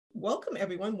welcome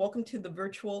everyone. Welcome to the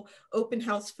virtual open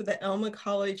house for the Alma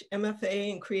College MFA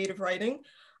in Creative Writing.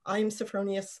 I'm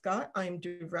Sophronia Scott. I'm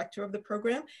director of the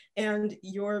program and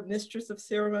your mistress of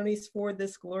ceremonies for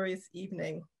this glorious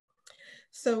evening.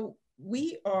 So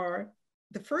we are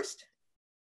the first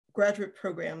graduate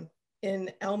program in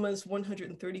Alma's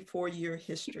 134-year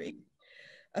history.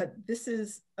 This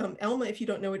is, Alma, if you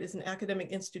don't know it, is an academic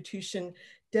institution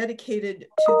dedicated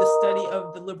to the study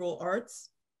of the liberal arts.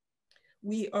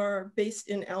 We are based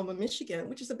in Alma, Michigan,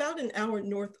 which is about an hour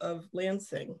north of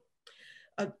Lansing.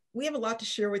 We have a lot to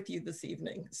share with you this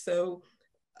evening. So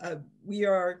we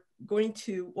are going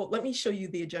to, well, let me show you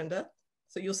the agenda.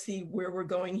 So you'll see where we're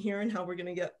going here and how we're going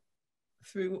to get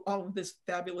through all of this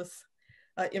fabulous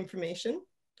information.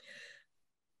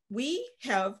 We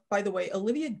have, by the way,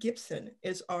 Olivia Gibson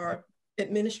is our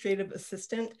administrative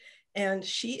assistant, and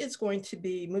she is going to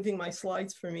be moving my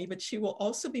slides for me, but she will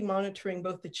also be monitoring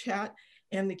both the chat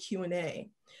and the Q&A.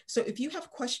 So if you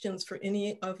have questions for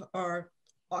any of our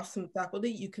awesome faculty,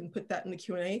 you can put that in the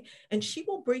Q&A, and she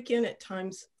will break in at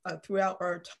times throughout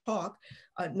our talk,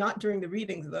 not during the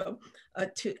readings though,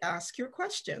 to ask your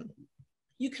question.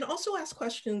 You can also ask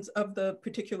questions of the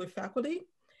particular faculty,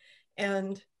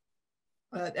 and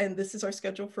this is our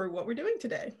schedule for what we're doing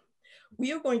today.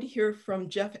 We are going to hear from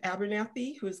Jeff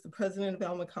Abernathy, who is the president of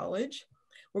Alma College.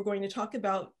 We're going to talk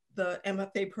about the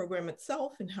MFA program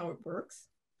itself and how it works.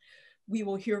 We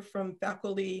will hear from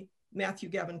faculty Matthew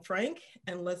Gavin Frank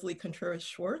and Leslie Contreras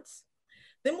Schwartz.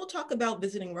 Then we'll talk about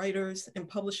visiting writers and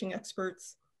publishing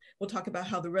experts. We'll talk about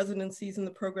how the residencies in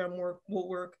the program will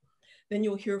work. Then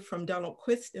you'll hear from Donald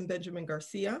Quist and Benjamin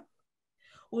Garcia.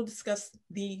 We'll discuss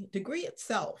the degree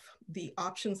itself, the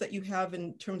options that you have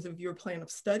in terms of your plan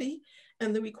of study,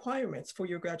 and the requirements for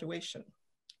your graduation.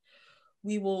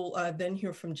 We will then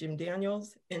hear from Jim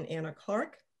Daniels and Anna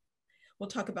Clark. We'll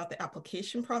talk about the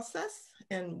application process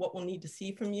and what we'll need to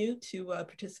see from you to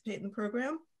participate in the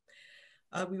program.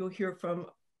 We will hear from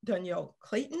Danielle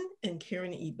Clayton and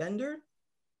Karen E. Bender.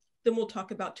 Then we'll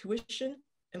talk about tuition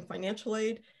and financial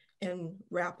aid and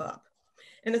wrap up.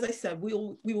 And as I said, we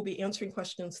will be answering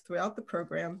questions throughout the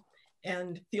program,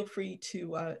 and feel free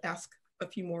to ask a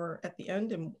few more at the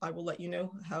end, and I will let you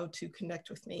know how to connect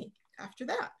with me after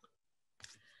that.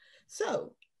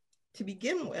 So to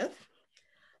begin with,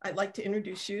 I'd like to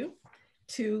introduce you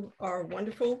to our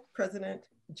wonderful president,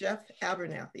 Jeff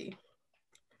Abernathy.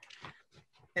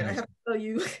 And I have to tell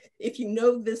you, if you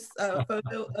know this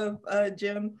photo of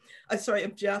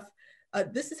Jeff,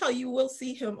 this is how you will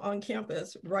see him on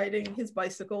campus riding his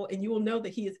bicycle, and you will know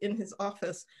that he is in his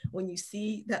office when you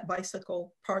see that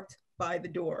bicycle parked by the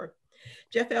door.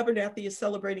 Jeff Abernathy is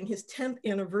celebrating his 10th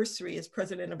anniversary as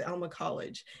president of Alma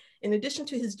College. In addition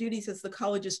to his duties as the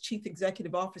college's chief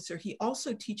executive officer, he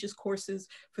also teaches courses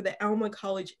for the Alma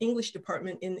College English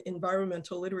department in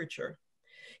environmental literature.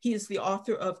 He is the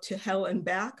author of To Hell and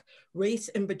Back, Race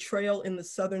and Betrayal in the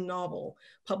Southern Novel,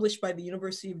 published by the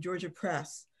University of Georgia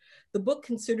Press. The book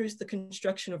considers the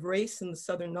construction of race in the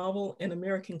Southern novel and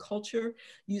American culture,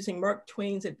 using Mark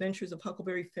Twain's Adventures of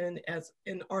Huckleberry Finn as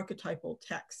an archetypal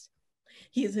text.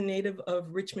 He is a native of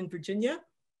Richmond, Virginia.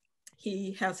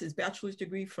 He has his bachelor's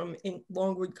degree from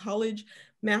Longwood College,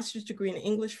 master's degree in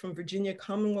English from Virginia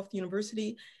Commonwealth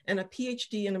University, and a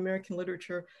PhD in American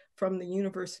literature from the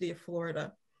University of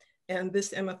Florida. And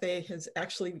this MFA has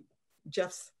actually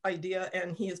Jeff's idea,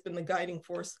 and he has been the guiding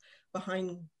force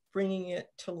behind bringing it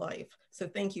to life. So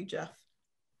thank you, Jeff.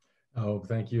 Oh,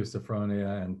 thank you,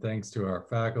 Sophronia, and thanks to our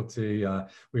faculty.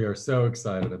 We are so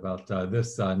excited about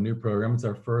this new program. It's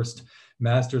our first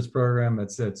master's program.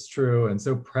 It's true, and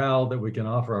so proud that we can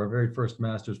offer our very first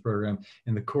master's program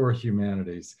in the core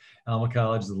humanities. Alma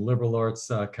College is a liberal arts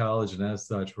college, and as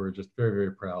such, we're just very,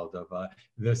 very proud of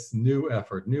this new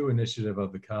effort, new initiative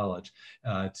of the college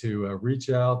to reach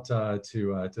out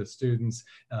to students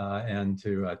and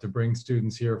to bring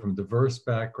students here from diverse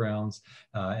backgrounds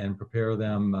and prepare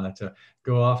them to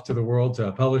go off to the world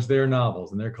to publish their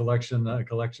novels and their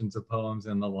collections of poems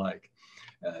and the like.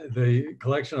 The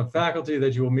collection of faculty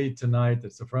that you will meet tonight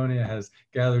that Sophronia has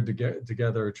gathered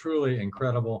together are truly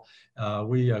incredible.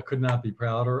 We could not be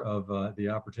prouder of the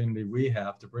opportunity we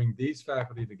have to bring these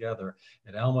faculty together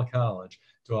at Alma College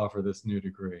to offer this new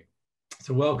degree.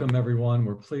 So welcome everyone.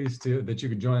 We're pleased that you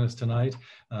could join us tonight.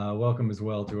 Welcome as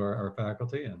well to our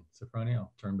faculty, and Sophronia,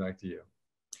 I'll turn back to you.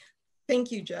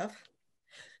 Thank you, Jeff.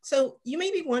 So you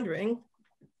may be wondering,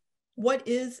 what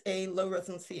is a low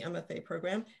residency MFA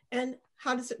program and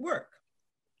how does it work?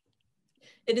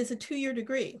 It is a 2-year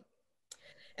degree,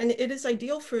 and it is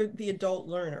ideal for the adult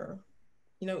learner.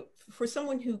 You know, for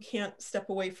someone who can't step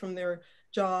away from their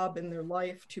job and their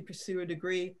life to pursue a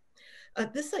degree,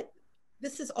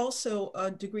 This is also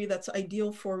a degree that's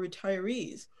ideal for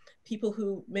retirees, people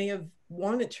who may have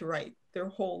wanted to write their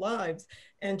whole lives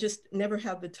and just never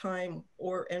had the time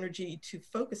or energy to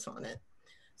focus on it.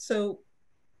 So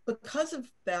because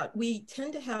of that, we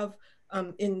tend to have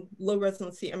in low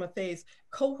residency MFAs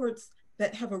cohorts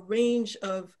that have a range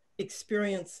of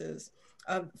experiences,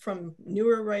 from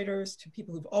newer writers to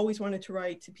people who've always wanted to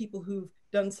write to people who've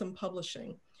done some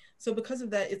publishing. So because of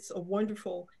that, it's a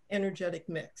wonderful, energetic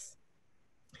mix.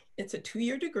 It's a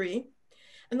 2-year degree.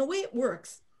 And the way it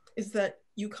works is that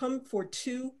you come for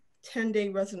 2 10-day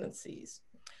residencies,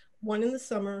 one in the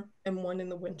summer and one in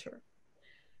the winter.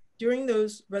 During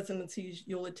those residencies,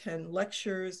 you'll attend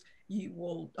lectures, you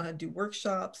will do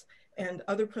workshops and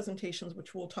other presentations,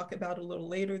 which we'll talk about a little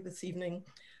later this evening.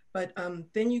 But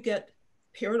then you get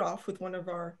paired off with one of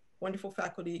our wonderful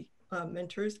faculty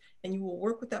mentors, and you will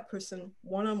work with that person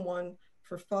one-on-one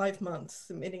for 5 months,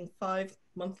 submitting 5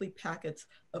 monthly packets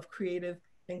of creative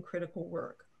and critical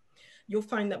work. You'll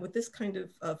find that with this kind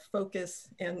of focus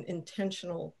and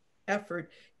intentional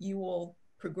effort, you will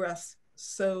progress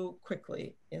so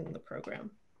quickly in the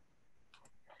program.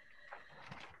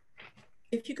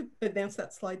 If you could advance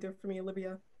that slide there for me,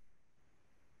 Olivia.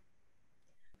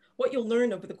 What you'll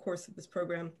learn over the course of this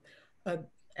program,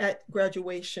 at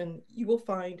graduation, you will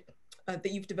find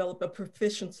that you've developed a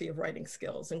proficiency of writing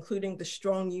skills, including the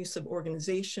strong use of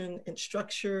organization and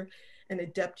structure, and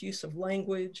adept use of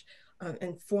language,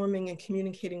 and forming and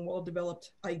communicating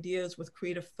well-developed ideas with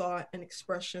creative thought and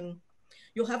expression.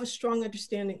 You'll have a strong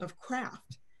understanding of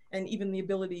craft and even the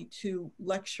ability to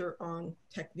lecture on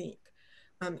technique.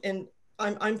 And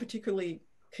I'm particularly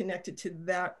connected to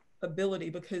that ability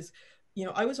because, you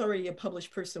know, I was already a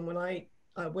published person when I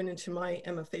went into my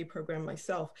MFA program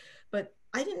myself, but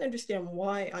I didn't understand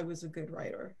why I was a good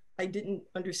writer. I didn't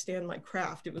understand my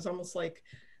craft. It was almost like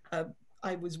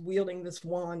I was wielding this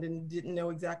wand and didn't know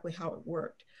exactly how it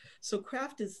worked. So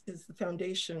craft is the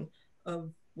foundation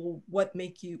of what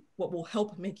will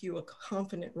help make you a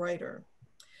confident writer.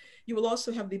 You will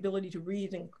also have the ability to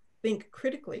read and think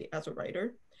critically as a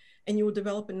writer, and you will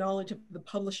develop a knowledge of the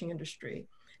publishing industry.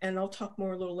 And I'll talk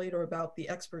more a little later about the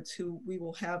experts who we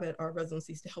will have at our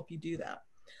residencies to help you do that.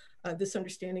 This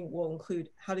understanding will include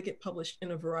how to get published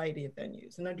in a variety of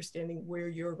venues and understanding where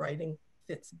your writing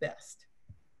fits best.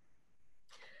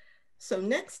 So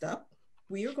next up,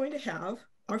 we are going to have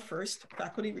our first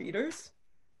faculty readers.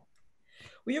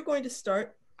 We are going to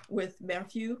start with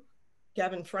Matthew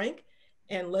Gavin Frank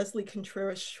and Leslie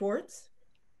Contreras Schwartz.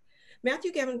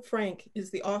 Matthew Gavin Frank is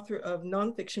the author of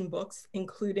nonfiction books,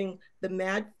 including The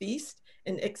Mad Feast,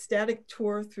 an ecstatic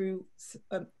tour through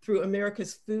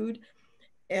America's food,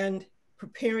 and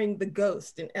Preparing the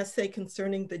Ghost, an essay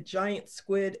concerning the giant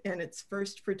squid and its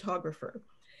first photographer.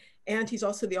 And he's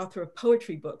also the author of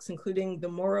poetry books, including The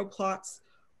Moro Plots,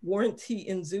 Warranty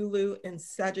in Zulu, and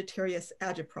Sagittarius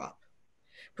Agitprop.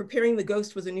 Preparing the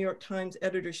Ghost was a New York Times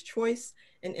editor's choice,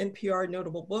 an NPR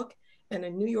notable book, and a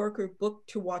New Yorker book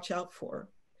to watch out for.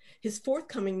 His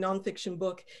forthcoming nonfiction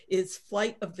book is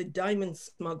Flight of the Diamond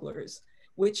Smugglers,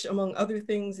 which, among other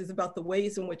things, is about the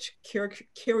ways in which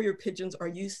carrier pigeons are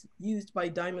used by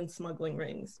diamond smuggling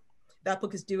rings. That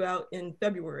book is due out in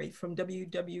February from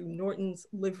W.W. Norton's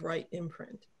Live Right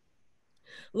imprint.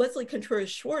 Leslie Contreras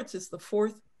Schwartz is the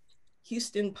 4th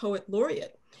Houston Poet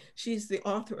Laureate. She's the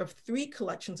author of 3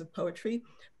 collections of poetry,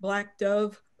 Black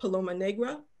Dove, Paloma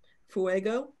Negra,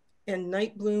 Fuego, and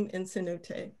Night Bloom and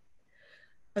Cenote.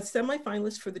 A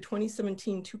semifinalist for the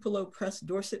 2017 Tupelo Press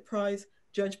Dorset Prize,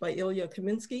 judged by Ilya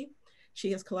Kaminsky.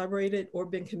 She has collaborated or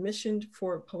been commissioned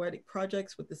for poetic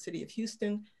projects with the City of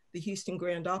Houston, the Houston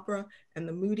Grand Opera, and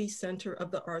the Moody Center of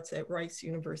the Arts at Rice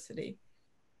University.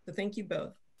 So thank you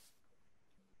both.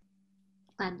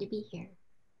 Glad to be here.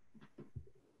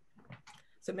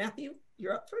 So Matthew,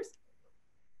 you're up first.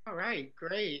 All right,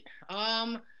 great.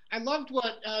 I loved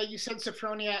what you said,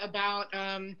 Sophronia, about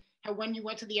how when you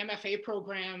went to the MFA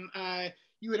program,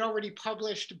 you had already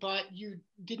published, but you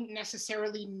didn't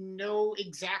necessarily know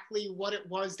exactly what it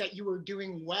was that you were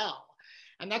doing well.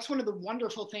 And that's one of the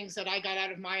wonderful things that I got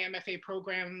out of my MFA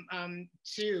program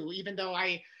too, even though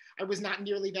I was not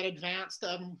nearly that advanced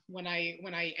when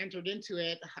I entered into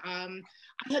it. I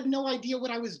had no idea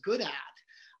what I was good at.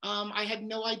 I had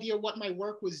no idea what my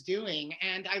work was doing.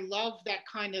 And I love that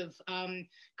kind of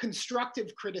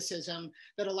constructive criticism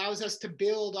that allows us to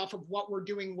build off of what we're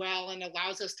doing well and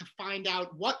allows us to find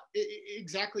out what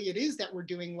exactly it is that we're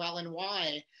doing well and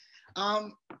why.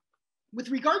 With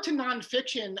regard to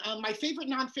nonfiction, my favorite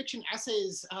nonfiction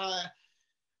essays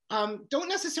don't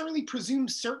necessarily presume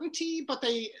certainty, but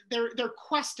they're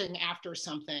questing after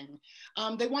something.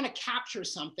 They want to capture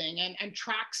something and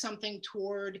track something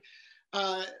toward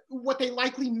what they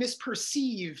likely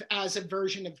misperceive as a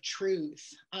version of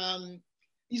truth.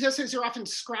 These essays are often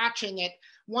scratching at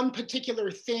one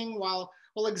particular thing while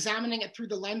examining it through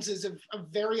the lenses of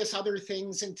various other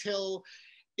things until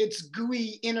its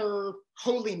gooey inner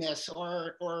holiness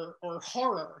or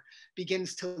horror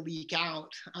begins to leak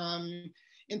out,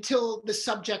 until the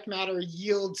subject matter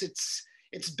yields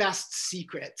its best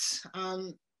secrets.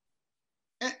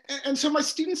 And so my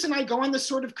students and I go on this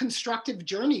sort of constructive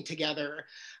journey together,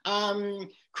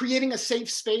 creating a safe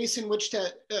space in which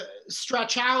to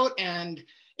stretch out and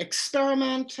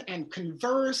experiment and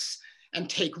converse and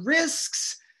take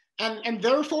risks, and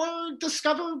therefore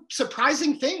discover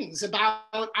surprising things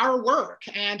about our work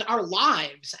and our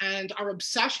lives and our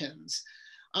obsessions.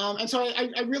 And so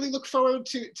I really look forward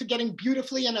to getting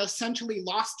beautifully and essentially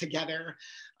lost together,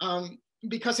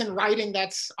 because in writing,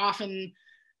 that's often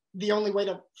the only way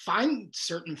to find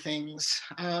certain things.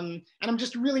 And I'm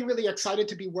just really, really excited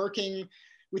to be working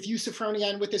with you, Sophronia,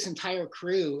 and with this entire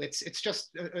crew. It's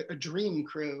just a dream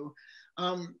crew.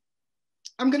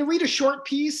 I'm going to read a short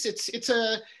piece. It's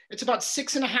about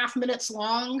 6.5 minutes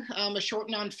long, a short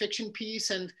nonfiction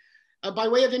piece. And by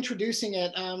way of introducing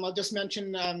it, I'll just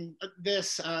mention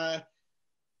this. The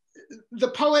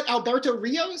poet Alberto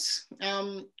Rios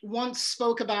once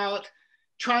spoke about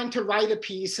trying to write a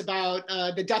piece about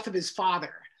the death of his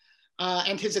father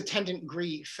and his attendant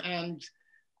grief. And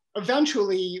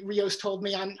eventually, Rios told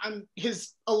me on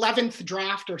his 11th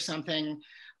draft or something,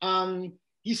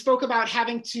 he spoke about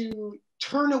having to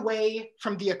turn away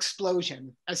from the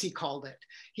explosion, as he called it.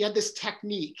 He had this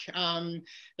technique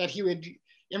that he would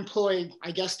employ,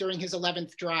 I guess, during his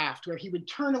 11th draft, where he would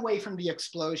turn away from the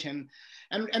explosion.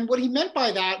 And what he meant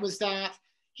by that was that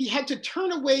he had to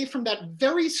turn away from that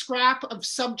very scrap of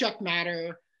subject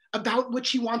matter about which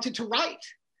he wanted to write.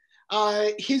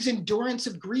 His endurance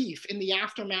of grief in the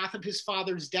aftermath of his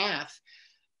father's death,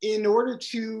 in order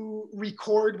to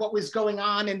record what was going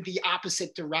on in the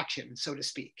opposite direction, so to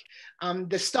speak.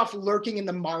 The stuff lurking in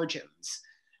the margins,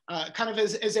 kind of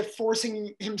as if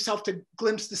forcing himself to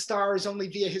glimpse the stars only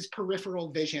via his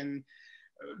peripheral vision,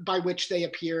 by which they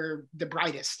appear the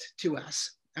brightest to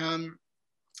us. And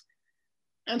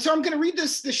so I'm gonna read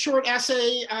this short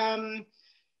essay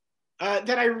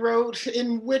that I wrote,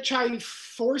 in which I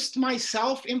forced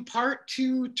myself in part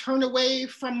to turn away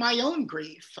from my own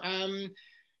grief,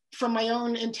 from my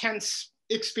own intense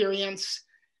experience.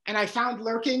 And I found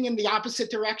lurking in the opposite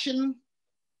direction,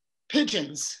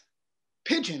 pigeons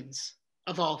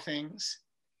of all things.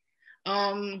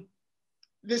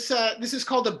 This is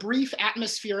called A Brief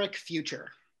Atmospheric Future.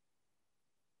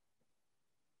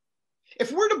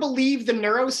 If we're to believe the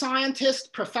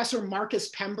neuroscientist, Professor Marcus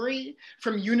Pembry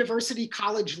from University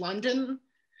College London,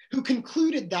 who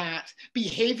concluded that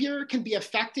behavior can be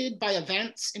affected by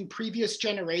events in previous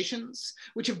generations,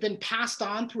 which have been passed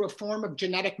on through a form of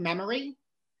genetic memory,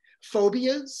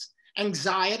 phobias,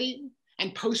 anxiety,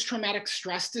 and post-traumatic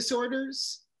stress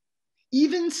disorders,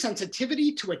 even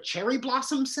sensitivity to a cherry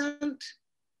blossom scent,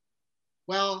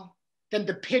 well, then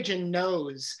the pigeon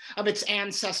knows of its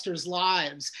ancestors'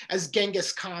 lives as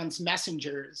Genghis Khan's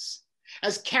messengers,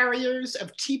 as carriers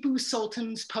of Tipu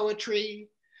Sultan's poetry,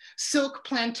 silk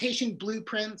plantation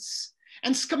blueprints,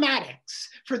 and schematics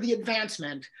for the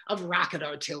advancement of rocket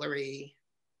artillery.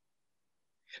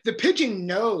 The pigeon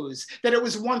knows that it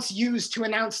was once used to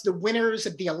announce the winners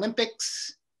of the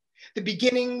Olympics, the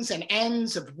beginnings and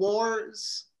ends of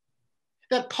wars,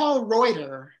 that Paul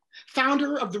Reuter,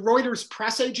 founder of the Reuters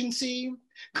press agency,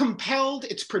 compelled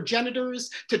its progenitors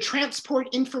to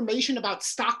transport information about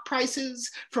stock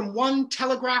prices from one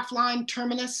telegraph line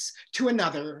terminus to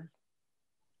another,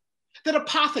 that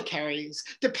apothecaries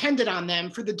depended on them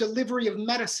for the delivery of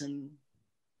medicine,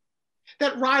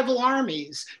 that rival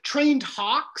armies trained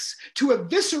hawks to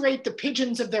eviscerate the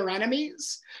pigeons of their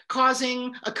enemies,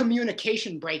 causing a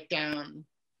communication breakdown,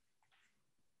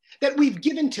 that we've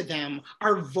given to them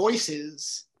our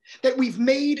voices, that we've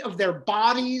made of their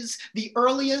bodies the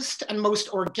earliest and most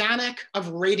organic of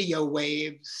radio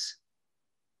waves,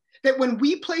 that when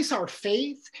we place our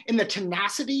faith in the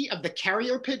tenacity of the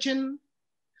carrier pigeon,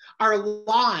 our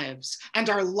lives and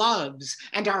our loves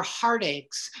and our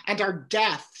heartaches and our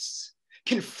deaths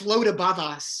can float above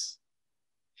us.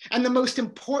 And the most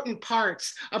important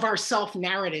parts of our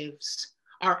self-narratives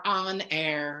are on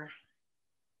air.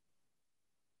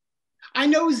 I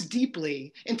nose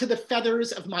deeply into the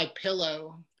feathers of my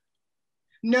pillow.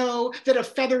 Know that a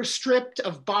feather stripped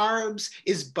of barbs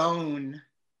is bone,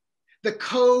 the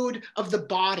code of the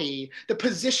body, the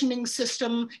positioning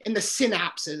system in the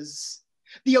synapses,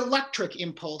 the electric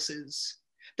impulses,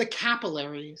 the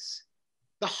capillaries,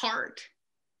 the heart.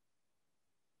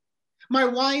 My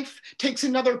wife takes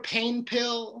another pain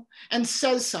pill and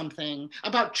says something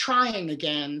about trying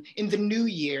again in the new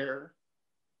year.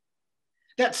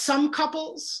 That some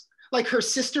couples, like her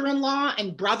sister-in-law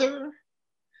and brother,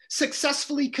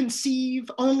 successfully conceive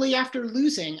only after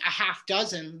losing a half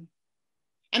dozen.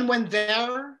 And when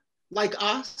they're, like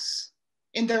us,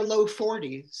 in their low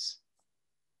 40s.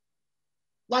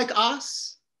 Like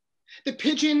us, the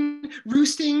pigeon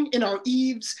roosting in our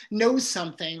eaves knows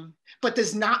something, but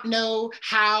does not know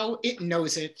how it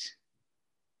knows it.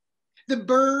 The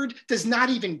bird does not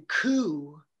even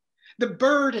coo. The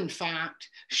bird, in fact,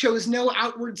 shows no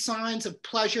outward signs of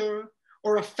pleasure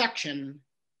or affection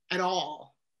at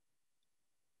all.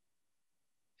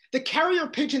 The carrier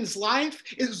pigeon's life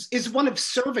is one of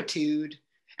servitude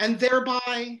and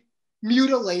thereby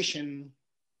mutilation,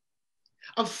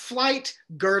 of flight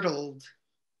girdled.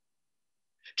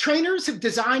 Trainers have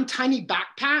designed tiny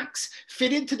backpacks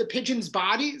fitted to the pigeons'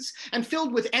 bodies and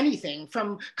filled with anything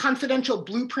from confidential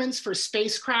blueprints for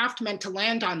spacecraft meant to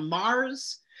land on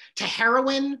Mars, to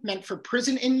heroin meant for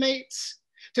prison inmates,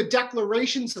 to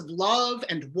declarations of love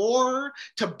and war,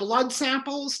 to blood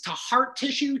samples, to heart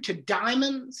tissue, to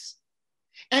diamonds.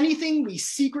 Anything we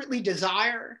secretly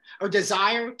desire or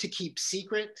desire to keep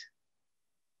secret.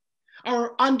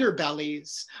 Our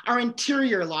underbellies, our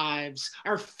interior lives,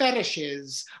 our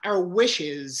fetishes, our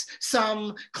wishes,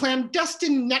 some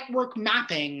clandestine network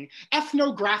mapping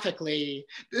ethnographically,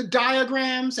 the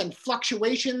diagrams and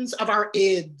fluctuations of our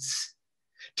ids,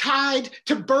 tied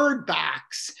to bird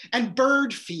backs and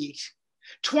bird feet,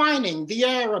 twining the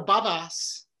air above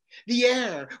us, the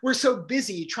air we're so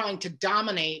busy trying to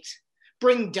dominate,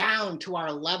 bring down to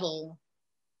our level.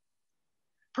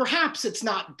 Perhaps it's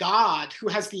not God who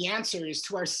has the answers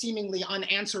to our seemingly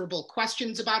unanswerable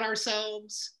questions about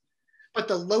ourselves, but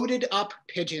the loaded up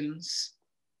pigeons,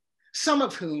 some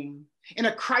of whom, in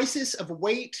a crisis of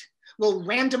weight, will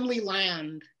randomly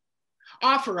land,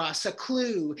 offer us a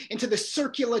clue into the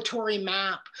circulatory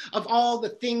map of all the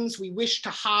things we wish to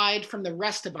hide from the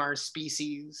rest of our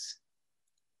species.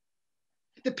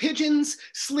 The pigeons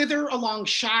slither along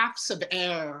shafts of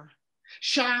air,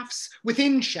 shafts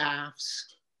within shafts,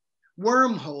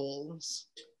 wormholes.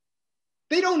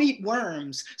 They don't eat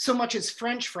worms so much as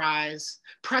French fries,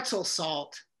 pretzel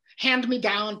salt,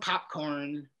 hand-me-down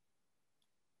popcorn.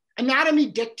 Anatomy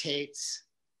dictates,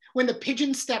 when the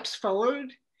pigeon steps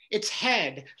forward, its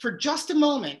head, for just a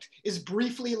moment, is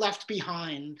briefly left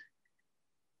behind.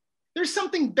 There's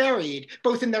something buried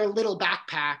both in their little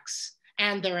backpacks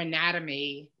and their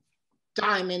anatomy.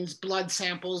 Diamonds, blood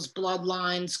samples,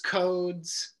 bloodlines,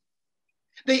 codes.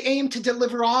 They aim to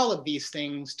deliver all of these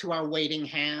things to our waiting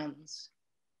hands.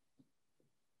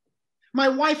 My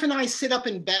wife and I sit up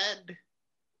in bed,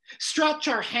 stretch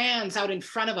our hands out in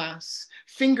front of us,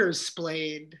 fingers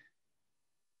splayed.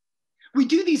 We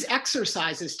do these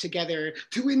exercises together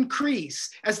to increase,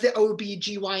 as the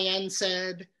OBGYN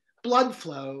said, blood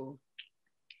flow,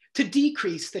 to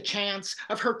decrease the chance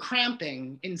of her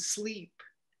cramping in sleep.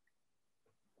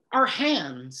 Our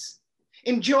hands,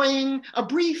 enjoying a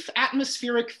brief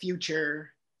atmospheric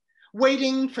future,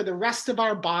 waiting for the rest of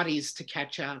our bodies to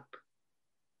catch up.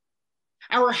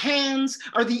 Our hands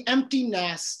are the empty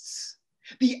nests,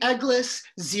 the eggless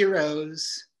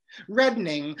zeros,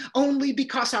 reddening only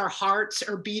because our hearts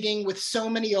are beating with so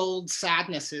many old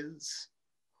sadnesses.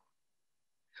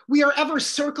 We are ever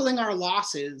circling our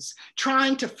losses,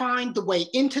 trying to find the way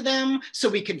into them so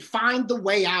we can find the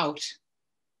way out.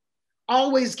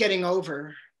 Always getting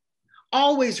over,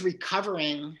 always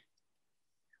recovering.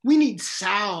 We need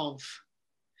salve,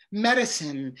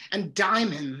 medicine, and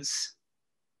diamonds.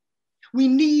 We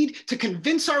need to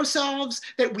convince ourselves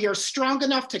that we are strong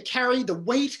enough to carry the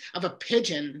weight of a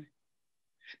pigeon.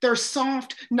 Their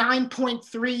soft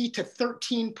 9.3 to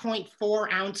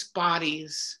 13.4 ounce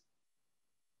bodies.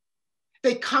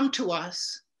 They come to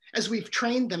us as we've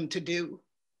trained them to do.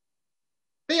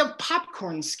 They have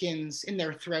popcorn skins in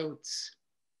their throats,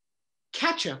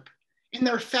 ketchup in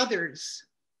their feathers.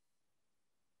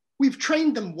 We've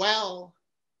trained them well,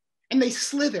 and they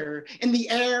slither in the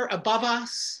air above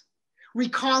us,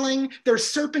 recalling their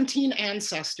serpentine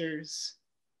ancestors,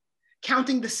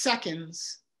 counting the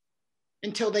seconds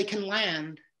until they can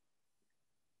land.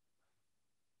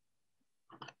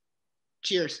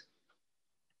 Cheers.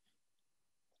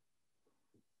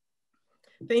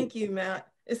 Thank you, Matt.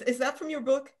 Is that from your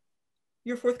book,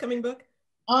 your forthcoming book?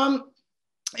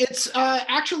 It's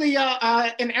actually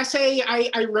an essay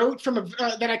I wrote from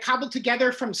that I cobbled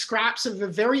together from scraps of a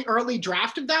very early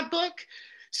draft of that book.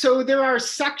 So there are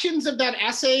sections of that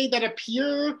essay that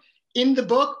appear in the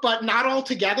book, but not all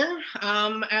together,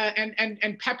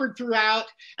 and peppered throughout.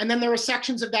 And then there are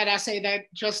sections of that essay that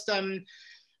just are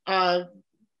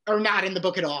not in the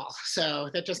book at all. So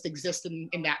that just exist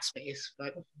in that space.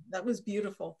 But that was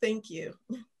beautiful. Thank you.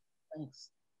 Thanks.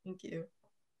 Thank you.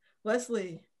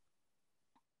 Leslie.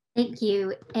 Thank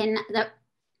you. And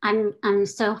I'm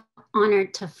so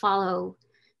honored to follow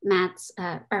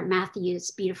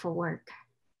Matthew's beautiful work.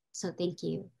 So thank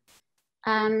you.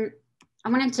 I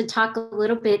wanted to talk a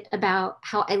little bit about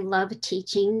how I love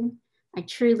teaching. I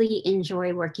truly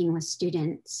enjoy working with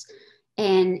students.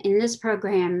 And in this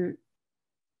program,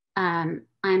 I'm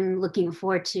looking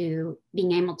forward to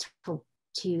being able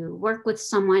to work with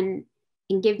someone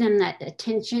and give them that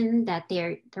attention that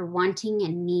they're wanting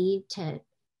and need to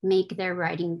make their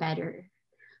writing better,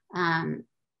 and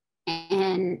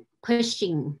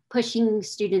pushing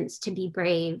students to be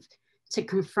brave, to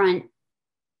confront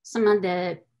some of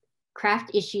the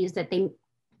craft issues that they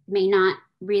may not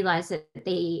realize that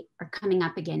they are coming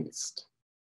up against.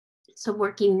 So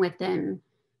working with them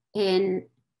and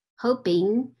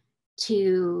hoping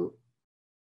to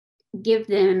give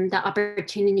them the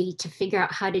opportunity to figure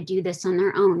out how to do this on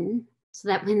their own, so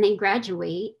that when they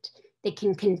graduate, they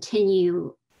can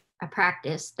continue a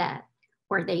practice that,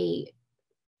 or they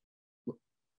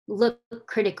look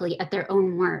critically at their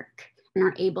own work and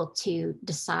are able to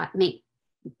make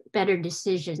better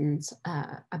decisions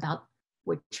about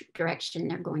which direction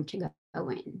they're going to go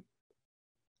in.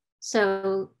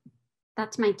 So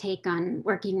that's my take on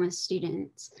working with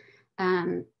students.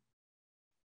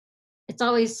 It's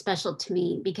always special to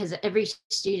me because every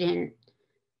student,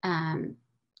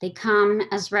 they come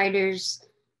as writers,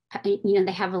 they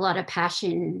have a lot of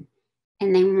passion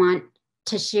and they want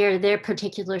to share their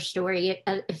particular story.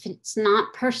 If it's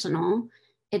not personal,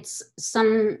 it's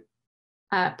some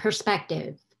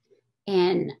perspective.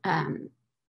 And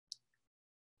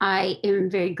I am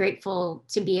very grateful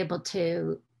to be able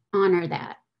to honor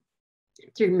that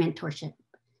through mentorship.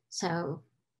 So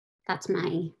that's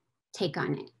my take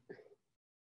on it.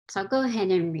 So I'll go ahead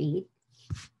and read.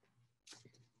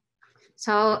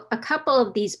 So a couple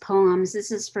of these poems,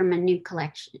 this is from a new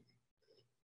collection.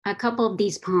 A couple of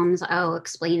these poems, I'll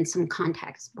explain some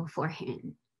context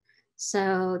beforehand.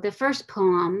 So the first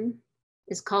poem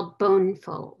is called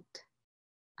Bonefold,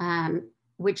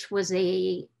 which was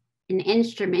an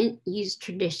instrument used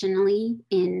traditionally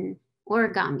in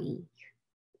origami.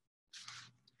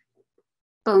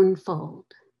 Bonefold.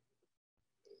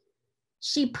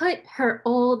 She put her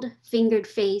old fingered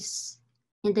face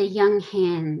in the young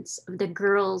hands of the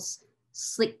girl's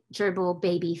slick gerbil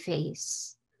baby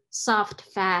face, soft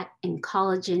fat and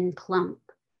collagen plump,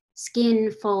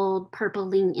 skin fold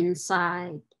purpling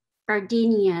inside,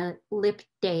 gardenia lip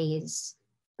daze.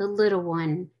 The little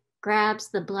one grabs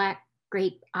the black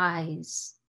grape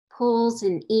eyes, pulls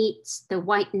and eats the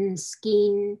whitened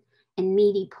skin and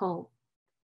meaty pulp.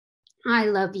 I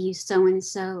love you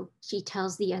so-and-so, she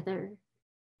tells the other.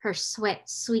 Her sweat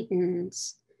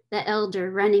sweetens, the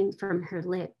elder running from her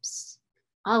lips.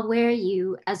 I'll wear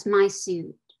you as my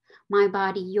suit, my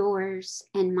body yours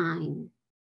and mine.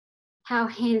 How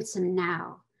handsome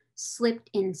now,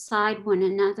 slipped inside one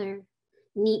another,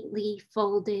 neatly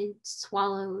folded,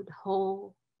 swallowed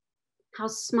whole. How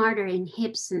smarter in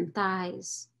hips and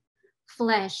thighs,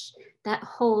 flesh that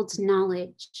holds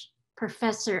knowledge,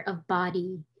 professor of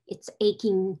body, its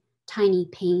aching tiny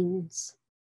pains.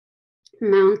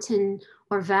 Mountain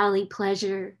or valley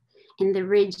pleasure and the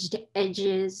ridged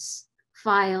edges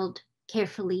filed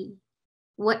carefully,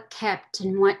 what kept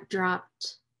and what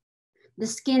dropped. The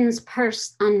skin's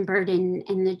purse unburdened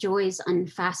and the joys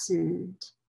unfastened.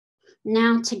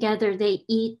 Now together they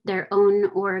eat their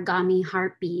own origami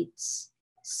heartbeats,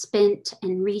 spent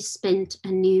and respent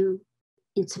anew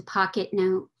into pocket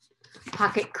note,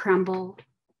 pocket crumble.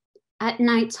 At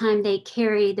nighttime they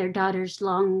carry their daughter's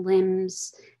long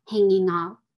limbs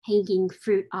hanging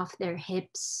fruit off their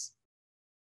hips.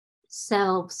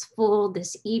 Selves full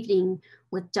this evening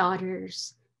with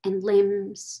daughters and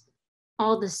limbs,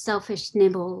 all the selfish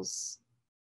nibbles.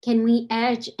 Can we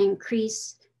edge and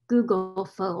crease Google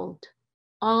fold,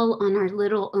 all on our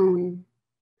little own?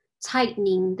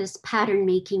 Tightening this pattern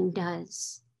making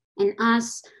does, and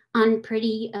us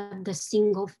unpretty of the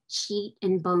single sheet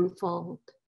and bone fold.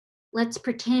 Let's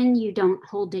pretend you don't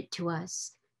hold it to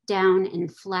us, down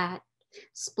and flat,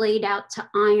 splayed out to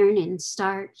iron and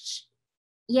starch.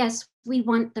 Yes, we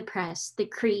want the press, the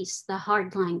crease, the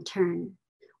hard line turn.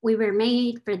 We were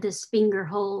made for this finger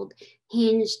hold,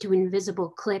 hinged to invisible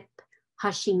clip,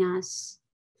 hushing us,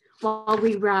 while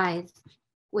we writhe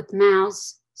with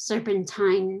mouths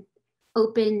serpentine,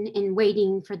 open and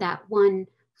waiting for that one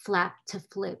flap to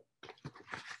flip.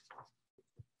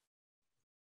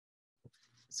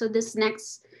 So this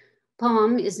next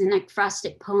poem is an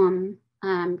acrostic poem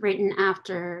written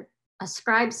after a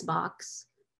scribe's box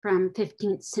from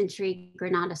 15th century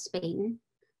Granada, Spain.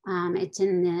 It's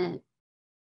in the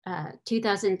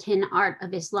 2010 Art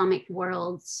of Islamic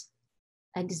Worlds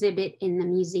exhibit in the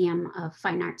Museum of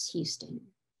Fine Arts, Houston.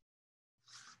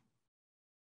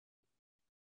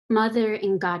 Mother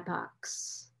in God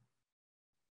Box.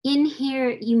 In here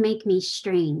you make me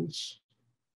strange.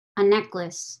 A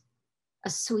necklace, a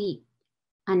sweet,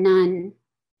 a nun,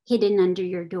 hidden under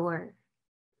your door.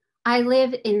 I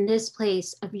live in this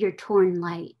place of your torn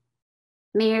light,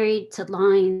 married to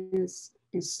lines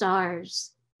and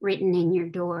stars written in your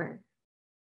door.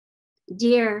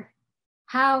 Dear,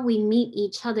 how we meet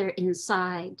each other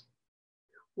inside,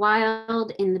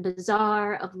 wild in the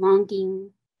bazaar of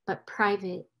longing, but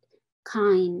private,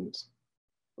 kind,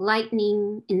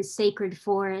 lightning in sacred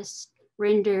forest,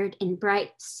 rendered in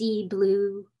bright sea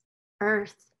blue,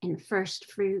 earth and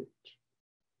first fruit.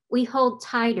 We hold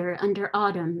tighter under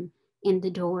autumn in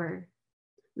the door,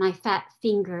 my fat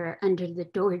finger under the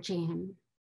door jamb.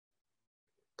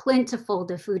 Plentiful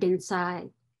the food inside,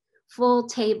 full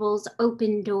tables,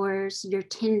 open doors, your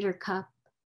tender cup.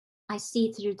 I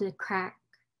see through the crack.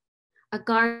 A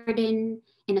garden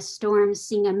in a storm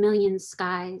sing a million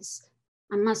skies.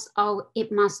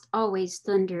 It must always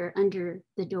thunder under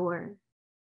the door.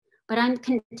 But I'm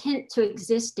content to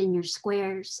exist in your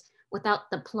squares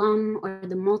without the plum or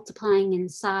the multiplying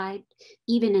inside,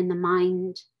 even in the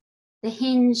mind. The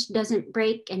hinge doesn't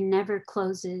break and never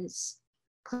closes.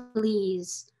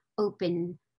 Please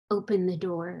open the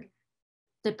door.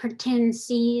 The pretend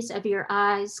seas of your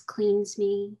eyes cleans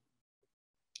me,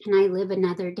 and I live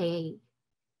another day.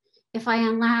 If I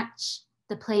unlatch,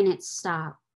 the planets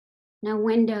stop. No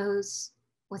windows,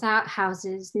 without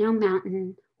houses, no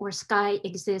mountain or sky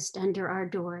exist under our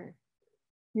door.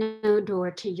 No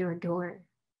door to your door.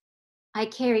 I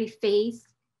carry faith,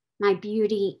 my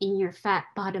beauty in your fat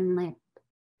bottom lip.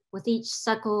 With each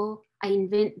suckle, I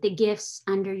invent the gifts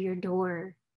under your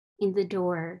door, in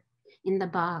the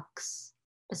box,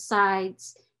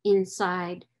 besides,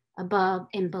 inside, above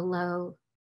and below.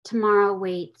 Tomorrow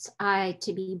waits I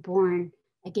to be born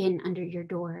again under your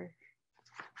door.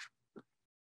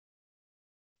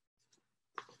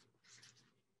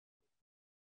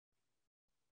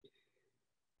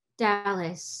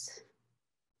 Dallas,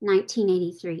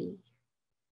 1983.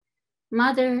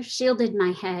 Mother shielded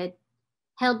my head,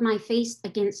 held my face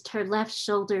against her left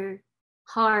shoulder,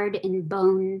 hard in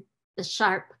bone, the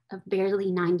sharp of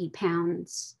barely 90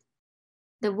 pounds.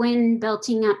 The wind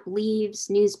belting up leaves,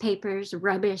 newspapers,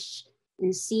 rubbish,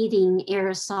 and seething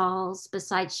aerosols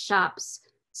beside shops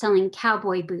selling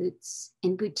cowboy boots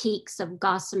and boutiques of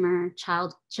gossamer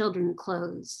children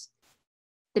clothes.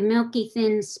 The milky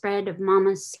thin spread of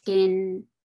mama's skin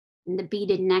and the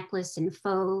beaded necklace and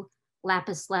faux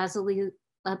lapis lazuli.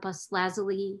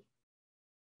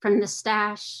 From the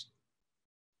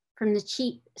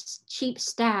cheap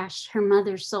stash her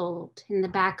mother sold in the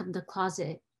back of the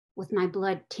closet with my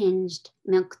blood-tinged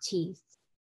milk teeth.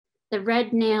 The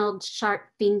red-nailed sharp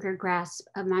finger grasp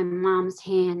of my mom's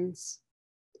hands.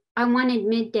 I wanted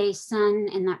midday sun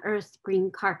and the earth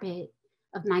green carpet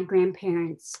of my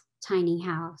grandparents' tiny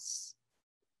house.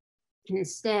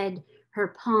 Instead,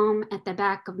 her palm at the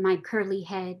back of my curly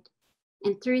head,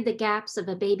 and through the gaps of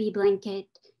a baby blanket,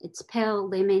 its pale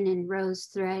lemon and rose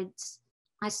threads,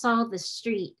 I saw the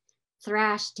street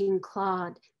thrashed and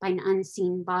clawed by an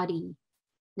unseen body,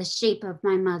 the shape of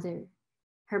my mother,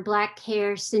 her black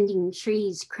hair sending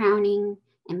trees crowning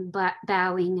and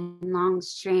bowing in long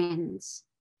strands,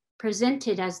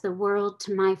 presented as the world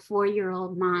to my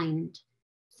 4-year-old mind,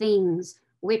 things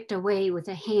whipped away with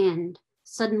a hand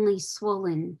suddenly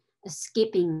swollen, a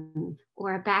skipping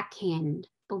or a backhand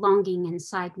belonging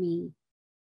inside me.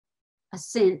 A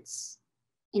sense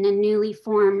in a newly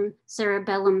formed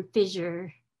cerebellum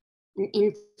fissure, an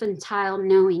infantile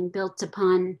knowing built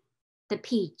upon the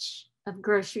peach of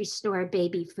grocery store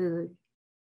baby food,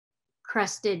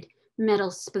 crusted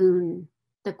metal spoon,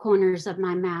 the corners of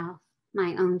my mouth,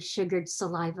 my own sugared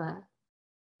saliva,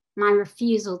 my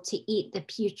refusal to eat the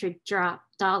putrid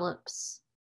dollops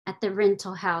at the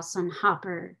rental house on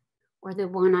Hopper or the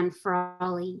one on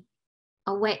Frawley,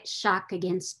 a wet shock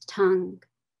against tongue,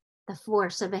 the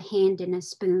force of a hand in a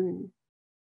spoon.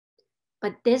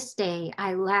 But this day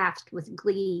I laughed with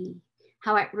glee,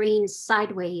 how it rained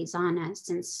sideways on us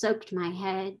and soaked my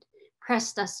head,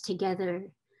 pressed us together,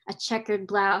 a checkered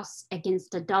blouse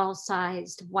against a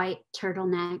doll-sized white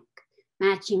turtleneck,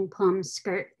 matching plum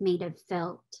skirt made of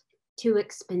felt, too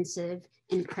expensive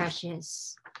and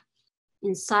precious.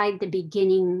 Inside the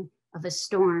beginning of a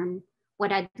storm,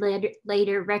 what I'd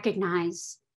later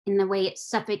recognize in the way it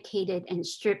suffocated and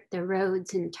stripped the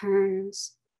roads and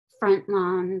turns, front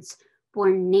lawns,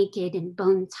 born naked and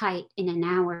bone tight in an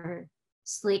hour,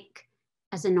 slick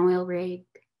as an oil rig.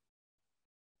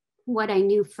 What I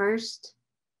knew first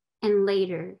and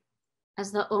later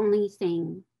as the only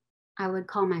thing I would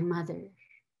call my mother.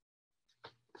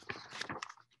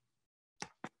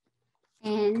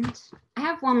 And I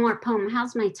have one more poem.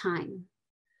 How's my time?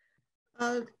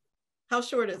 How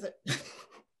short is it?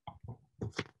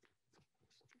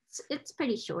 It's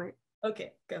pretty short.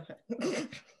 Okay, go ahead.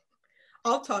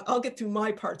 I'll get through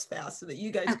my parts fast so that you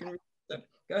guys can read them.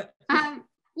 Go ahead.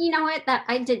 You know what? That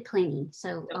I did plenty.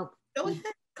 So go ahead.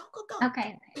 Go.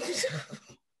 Okay.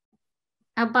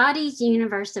 A body's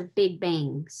universe of big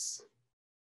bangs.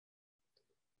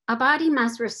 A body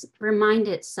must remind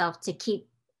itself to keep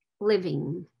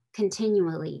living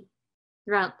continually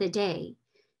throughout the day.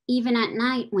 Even at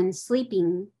night when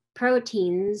sleeping,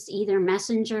 proteins, either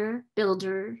messenger,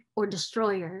 builder, or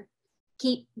destroyer,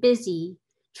 keep busy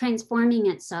transforming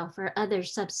itself or other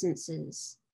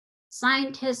substances.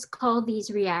 Scientists call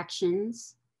these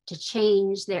reactions to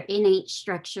change their innate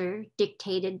structure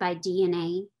dictated by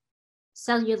DNA,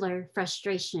 cellular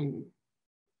frustration,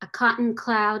 a cotton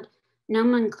cloud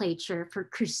nomenclature for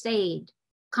crusade,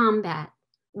 combat,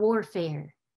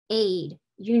 warfare, aid,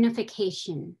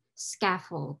 unification,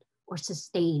 scaffold, or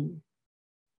sustain.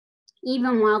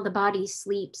 Even while the body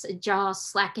sleeps, a jaw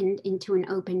slackened into an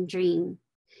open dream.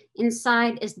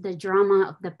 Inside is the drama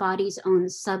of the body's own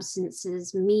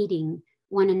substances meeting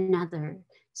one another,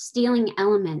 stealing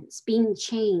elements, being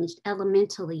changed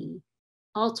elementally,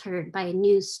 altered by a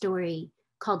new story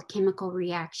called chemical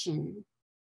reaction.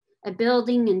 A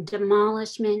building and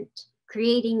demolishment,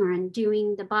 creating or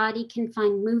undoing, the body can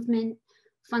find movement,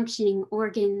 functioning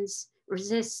organs,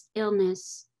 resist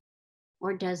illness,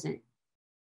 or doesn't.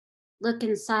 Look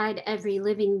inside every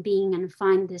living being and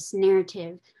find this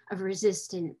narrative of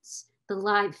resistance, the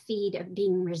live feed of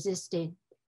being resisted,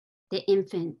 the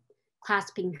infant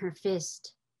clasping her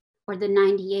fist, or the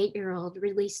 98-year-old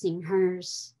releasing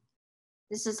hers.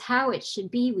 This is how it should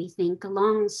be, we think, a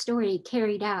long story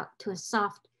carried out to a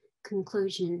soft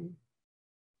conclusion.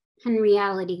 In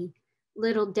reality,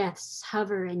 little deaths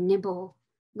hover and nibble,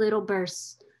 little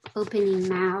bursts opening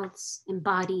mouths and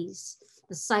bodies,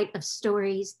 the sight of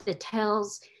stories, the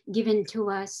tales given to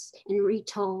us and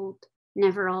retold,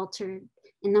 never altered,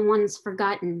 and the ones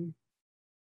forgotten,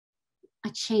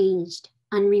 changed,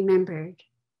 unremembered,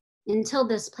 until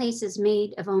this place is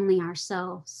made of only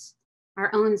ourselves, our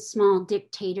own small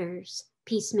dictators,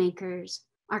 peacemakers,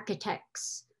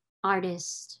 architects,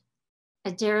 artists,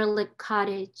 a derelict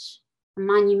cottage, a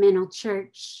monumental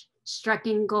church struck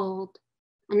in gold,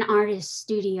 an artist's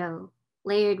studio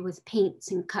layered with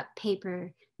paints and cut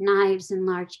paper, knives and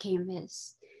large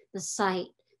canvas, the site,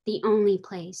 the only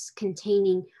place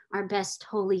containing our best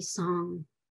holy song.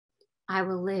 I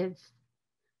will live,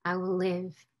 I will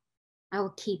live, I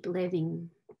will keep living.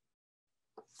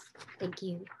 Thank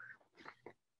you.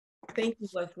 Thank you,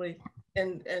 Leslie.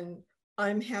 And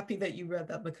I'm happy that you read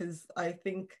that because I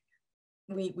think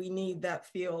we need that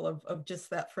feel of just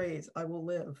that phrase, I will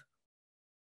live.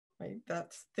 Right,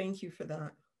 thank you for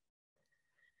that.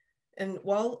 And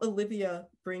while Olivia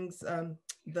brings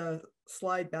the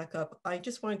slide back up, I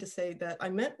just wanted to say that I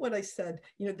meant what I said.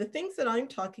 You know, the things that I'm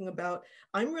talking about,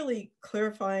 I'm really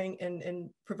clarifying and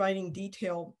providing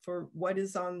detail for what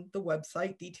is on the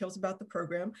website, details about the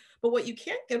program. But what you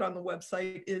can't get on the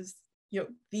website is, you know,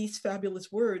 these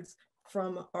fabulous words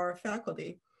from our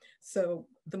faculty. So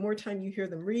the more time you hear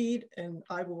them read, and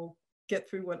I will get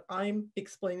through what I'm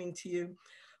explaining to you,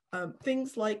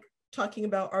 things like talking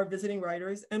about our visiting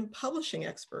writers and publishing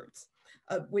experts,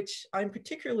 which I'm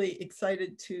particularly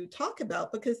excited to talk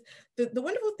about because the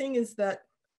wonderful thing is that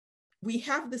we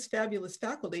have this fabulous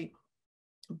faculty,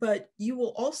 but you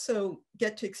will also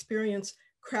get to experience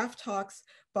craft talks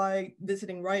by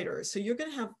visiting writers. So you're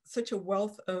going to have such a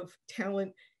wealth of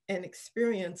talent and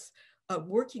experience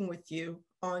working with you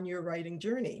on your writing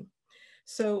journey.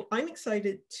 So I'm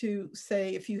excited to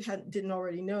say, if you didn't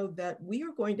already know, that we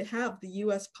are going to have the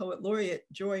US Poet Laureate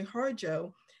Joy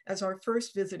Harjo as our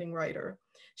first visiting writer.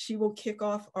 She will kick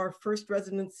off our first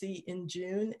residency in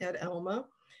June at Alma.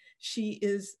 She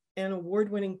is an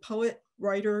award-winning poet,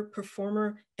 writer,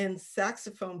 performer, and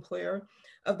saxophone player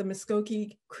of the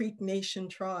Muskogee Creek Nation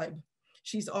tribe.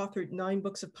 She's authored 9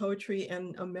 books of poetry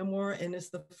and a memoir, and is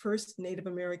the first Native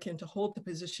American to hold the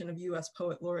position of U.S.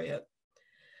 Poet Laureate.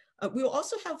 We will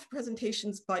also have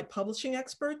presentations by publishing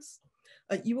experts.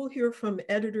 You will hear from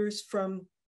editors from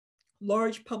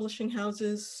large publishing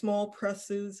houses, small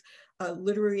presses,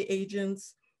 literary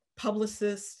agents,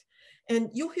 publicists, and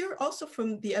you'll hear also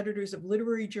from the editors of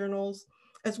literary journals,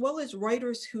 as well as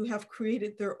writers who have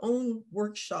created their own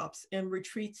workshops and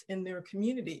retreats in their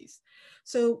communities.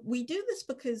 So we do this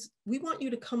because we want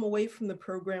you to come away from the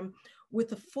program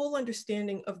with a full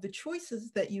understanding of the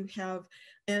choices that you have,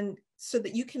 and so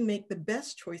that you can make the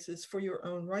best choices for your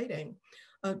own writing.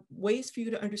 Ways for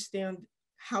you to understand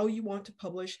how you want to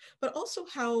publish, but also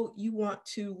how you want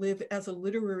to live as a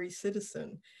literary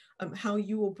citizen, how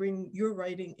you will bring your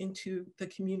writing into the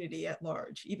community at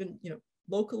large, even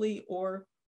locally, or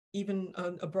even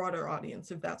a broader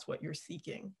audience if that's what you're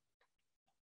seeking.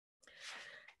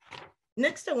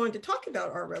 Next, I wanted to talk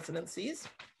about our residencies.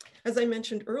 As I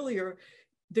mentioned earlier,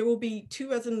 there will be 2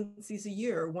 residencies a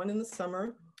year, one in the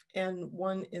summer and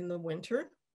one in the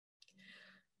winter.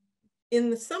 In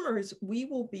the summers, we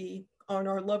will be on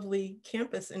our lovely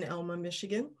campus in Alma,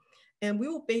 Michigan, and we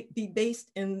will be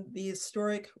based in the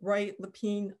historic Wright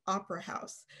Lapine Opera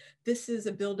House. This is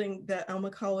a building that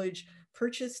Alma College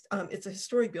purchased. It's a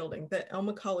historic building that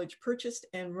Alma College purchased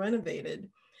and renovated,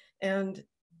 and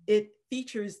it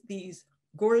features these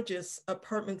gorgeous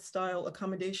apartment style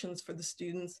accommodations for the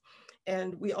students.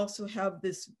 And we also have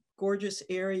this gorgeous,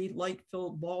 airy,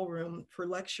 light-filled ballroom for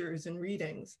lectures and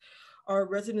readings. Our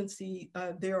residency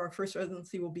our first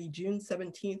residency will be June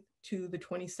 17th to the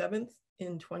 27th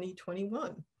in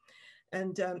 2021.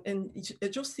 And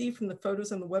as you'll see from the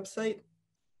photos on the website,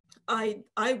 I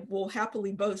will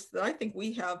happily boast that I think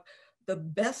we have the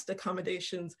best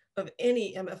accommodations of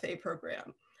any MFA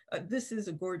program. This is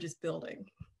a gorgeous building.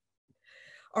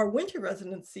 Our winter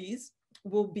residencies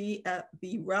will be at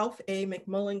the Ralph A.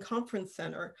 McMullen Conference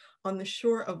Center on the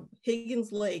shore of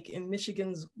Higgins Lake in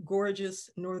Michigan's gorgeous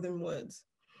northern woods.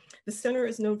 The center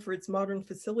is known for its modern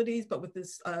facilities, but with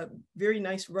this very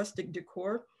nice rustic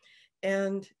decor,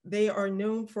 and they are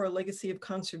known for a legacy of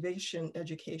conservation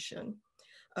education.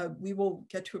 We will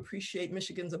get to appreciate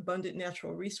Michigan's abundant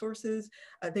natural resources.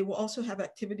 They will also have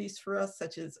activities for us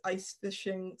such as ice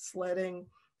fishing, sledding,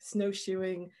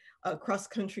 snowshoeing,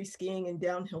 cross-country skiing, and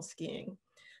downhill skiing.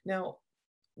 Now,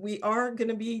 we are going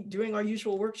to be doing our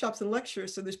usual workshops and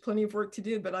lectures, so there's plenty of work to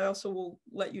do, but I also will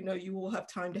let you know you will have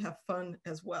time to have fun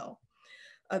as well.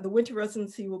 The winter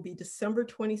residency will be December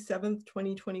 27th,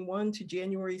 2021 to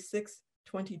January 6th,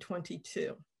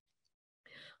 2022.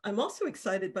 I'm also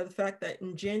excited by the fact that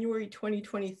in January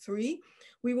 2023,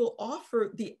 we will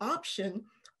offer the option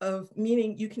of,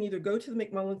 meaning you can either go to the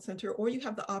McMullen Center or you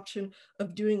have the option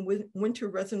of doing winter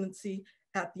residency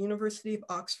at the University of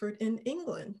Oxford in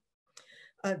England.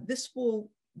 This will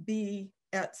be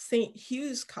at St.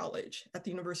 Hugh's College at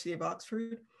the University of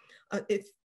Oxford. If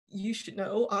you should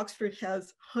know, Oxford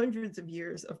has hundreds of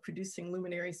years of producing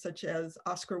luminaries such as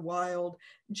Oscar Wilde,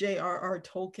 J.R.R.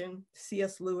 Tolkien,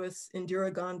 C.S. Lewis,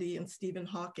 Indira Gandhi, and Stephen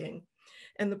Hawking.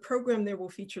 And the program there will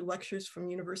feature lectures from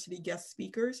university guest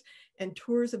speakers and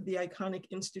tours of the iconic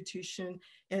institution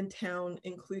and town,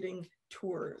 including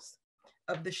tours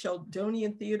of the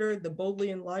Sheldonian Theater, the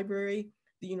Bodleian Library,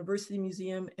 the University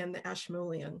Museum, and the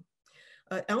Ashmolean.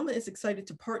 Alma is excited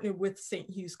to partner with St.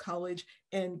 Hugh's College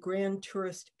and Grand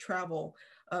Tourist Travel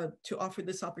to offer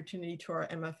this opportunity to our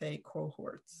MFA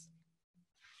cohorts.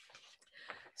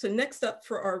 So next up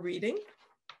for our reading,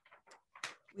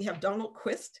 we have Donald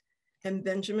Quist and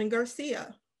Benjamin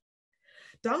Garcia.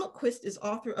 Donald Quist is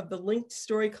author of the linked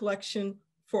story collection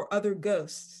For Other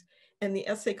Ghosts and the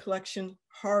essay collection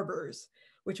Harbors,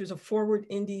 which was a Forward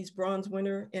Indies Bronze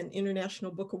winner and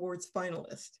International Book Awards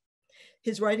finalist.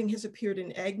 His writing has appeared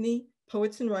in Agni,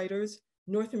 Poets and Writers,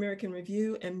 North American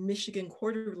Review, and Michigan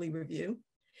Quarterly Review.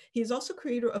 He is also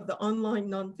creator of the online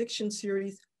nonfiction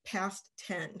series Past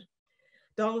 10.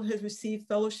 Donald has received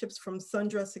fellowships from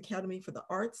Sundress Academy for the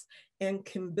Arts and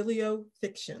Kimbilio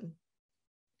Fiction.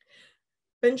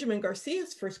 Benjamin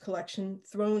Garcia's first collection,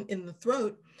 Thrown in the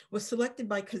Throat, was selected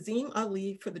by Kazim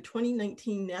Ali for the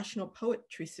 2019 National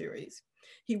Poetry Series.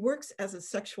 He works as a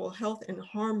sexual health and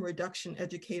harm reduction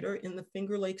educator in the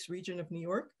Finger Lakes region of New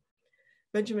York.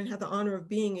 Benjamin had the honor of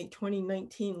being a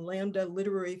 2019 Lambda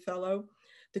Literary Fellow,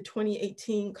 the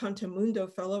 2018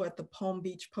 Contamundo Fellow at the Palm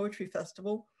Beach Poetry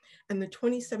Festival, and the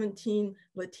 2017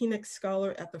 Latinx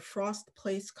Scholar at the Frost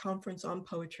Place Conference on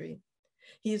Poetry.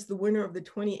 He is the winner of the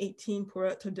 2018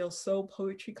 Puerto del Sol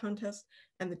Poetry Contest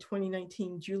and the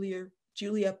 2019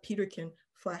 Julia Peterkin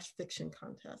Flash Fiction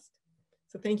Contest.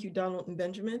 So thank you, Donald and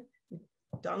Benjamin.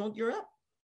 Donald, you're up.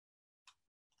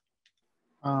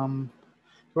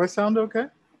 Do I sound okay?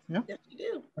 Yeah. Yes, you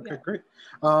do. Okay, Yeah. great.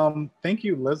 Thank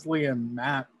you, Leslie and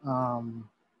Matt,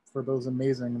 for those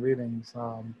amazing readings.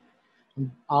 I'm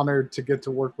honored to get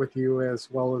to work with you as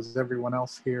well as everyone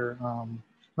else here.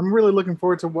 I'm really looking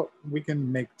forward to what we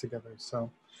can make together.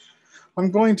 So I'm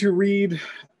going to read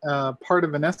part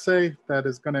of an essay that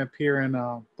is going to appear in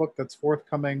a book that's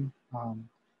forthcoming.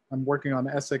 I'm working on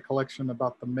an essay collection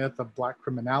about the myth of Black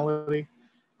criminality,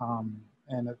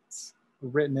 and it's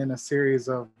written in a series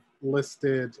of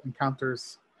listed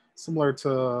encounters similar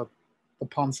to the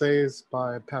Pensées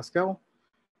by Pascal.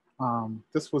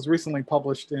 This was recently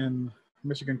published in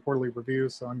Michigan Quarterly Review,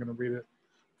 so I'm going to read it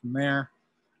from there.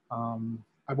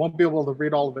 I won't be able to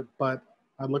read all of it, but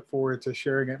I look forward to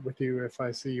sharing it with you if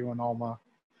I see you in Alma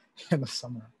in the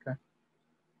summer, okay?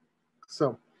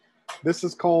 So this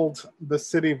is called The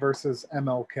City versus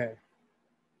MLK.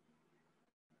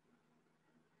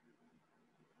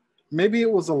 Maybe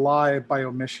it was a lie by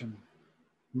omission,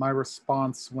 my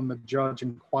response when the judge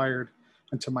inquired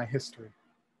into my history.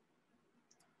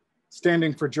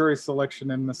 Standing for jury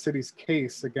selection in the city's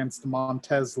case against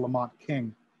Montez Lamont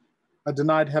King, I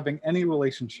denied having any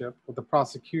relationship with the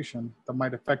prosecution that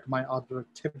might affect my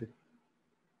objectivity.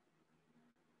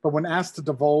 But when asked to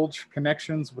divulge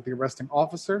connections with the arresting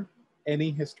officer,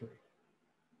 any history,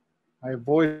 I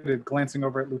avoided glancing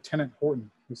over at Lieutenant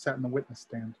Horton, who sat in the witness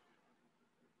stand.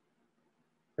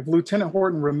 If Lieutenant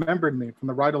Horton remembered me from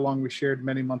the ride-along we shared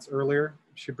many months earlier,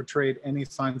 she betrayed any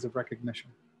signs of recognition.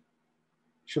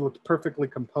 She looked perfectly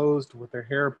composed with her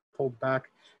hair pulled back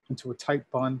into a tight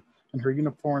bun and her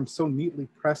uniform so neatly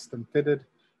pressed and fitted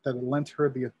that it lent her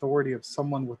the authority of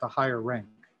someone with a higher rank,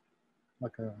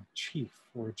 like a chief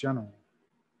or a general.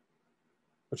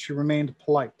 But she remained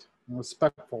polite and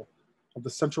respectful of the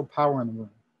central power in the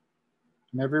room.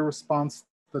 In every response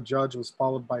to the judge was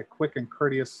followed by a quick and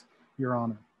courteous, Your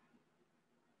Honor.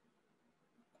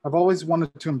 I've always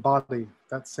wanted to embody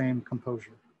that same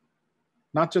composure,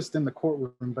 not just in the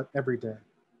courtroom, but every day.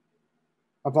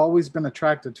 I've always been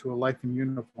attracted to a life in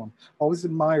uniform, always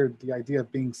admired the idea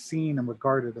of being seen and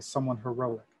regarded as someone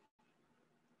heroic,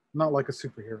 not like a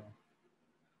superhero,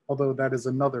 although that is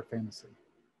another fantasy.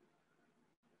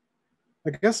 I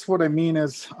guess what I mean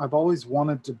is I've always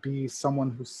wanted to be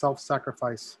someone whose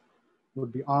self-sacrifice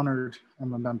would be honored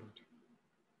and remembered.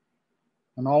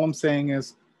 And all I'm saying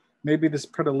is maybe this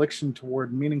predilection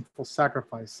toward meaningful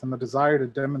sacrifice and the desire to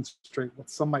demonstrate what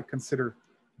some might consider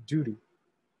duty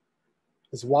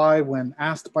is why, when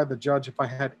asked by the judge if I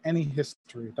had any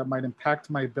history that might impact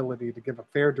my ability to give a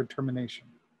fair determination,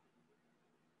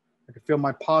 I could feel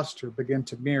my posture begin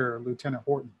to mirror Lieutenant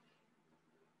Horton,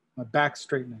 my back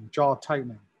straightening, jaw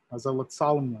tightening, as I looked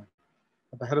solemnly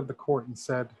at the head of the court and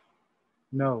said,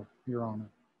 "No, Your Honor."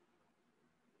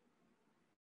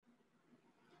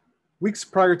 Weeks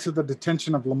prior to the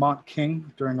detention of Lamont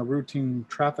King during a routine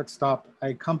traffic stop, I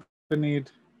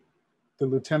accompanied the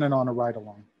lieutenant on a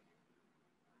ride-along.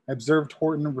 I observed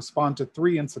Horton respond to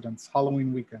 3 incidents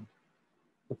Halloween weekend.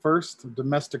 The first, a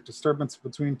domestic disturbance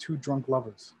between 2 drunk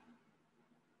lovers.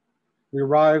 We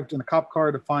arrived in a cop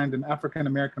car to find an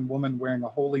African-American woman wearing a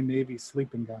Holy Navy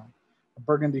sleeping gown, a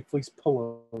burgundy fleece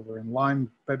pullover, and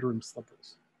lime bedroom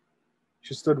slippers.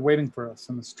 She stood waiting for us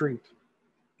in the street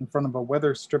in front of a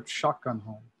weather-stripped shotgun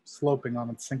home, sloping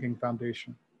on its sinking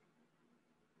foundation.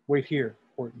 "Wait here,"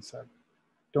 Horton said.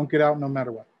 "Don't get out no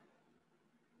matter what."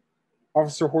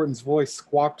 Officer Horton's voice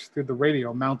squawked through the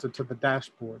radio mounted to the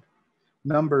dashboard.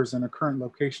 Numbers and a current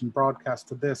location broadcast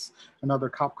to this and other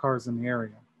cop cars in the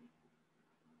area.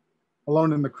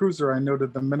 Alone in the cruiser, I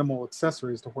noted the minimal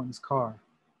accessories to Horton's car.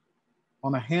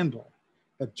 On a handle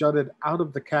that jutted out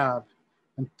of the cab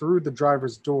and through the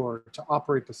driver's door to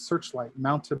operate the searchlight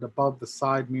mounted above the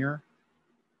side mirror,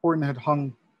 Horton had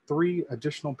hung 3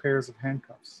 additional pairs of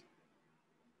handcuffs.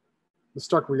 The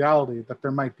stark reality that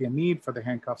there might be a need for the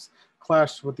handcuffs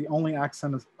clashed with the only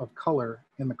accent of color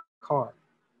in the car,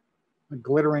 a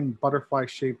glittering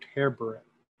butterfly-shaped hair beret,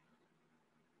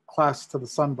 clasped to the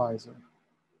sun visor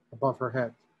above her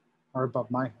head, or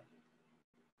above my head.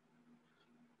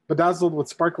 Bedazzled with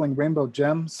sparkling rainbow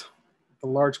gems, the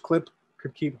large clip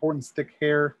could keep Horton's thick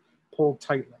hair pulled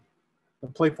tightly. The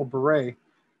playful beret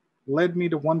led me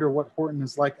to wonder what Horton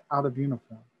is like out of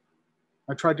uniform.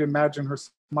 I tried to imagine her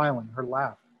smiling, her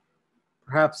laugh,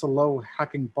 perhaps a low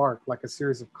hacking bark like a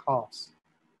series of coughs,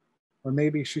 or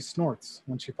maybe she snorts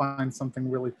when she finds something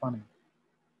really funny.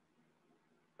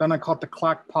 Then I caught the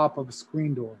clack pop of a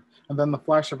screen door, and then the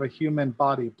flash of a human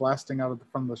body blasting out of the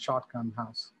front of the shotgun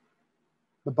house.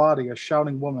 The body, a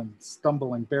shouting woman,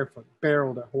 stumbling barefoot,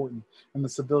 barreled at Horton and the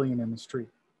civilian in the street.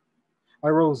 I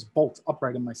rose bolt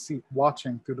upright in my seat,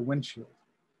 watching through the windshield,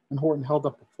 and Horton held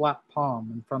up a flat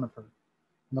palm in front of her,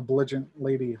 and the belligerent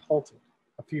lady halted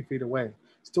a few feet away,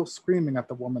 still screaming at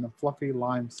the woman in fluffy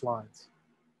lime slides.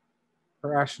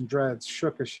 Her ashen dreads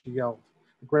shook as she yelled.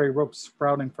 The gray rope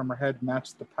sprouting from her head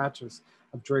matched the patches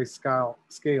of gray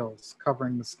scales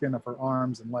covering the skin of her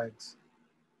arms and legs.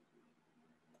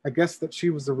 I guessed that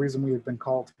she was the reason we had been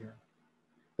called here.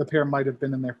 The pair might have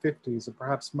been in their 50s or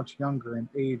perhaps much younger and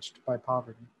aged by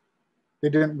poverty. They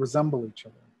didn't resemble each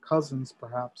other. Cousins,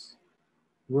 perhaps.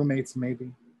 Roommates,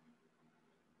 maybe.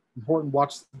 And Horton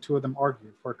watched the two of them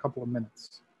argue for a couple of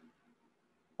minutes.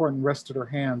 Horton rested her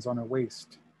hands on her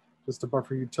waist, just above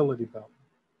her utility belt,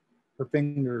 her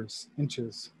fingers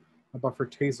inches above her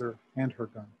taser and her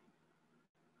gun.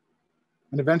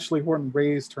 And eventually Horton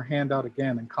raised her hand out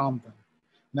again and calmed them.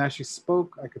 And as she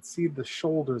spoke, I could see the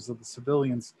shoulders of the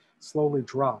civilians slowly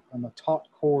drop and the taut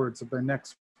cords of their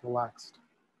necks relaxed.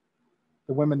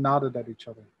 The women nodded at each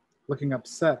other, looking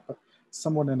upset, but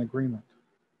somewhat in agreement.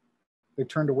 They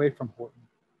turned away from Horton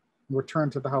and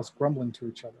returned to the house grumbling to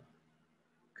each other,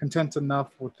 content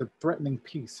enough with the threatening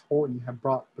peace Horton had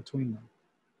brought between them.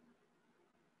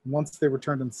 And once they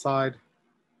returned inside,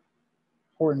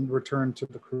 Horton returned to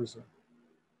the cruiser.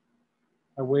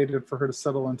 I waited for her to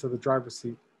settle into the driver's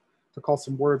seat to call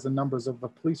some words and numbers over the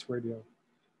police radio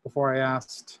before I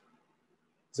asked,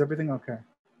 "Is everything okay?"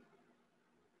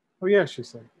 "Oh yeah," she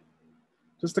said.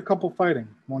 "Just a couple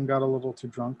fighting. One got a little too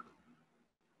drunk."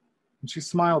 And she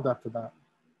smiled after that,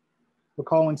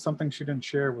 recalling something she didn't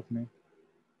share with me.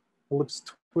 Her lips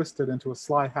twisted into a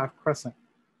sly half crescent,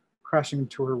 crashing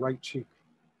into her right cheek.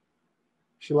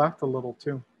 She laughed a little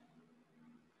too.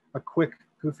 A quick,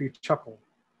 goofy chuckle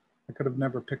I could have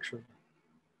never pictured.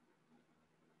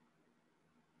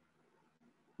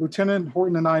 Lieutenant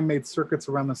Horton and I made circuits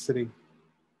around the city,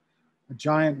 a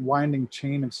giant winding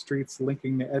chain of streets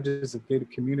linking the edges of gated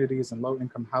communities and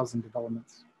low-income housing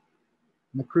developments.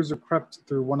 And the cruiser crept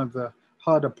through one of the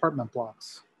HUD apartment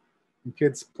blocks, and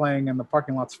kids playing in the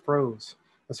parking lots froze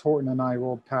as Horton and I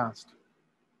rolled past.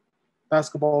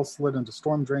 Basketballs slid into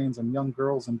storm drains, and young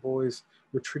girls and boys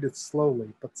retreated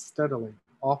slowly but steadily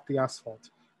off the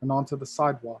asphalt and onto the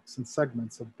sidewalks and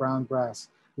segments of brown grass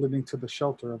leading to the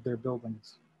shelter of their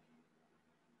buildings.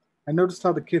 I noticed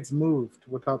how the kids moved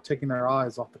without taking their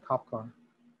eyes off the cop car.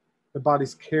 Their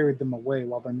bodies carried them away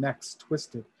while their necks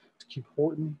twisted to keep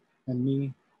Horton and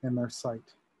me in their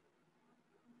sight.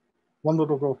 One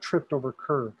little girl tripped over a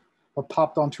curb, but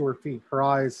popped onto her feet, her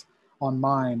eyes on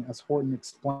mine as Horton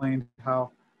explained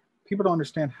how people don't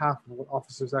understand half of what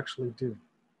officers actually do.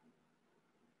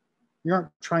 "You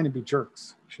aren't trying to be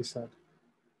jerks," she said.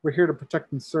 "We're here to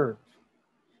protect and serve.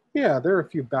 Yeah, there are a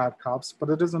few bad cops, but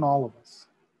it isn't all of us."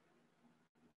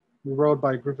 We rode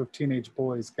by a group of teenage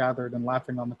boys gathered and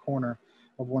laughing on the corner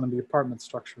of one of the apartment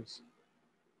structures.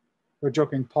 Their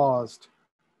joking paused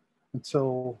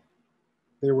until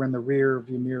they were in the rear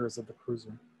view mirrors of the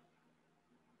cruiser.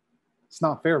 "It's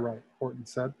not fair, right?" Horton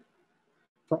said.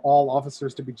 "For all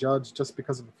officers to be judged just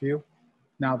because of a few?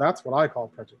 Now that's what I call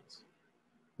prejudice.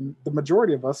 And the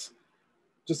majority of us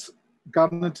just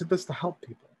got into this to help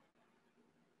people."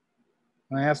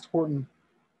 And I asked Horton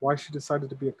why she decided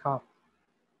to be a cop.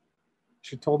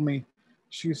 She told me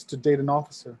she used to date an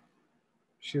officer.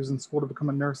 She was in school to become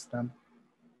a nurse then.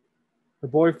 Her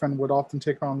boyfriend would often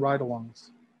take her on ride-alongs.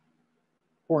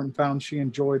 Horton found she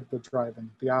enjoyed the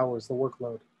driving, the hours, the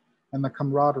workload, and the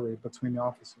camaraderie between the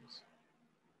officers.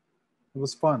 "It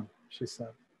was fun," she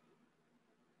said.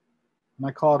 And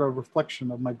I caught a reflection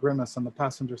of my grimace on the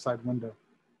passenger side window.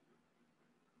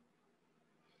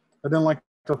 I didn't like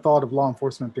the thought of law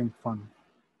enforcement being fun.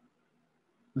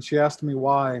 And she asked me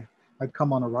why I'd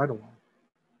come on a ride-along.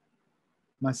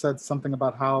 And I said something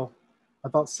about how I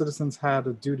thought citizens had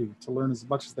a duty to learn as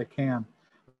much as they can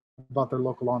about their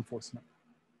local law enforcement.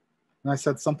 And I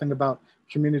said something about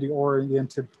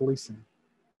community-oriented policing.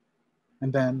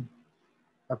 And then,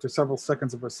 after several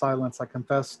seconds of her silence, I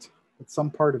confessed that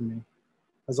some part of me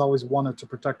has always wanted to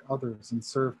protect others and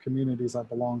serve communities I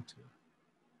belong to.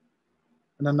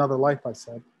 In another life, I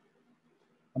said,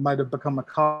 I might have become a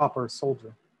cop or a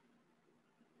soldier.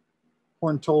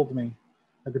 Horn told me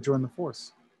I could join the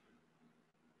force.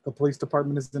 The police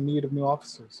department is in need of new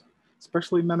officers,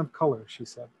 especially men of color, she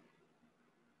said.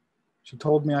 She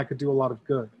told me I could do a lot of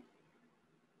good.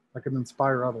 I could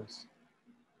inspire others.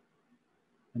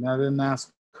 And I didn't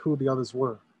ask who the others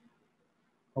were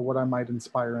or what I might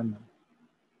inspire in them.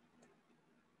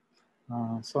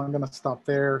 So I'm going to stop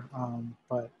there.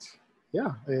 But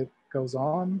yeah, it goes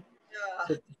on.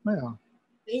 Yeah. Yeah.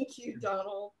 Thank you,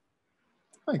 Donald.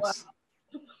 Thanks.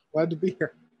 Wow. Glad to be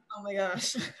here. Oh my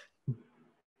gosh.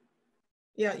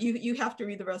 Yeah, you have to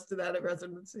read the rest of that at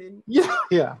residency.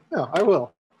 Yeah, I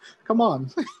will. Come on.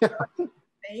 Yeah.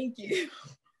 Thank you.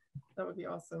 That would be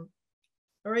awesome.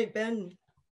 All right, Ben.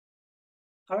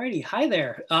 Alrighty, hi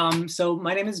there. So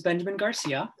my name is Benjamin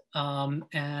Garcia,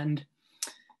 and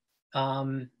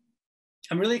I'm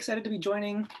really excited to be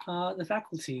joining the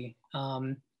faculty.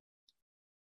 I'm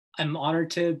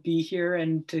honored to be here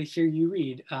and to hear you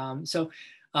read.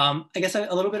 I guess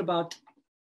a little bit about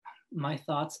my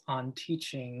thoughts on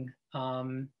teaching.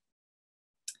 A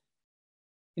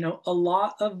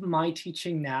lot of my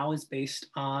teaching now is based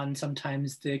on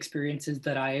sometimes the experiences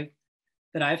that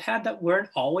I've had that weren't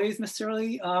always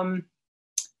necessarily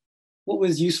what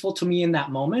was useful to me in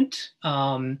that moment.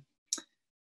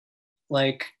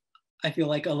 Like, I feel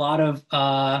like a lot of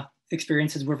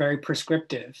experiences were very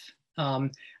prescriptive.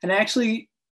 And actually,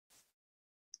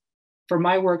 for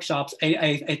my workshops,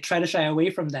 I try to shy away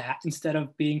from that instead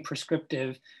of being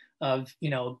prescriptive of,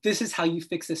 this is how you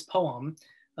fix this poem,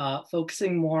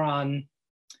 focusing more on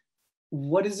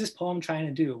what is this poem trying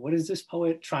to do? What is this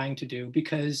poet trying to do?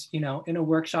 Because, in a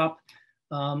workshop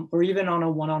or even on a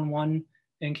one-on-one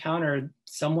encounter,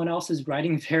 someone else is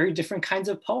writing very different kinds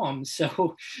of poems.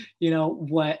 So,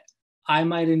 what I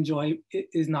might enjoy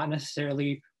is not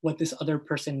necessarily what this other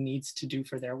person needs to do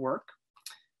for their work.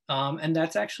 And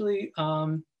that's actually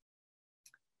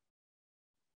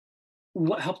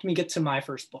what helped me get to my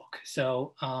first book.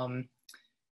 So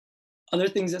other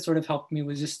things that sort of helped me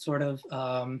was just sort of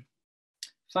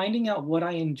finding out what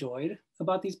I enjoyed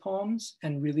about these poems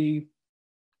and really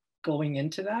going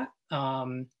into that.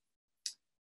 And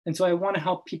so I want to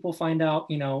help people find out,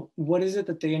 what is it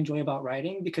that they enjoy about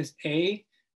writing? Because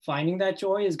finding that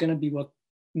joy is going to be what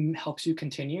helps you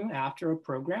continue after a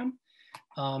program.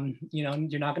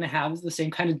 You're not going to have the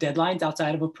same kind of deadlines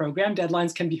outside of a program.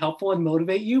 Deadlines can be helpful and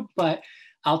motivate you, but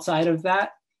outside of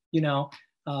that,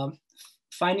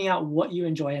 finding out what you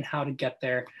enjoy and how to get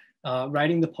there,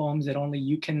 writing the poems that only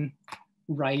you can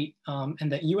write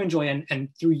and that you enjoy, and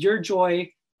through your joy,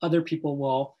 other people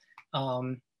will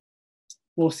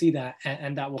see that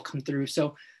and that will come through.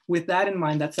 So with that in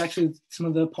mind, that's actually some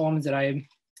of the poems that I'm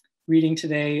reading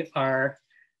today are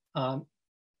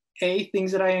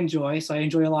things that I enjoy. So I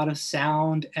enjoy a lot of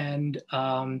sound and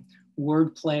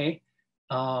wordplay.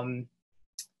 And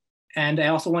I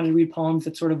also wanted to read poems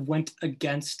that sort of went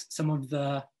against some of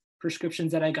the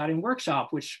prescriptions that I got in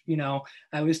workshop, which,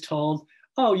 I was told,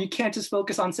 oh, you can't just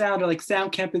focus on sound, or like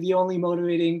sound can't be the only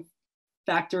motivating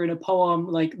factor in a poem.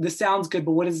 Like, this sounds good,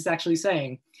 but what is this actually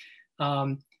saying?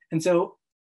 And so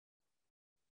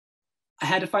I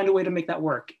had to find a way to make that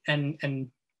work. And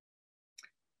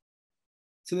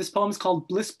so this poem is called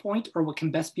Bliss Point, or What Can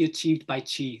Best Be Achieved by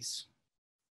Cheese.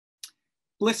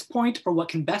 Bliss Point, or what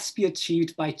can best be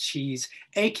achieved by cheese,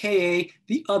 AKA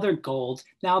the other gold.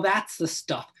 Now that's the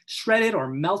stuff, shredded or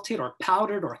melted or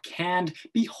powdered or canned.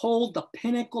 Behold the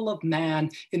pinnacle of man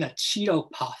in a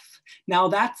Cheeto puff. Now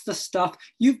that's the stuff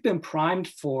you've been primed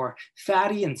for,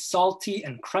 fatty and salty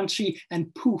and crunchy,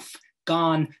 and poof,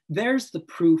 gone. There's the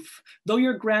proof. Though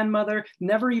your grandmother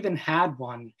never even had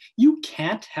one, you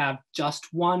can't have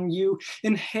just one. You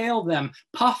inhale them,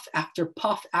 puff after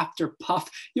puff after puff.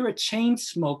 You're a chain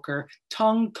smoker,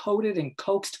 tongue coated and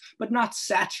coaxed, but not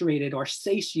saturated or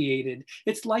satiated.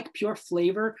 It's like pure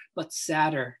flavor, but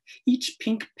sadder. Each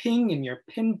pink ping in your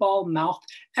pinball mouth,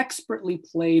 expertly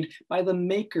played by the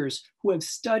makers who have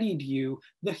studied you,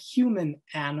 the human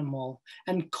animal,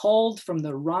 and culled from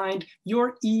the rind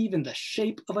your Eve in the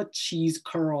shape of a cheese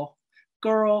curl.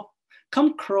 Girl,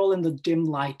 come curl in the dim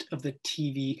light of the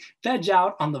TV, veg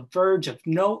out on the verge of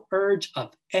no urge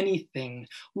of anything.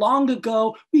 Long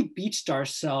ago, we beached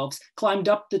ourselves, climbed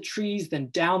up the trees, then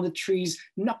down the trees,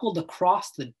 knuckled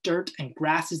across the dirt and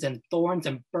grasses and thorns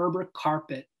and Berber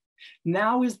carpet.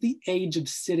 Now is the age of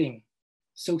sitting,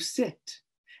 so sit.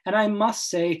 And I must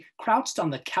say, crouched on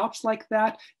the couch like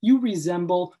that, you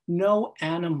resemble no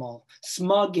animal.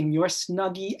 Smug in your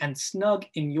snuggie and snug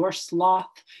in your sloth,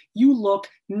 you look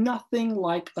nothing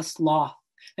like a sloth.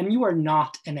 And you are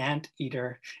not an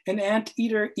anteater. An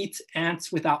anteater eats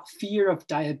ants without fear of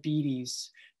diabetes.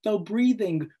 Though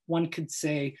breathing, one could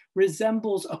say,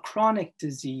 resembles a chronic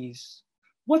disease.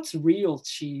 What's real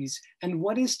cheese and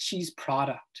what is cheese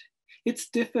product? It's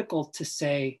difficult to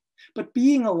say. But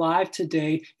being alive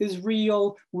today is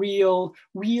real,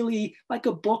 really like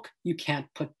a book you can't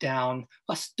put down,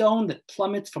 a stone that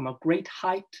plummets from a great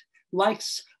height.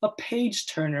 Life's a page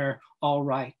turner, all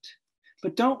right.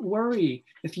 But don't worry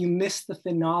if you miss the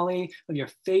finale of your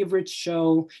favorite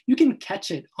show, you can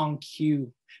catch it on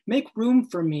cue. Make room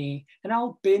for me and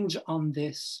I'll binge on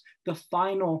this, the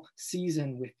final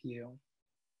season with you.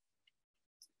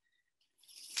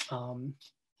 And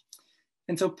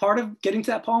so part of getting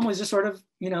to that poem was just sort of,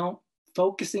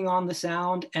 focusing on the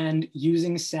sound and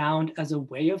using sound as a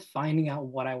way of finding out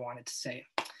what I wanted to say.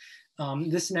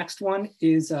 This next one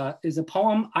is a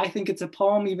poem. I think it's a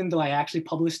poem, even though I actually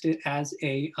published it as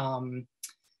a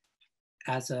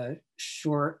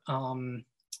short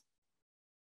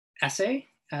essay,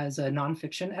 as a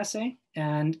nonfiction essay.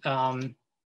 And I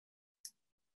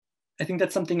think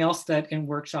that's something else that in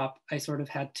workshop I sort of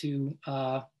had to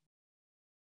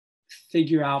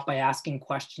figure out by asking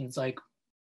questions like,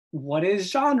 what is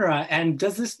genre? And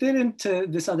does this fit into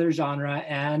this other genre?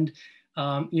 And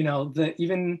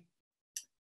even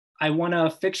I won a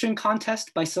fiction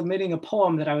contest by submitting a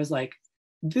poem that I was like,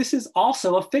 this is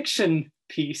also a fiction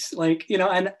piece,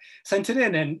 and sent it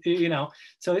in. And,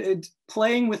 so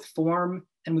playing with form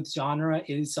and with genre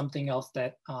is something else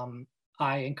that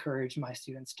I encourage my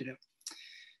students to do.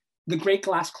 The Great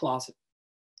Glass Closet.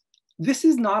 This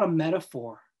is not a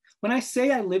metaphor. When I say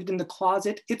I lived in the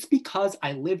closet, it's because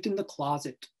I lived in the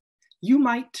closet. You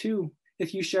might too,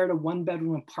 if you shared a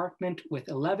 1-bedroom apartment with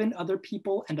 11 other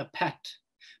people and a pet.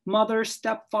 Mother,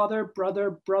 stepfather,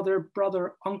 brother, brother,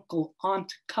 brother, uncle,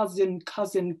 aunt, cousin,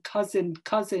 cousin, cousin,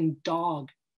 cousin, dog.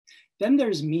 Then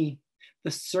there's me, the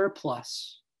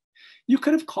surplus. You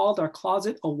could have called our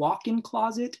closet a walk-in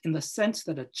closet in the sense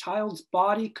that a child's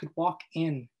body could walk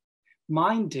in.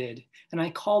 Mine did, and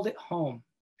I called it home.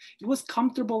 It was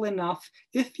comfortable enough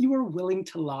if you were willing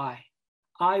to lie.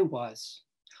 I was.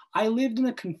 I lived in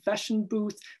a confession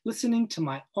booth, listening to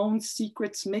my own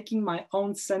secrets, making my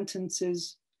own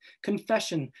sentences.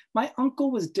 Confession, my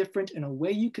uncle was different in a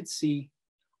way you could see.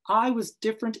 I was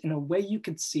different in a way you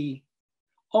could see.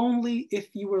 Only if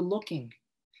you were looking.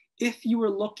 If you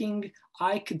were looking,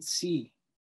 I could see.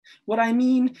 What I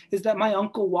mean is that my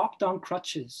uncle walked on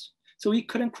crutches, so he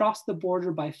couldn't cross the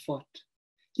border by foot.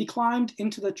 He climbed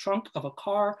into the trunk of a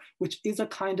car, which is a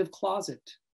kind of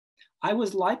closet. I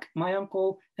was like my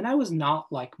uncle, and I was not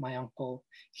like my uncle.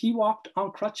 He walked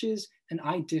on crutches, and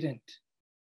I didn't.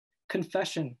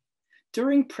 Confession.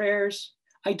 During prayers,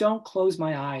 I don't close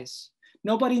my eyes.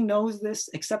 Nobody knows this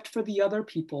except for the other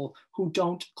people who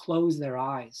don't close their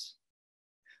eyes.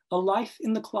 A life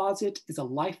in the closet is a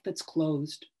life that's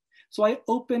closed. So I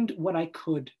opened what I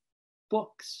could,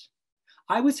 books.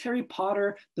 I was Harry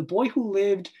Potter, the boy who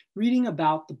lived, reading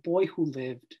about the boy who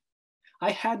lived.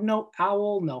 I had no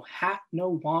owl, no hat, no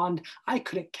wand. I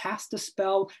couldn't cast a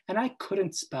spell, and I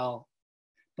couldn't spell.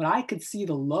 But I could see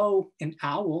the low in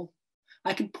owl.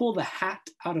 I could pull the hat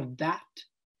out of that.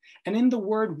 And in the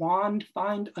word wand,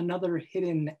 find another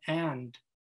hidden and.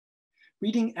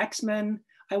 Reading X-Men,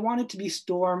 I wanted to be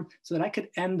Storm so that I could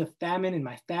end the famine in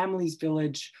my family's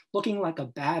village, looking like a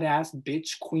badass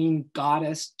bitch queen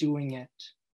goddess doing it.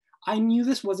 I knew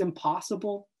this was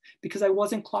impossible because I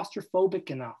wasn't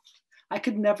claustrophobic enough. I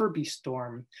could never be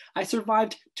Storm. I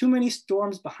survived too many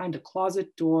storms behind a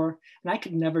closet door, and I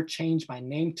could never change my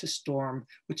name to Storm,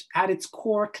 which at its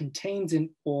core contains an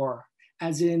or,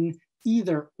 as in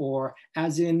either or,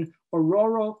 as in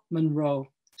Aurora Monroe,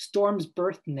 Storm's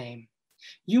birth name.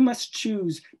 You must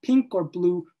choose pink or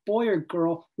blue, boy or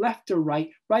girl, left or right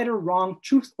or wrong,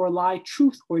 truth or lie,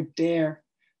 truth or dare,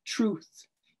 truth.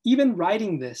 Even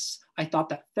writing this, I thought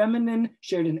that feminine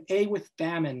shared an A with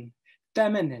famine,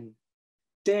 feminine,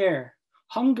 dare,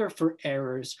 hunger for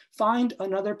errors, find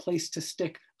another place to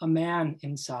stick a man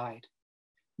inside.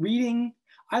 Reading,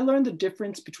 I learned the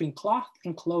difference between cloth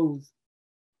and clothes.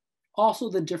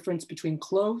 Also the difference between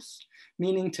close,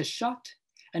 meaning to shut,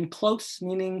 and close,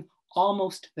 meaning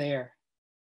almost there.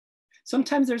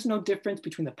 Sometimes there's no difference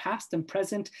between the past and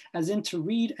present, as in to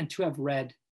read and to have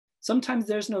read. Sometimes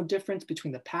there's no difference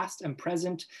between the past and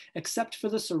present, except for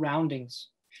the surroundings.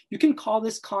 You can call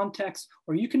this context,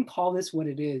 or you can call this what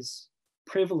it is,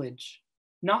 privilege.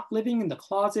 Not living in the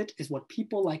closet is what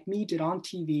people like me did on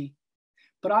TV.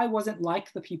 But I wasn't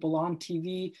like the people on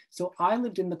TV, so I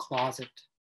lived in the closet.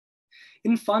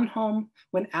 In Fun Home,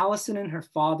 when Allison and her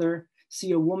father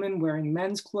see a woman wearing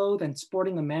men's clothes and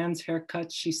sporting a man's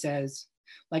haircut, she says,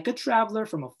 like a traveler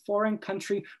from a foreign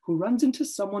country who runs into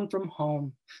someone from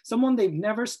home, someone they've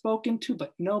never spoken to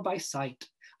but know by sight.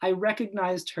 I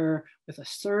recognized her with a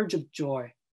surge of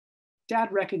joy.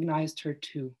 Dad recognized her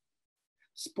too.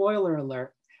 Spoiler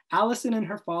alert, Allison and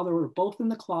her father were both in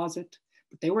the closet,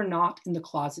 but they were not in the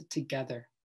closet together.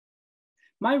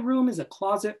 My room is a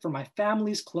closet for my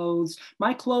family's clothes.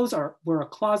 My clothes were a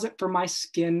closet for my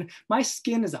skin. My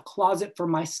skin is a closet for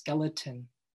my skeleton.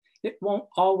 It won't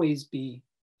always be.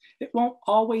 It won't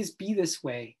always be this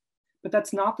way, but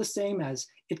that's not the same as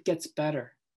it gets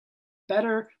better.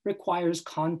 Better requires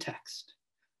context.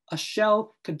 A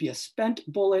shell could be a spent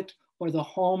bullet or the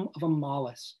home of a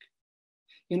mollusk.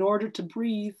 In order to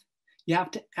breathe, you have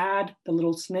to add the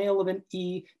little snail of an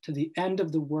E to the end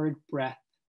of the word breath.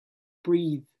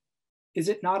 Breathe. Is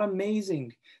it not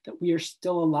amazing that we are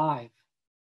still alive?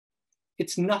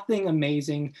 It's nothing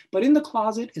amazing, but in the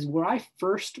closet is where I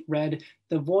first read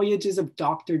The Voyages of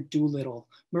Dr. Dolittle.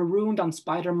 Marooned on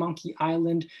Spider Monkey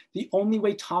Island, the only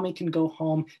way Tommy can go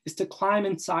home is to climb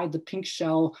inside the pink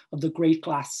shell of the great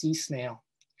glass sea snail.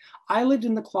 I lived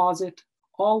in the closet,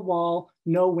 all wall,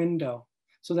 no window,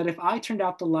 so that if I turned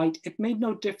out the light, it made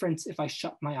no difference if I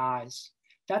shut my eyes.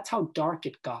 That's how dark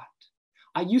it got.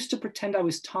 I used to pretend I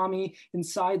was Tommy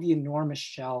inside the enormous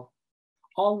shell.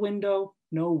 All window,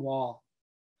 no wall.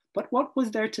 But what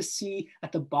was there to see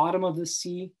at the bottom of the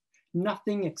sea?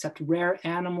 Nothing except rare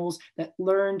animals that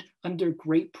learned under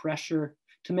great pressure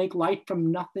to make light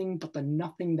from nothing but the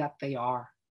nothing that they are.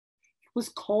 It was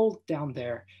cold down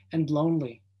there and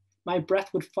lonely. My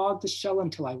breath would fog the shell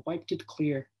until I wiped it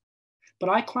clear. But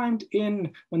I climbed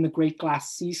in when the great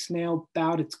glass sea snail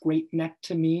bowed its great neck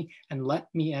to me and let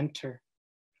me enter.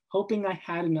 Hoping I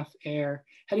had enough air,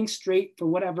 heading straight for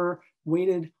whatever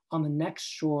waited on the next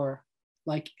shore,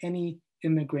 like any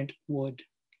immigrant would.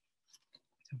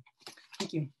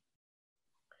 Thank you.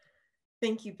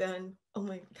 Thank you, Ben. Oh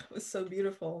my, that was so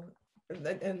beautiful.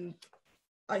 And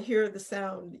I hear the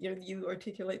sound, you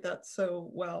articulate that so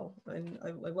well. And I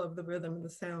love the rhythm and the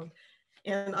sound.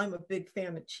 And I'm a big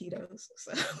fan of Cheetos,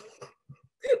 so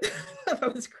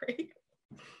that was great.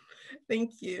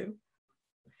 Thank you.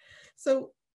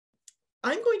 So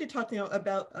I'm going to talk now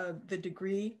about the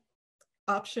degree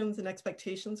options and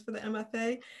expectations for the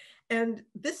MFA. And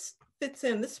this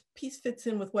piece fits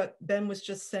in with what Ben was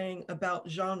just saying about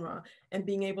genre and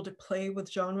being able to play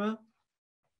with genre.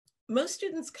 Most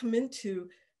students come into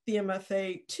the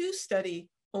MFA to study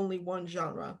only one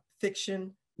genre,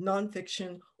 fiction,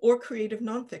 nonfiction, or creative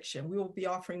nonfiction. We will be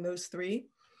offering those three.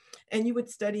 And you would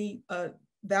study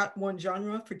that one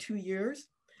genre for 2 years.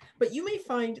 But you may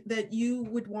find that you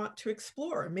would want to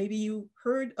explore. Maybe you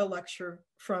heard a lecture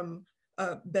from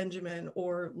Benjamin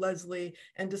or Leslie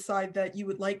and decide that you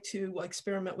would like to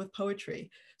experiment with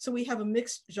poetry. So we have a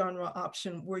mixed genre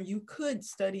option where you could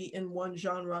study in one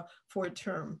genre for a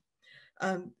term.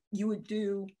 You would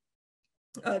do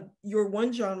your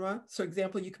one genre. So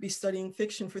example, you could be studying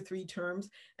fiction for 3 terms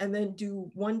and then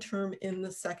do 1 term in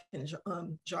the second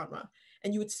genre.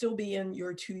 And you would still be in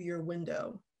your 2-year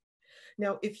window.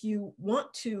 Now, if you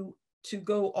want to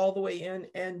go all the way in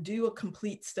and do a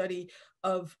complete study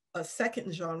of a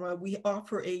second genre, we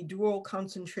offer a dual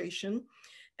concentration,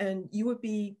 and you would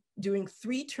be doing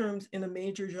 3 terms in a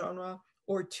major genre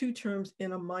or 2 terms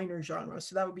in a minor genre.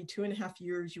 So that would be 2.5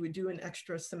 years. You would do an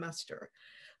extra semester.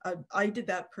 I did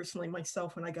that personally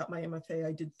myself when I got my MFA.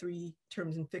 I did 3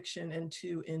 terms in fiction and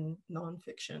 2 in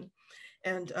nonfiction.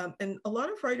 And a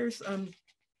lot of writers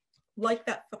like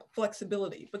that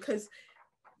flexibility, because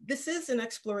this is an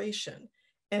exploration,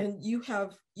 and you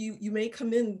may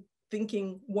come in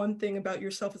thinking one thing about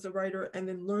yourself as a writer and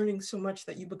then learning so much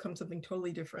that you become something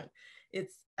totally different.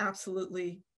 It's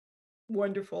absolutely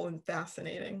wonderful and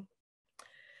fascinating.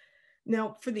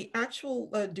 Now, for the actual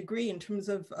degree in terms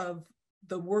of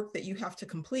the work that you have to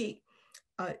complete,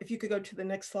 if you could go to the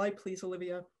next slide, please,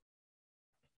 Olivia.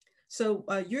 So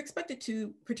you're expected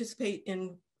to participate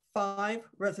in 5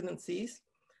 residencies,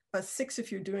 6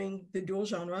 if you're doing the dual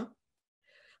genre.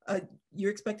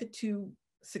 You're expected to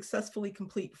successfully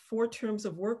complete 4 terms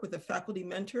of work with a faculty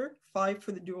mentor, 5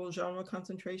 for the dual genre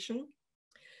concentration.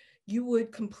 You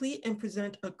would complete and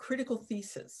present a critical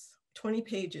thesis, 20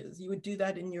 pages. You would do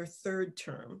that in your 3rd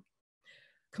term.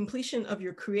 Completion of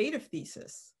your creative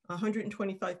thesis,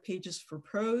 125 pages for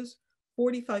prose,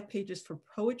 45 pages for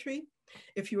poetry.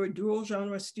 If you're a dual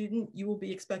genre student, you will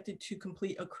be expected to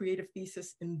complete a creative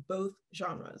thesis in both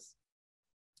genres.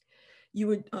 You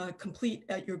would complete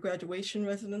at your graduation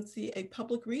residency a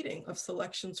public reading of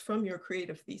selections from your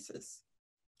creative thesis.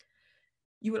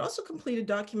 You would also complete a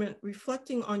document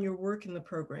reflecting on your work in the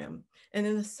program and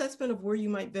an assessment of where you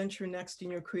might venture next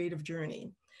in your creative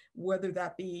journey, whether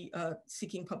that be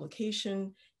seeking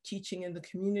publication, teaching in the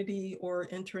community, or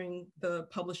entering the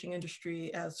publishing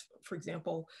industry as, for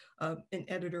example, an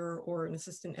editor or an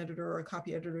assistant editor or a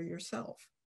copy editor yourself.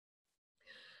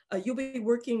 You'll be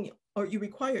working, or you're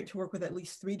required to work with at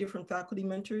least 3 different faculty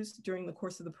mentors during the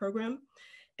course of the program.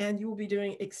 And you will be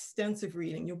doing extensive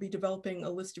reading. You'll be developing a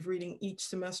list of reading each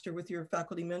semester with your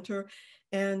faculty mentor,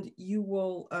 and you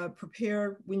will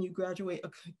prepare, when you graduate,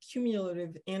 a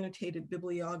cumulative annotated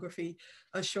bibliography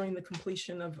showing the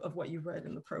completion of what you've read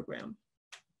in the program.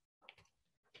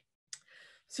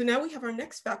 So now we have our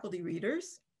next faculty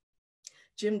readers,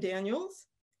 Jim Daniels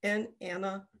and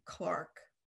Anna Clark.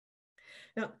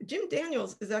 Now, Jim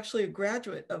Daniels is actually a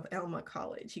graduate of Alma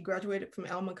College. He graduated from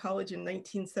Alma College in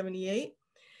 1978.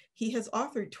 He has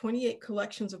authored 28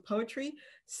 collections of poetry,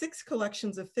 6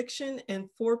 collections of fiction, and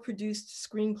 4 produced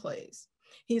screenplays.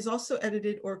 He has also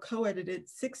edited or co-edited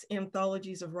 6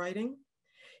 anthologies of writing.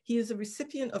 He is a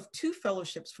recipient of 2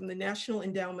 fellowships from the National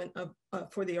Endowment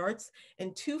for the Arts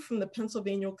and 2 from the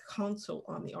Pennsylvania Council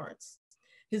on the Arts.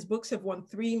 His books have won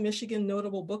 3 Michigan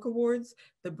Notable Book Awards,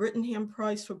 the Brittingham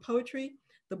Prize for Poetry,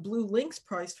 the Blue Lynx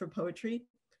Prize for Poetry,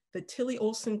 the Tilly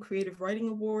Olson Creative Writing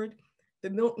Award, the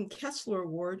Milton Kessler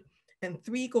Award, and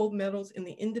 3 gold medals in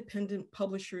the Independent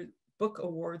Publisher Book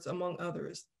Awards, among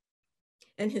others.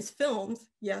 And his films,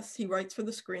 yes, he writes for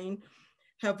the screen,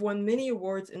 have won many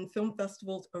awards in film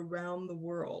festivals around the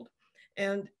world.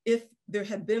 And if there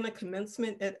had been a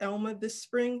commencement at Alma this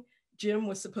spring, Jim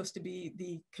was supposed to be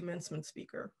the commencement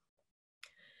speaker.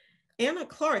 Anna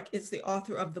Clark is the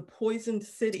author of The Poisoned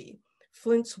City,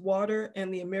 Flint's Water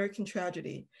and the American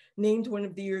Tragedy, named one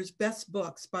of the year's best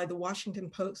books by the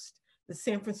Washington Post, the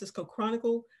San Francisco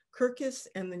Chronicle, Kirkus,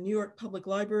 and the New York Public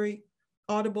Library,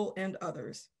 Audible, and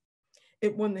others.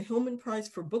 It won the Hillman Prize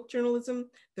for Book Journalism,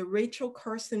 the Rachel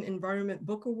Carson Environment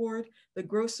Book Award, the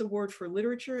Gross Award for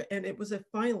Literature, and it was a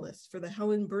finalist for the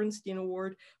Helen Bernstein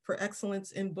Award for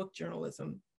Excellence in Book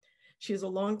Journalism. She is a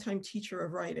longtime teacher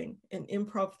of writing and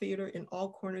improv theater in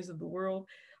all corners of the world,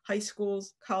 high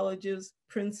schools, colleges,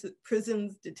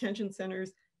 prisons, detention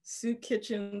centers, soup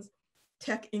kitchens,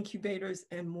 tech incubators,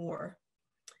 and more.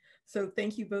 So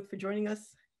thank you both for joining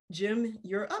us. Jim,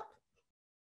 you're up.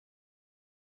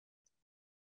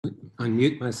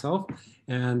 Unmute myself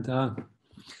and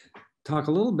talk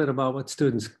a little bit about what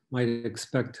students might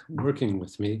expect working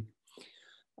with me.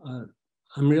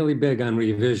 I'm really big on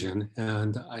revision,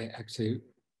 and I actually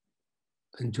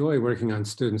enjoy working on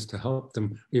students to help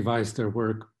them revise their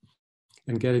work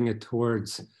and getting it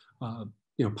towards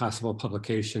possible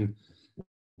publication.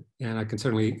 And I can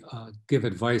certainly give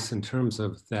advice in terms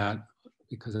of that,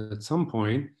 because at some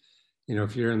point,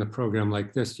 if you're in a program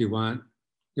like this, you want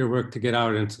your work to get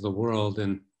out into the world.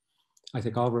 And I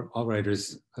think all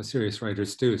writers, serious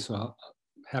writers do. So I'm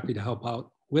happy to help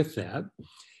out with that.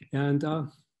 And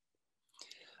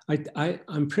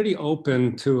I'm pretty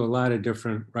open to a lot of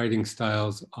different writing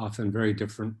styles, often very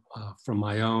different from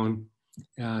my own.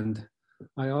 And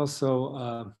I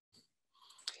also,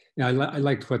 I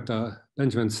liked what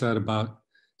Benjamin said about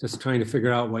just trying to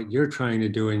figure out what you're trying to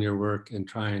do in your work and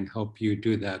try and help you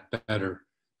do that better,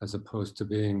 as opposed to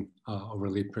being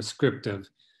overly prescriptive.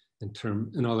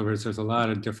 In other words, there's a lot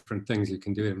of different things you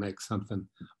can do to make something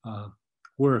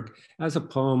work as a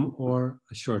poem or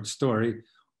a short story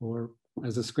or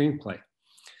as a screenplay.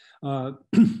 As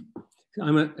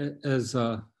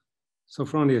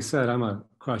Sophronia said, I'm a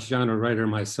cross-genre writer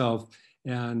myself,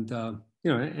 and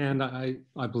and I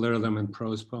blur them in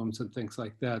prose poems and things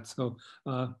like that. So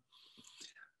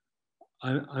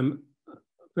I'm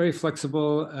very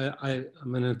flexible.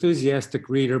 I'm an enthusiastic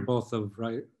reader, both of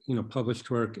published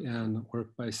work and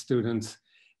work by students,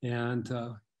 and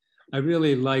I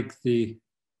really like the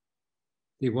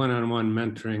one-on-one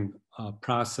mentoring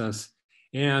process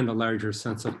and a larger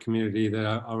sense of community that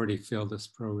I already feel this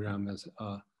program is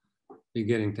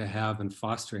beginning to have and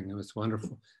fostering. It was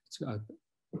wonderful. It's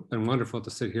been wonderful to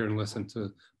sit here and listen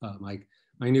to my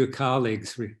new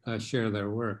colleagues share their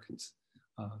work. It's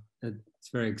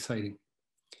very exciting.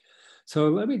 So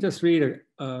let me just read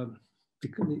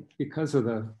because of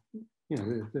the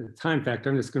the time factor.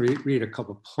 I'm just going to read a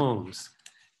couple poems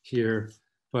here,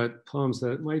 but poems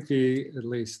that might be at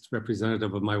least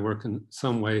representative of my work in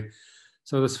some way.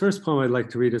 So this first poem I'd like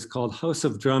to read is called House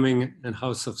of Drumming and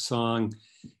House of Song,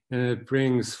 and it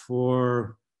brings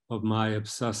 4 of my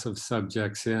obsessive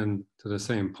subjects in to the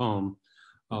same poem.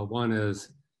 One is,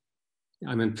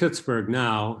 I'm in Pittsburgh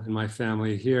now, and my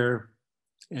family here,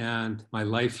 and my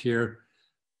life here,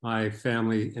 my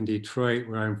family in Detroit,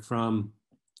 where I'm from,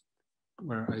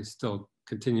 where I still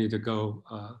continue to go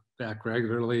back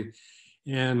regularly,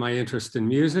 and my interest in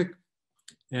music,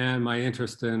 and my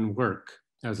interest in work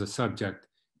as a subject,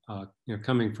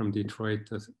 coming from Detroit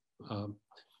to,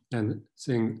 and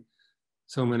seeing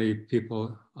so many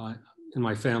people in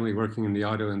my family working in the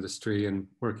auto industry and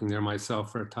working there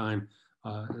myself for a time,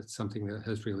 it's something that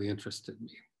has really interested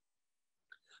me.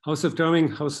 House of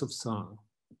Drumming, House of Song.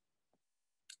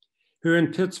 Here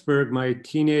in Pittsburgh, my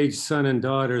teenage son and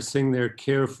daughter sing their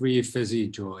carefree, fizzy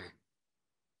joy.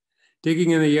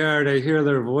 Digging in the yard, I hear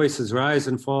their voices rise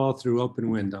and fall through open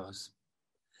windows.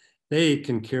 They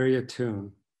can carry a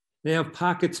tune. They have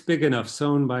pockets big enough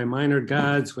sewn by minor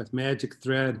gods with magic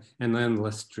thread and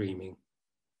endless dreaming.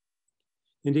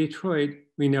 In Detroit,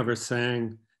 we never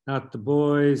sang, not the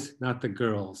boys, not the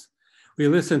girls. We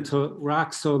listened to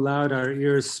rock so loud our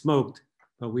ears smoked,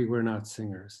 but we were not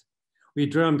singers. We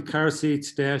drummed car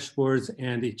seats, dashboards,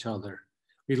 and each other.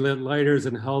 We lit lighters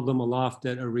and held them aloft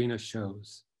at arena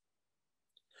shows.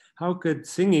 How could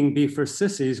singing be for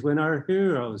sissies when our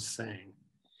heroes sang?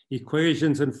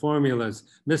 Equations and formulas,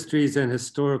 mysteries and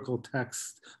historical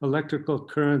texts, electrical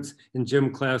currents and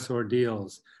gym class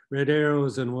ordeals, red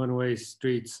arrows and one-way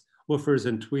streets, woofers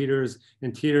and tweeters,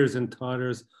 and teeters and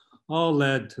totters, all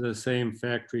led to the same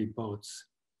factory boats,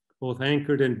 both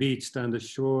anchored and beached on the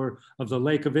shore of the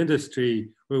lake of industry,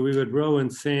 where we would row in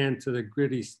sand to the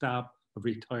gritty stop of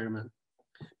retirement,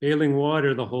 bailing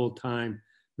water the whole time,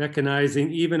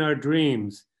 mechanizing even our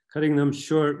dreams, cutting them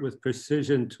short with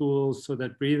precision tools so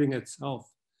that breathing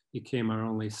itself became our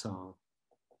only song.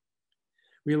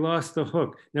 We lost the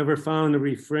hook, never found a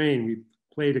refrain. We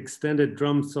played extended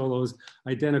drum solos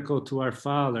identical to our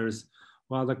father's,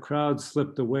 while the crowd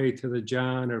slipped away to the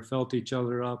John or felt each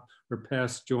other up or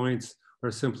passed joints or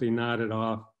simply nodded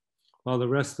off, while the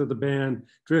rest of the band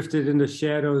drifted into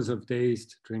shadows of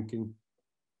dazed drinking.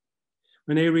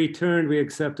 When they returned, we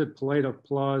accepted polite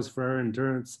applause for our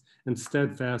endurance and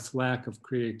steadfast lack of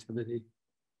creativity.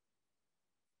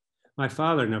 My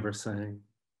father never sang.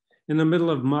 In the middle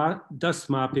of dust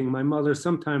mopping, my mother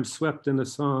sometimes swept into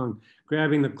song,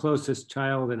 grabbing the closest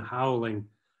child and howling,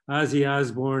 Ozzy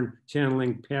Osbourne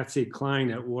channeling Patsy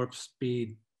Cline at warp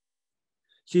speed.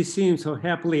 She seemed so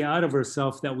happily out of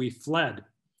herself that we fled.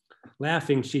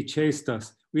 Laughing, she chased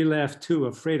us. We laughed too,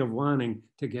 afraid of wanting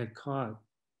to get caught.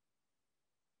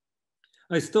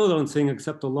 I still don't sing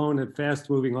except alone in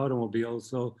fast-moving automobiles,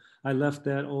 so I left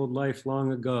that old life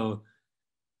long ago.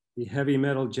 The heavy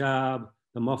metal job,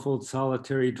 the muffled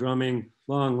solitary drumming,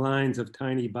 long lines of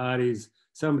tiny bodies,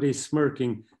 somebody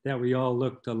smirking that we all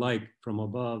looked alike from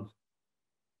above.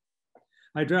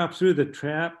 I dropped through the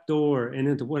trap door and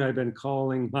into what I've been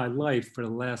calling my life for the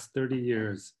last 30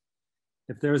 years.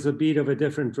 If there's a beat of a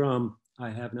different drum,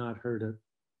 I have not heard it.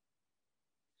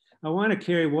 I want to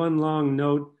carry one long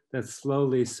note that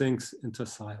slowly sinks into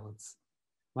silence.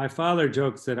 My father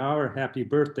jokes that our happy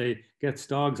birthday gets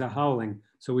dogs a howling,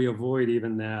 so we avoid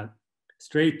even that.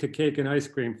 Straight to cake and ice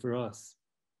cream for us.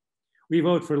 We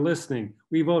vote for listening.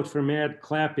 We vote for mad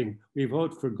clapping. We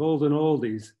vote for golden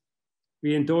oldies.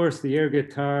 We endorse the air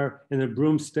guitar and the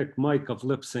broomstick mic of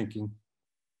lip syncing.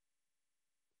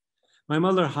 My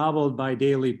mother hobbled by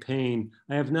daily pain.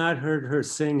 I have not heard her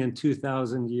sing in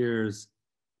 2,000 years.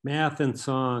 Math and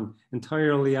song,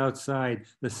 entirely outside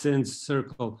the sin's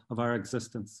circle of our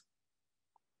existence.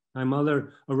 My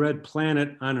mother, a red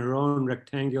planet on her own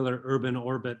rectangular urban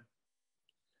orbit.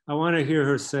 I want to hear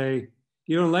her say,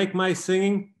 "You don't like my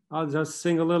singing? I'll just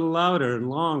sing a little louder and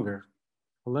longer."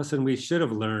 A lesson we should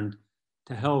have learned.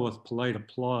 To hell with polite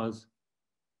applause.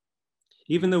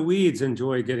 Even the weeds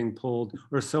enjoy getting pulled,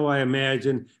 or so I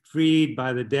imagine, freed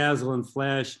by the dazzle and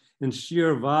flash and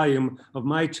sheer volume of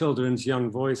my children's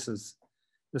young voices.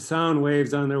 The sound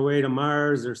waves on their way to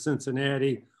Mars or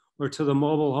Cincinnati, or to the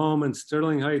mobile home in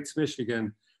Sterling Heights,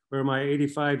 Michigan, where my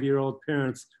 85-year-old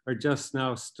parents are just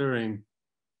now stirring.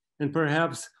 And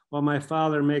perhaps while my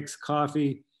father makes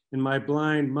coffee and my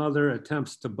blind mother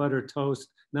attempts to butter toast,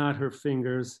 not her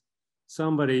fingers,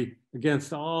 somebody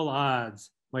against all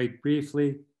odds might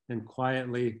briefly and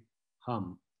quietly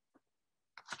hum.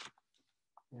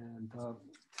 And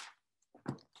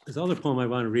this other poem I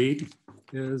want to read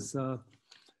is a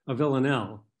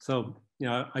villanelle. So, you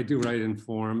know, I do write in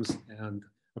forms and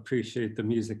appreciate the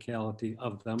musicality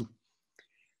of them.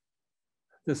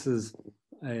 This is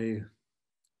a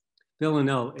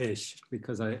villanelle-ish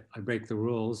because I break the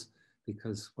rules,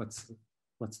 because what's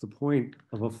the point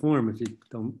of a form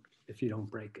if you don't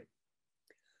break it?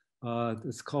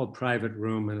 It's called Private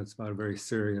Room, and it's about a very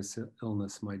serious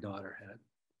illness my daughter had.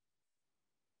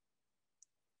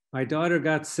 My daughter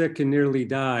got sick and nearly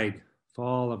died,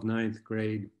 fall of 9th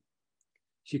grade.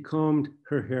 She combed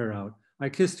her hair out. I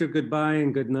kissed her goodbye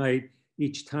and goodnight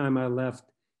each time I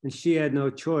left, and she had no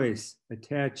choice,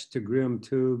 attached to grim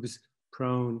tubes,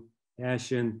 prone,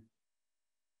 ashen.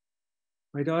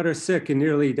 My daughter sick and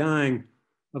nearly dying.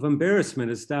 of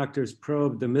embarrassment as doctors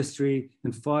probed the mystery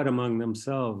and fought among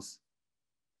themselves.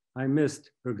 I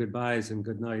missed her goodbyes and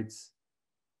goodnights.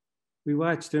 We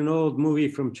watched an old movie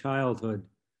from childhood,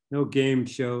 no game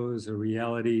shows or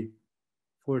reality.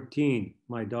 14,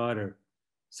 my daughter.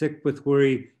 Sick with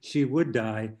worry she would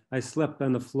die, I slept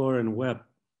on the floor and wept.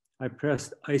 I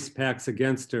pressed ice packs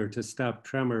against her to stop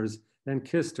tremors, then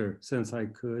kissed her since I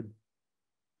could.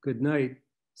 Good night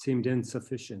seemed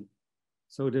insufficient.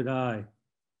 So did I.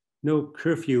 No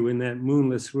curfew in that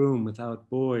moonless room without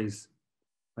boys.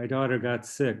 My daughter got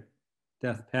sick.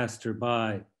 Death passed her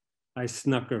by. I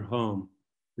snuck her home.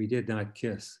 We did not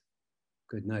kiss.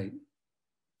 Good night.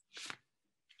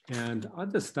 And I'll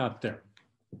just stop there.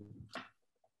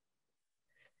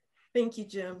 Thank you,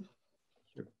 Jim.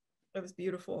 Sure. That was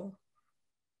beautiful.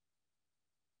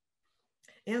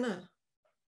 Anna.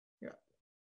 Yeah.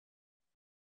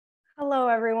 Hello,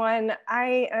 everyone.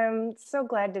 I am so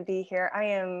glad to be here. I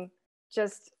am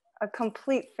just a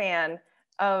complete fan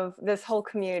of this whole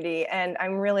community, and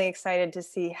I'm really excited to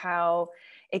see how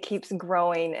it keeps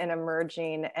growing and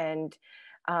emerging, and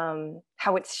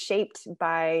how it's shaped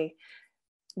by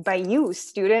you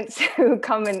students who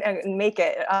come and make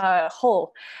it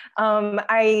whole. I'm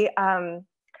a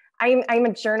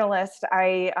journalist.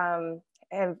 I'm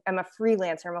a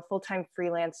freelancer. I'm a full-time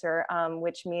freelancer,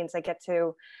 which means I get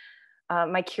to,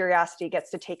 my curiosity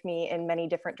gets to take me in many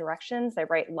different directions. I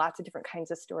write lots of different kinds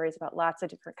of stories about lots of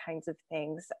different kinds of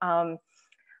things.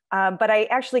 But I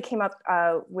actually came up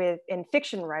in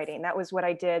fiction writing. That was what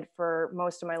I did for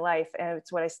most of my life. And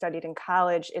it's what I studied in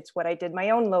college. It's what I did my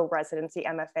own low residency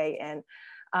MFA in.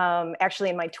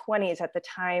 Actually in my 20s, at the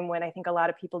time when I think a lot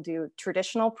of people do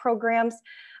traditional programs.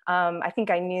 I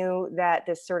think I knew that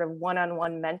this sort of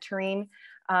one-on-one mentoring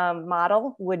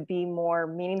model would be more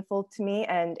meaningful to me,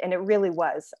 and it really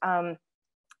was. I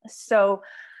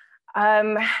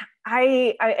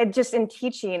just in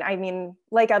teaching, I mean,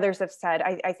 like others have said,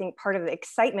 I think part of the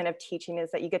excitement of teaching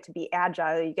is that you get to be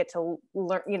agile, you get to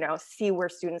learn, see where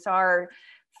students are,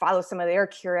 follow some of their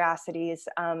curiosities.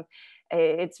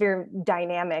 It's very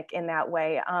dynamic in that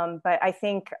way. But I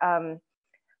think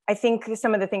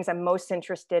some of the things I'm most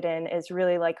interested in is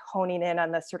really like honing in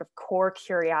on the sort of core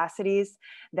curiosities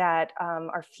that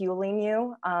are fueling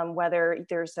you, whether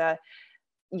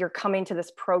you're coming to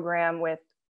this program with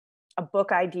a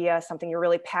book idea, something you're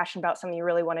really passionate about, something you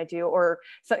really want to do, or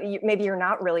maybe you're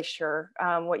not really sure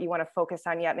what you want to focus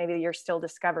on yet. Maybe you're still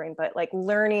discovering, but like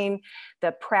learning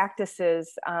the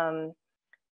practices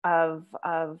of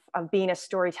being a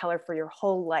storyteller for your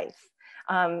whole life,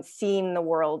 seeing the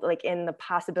world like in the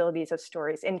possibilities of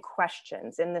stories, in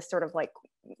questions, in this sort of like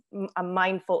a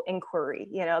mindful inquiry,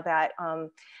 that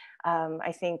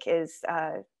I think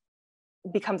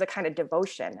becomes a kind of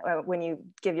devotion when you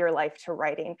give your life to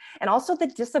writing. And also the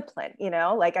discipline,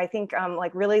 like I think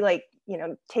like really like,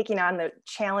 taking on the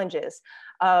challenges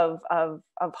of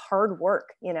hard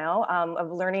work,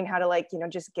 of learning how to like,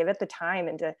 just give it the time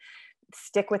and to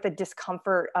stick with the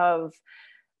discomfort of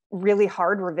really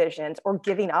hard revisions or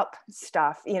giving up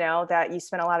stuff, that you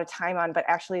spend a lot of time on, but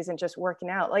actually isn't just working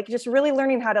out. Like just really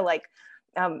learning how to like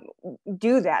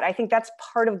do that. I think that's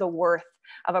part of the worth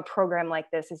of a program like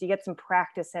this, is you get some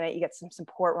practice in it, you get some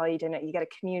support while you're doing it, you get a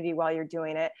community while you're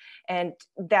doing it. And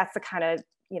that's the kind of,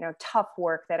 tough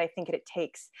work that I think it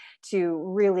takes to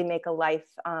really make a life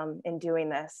in doing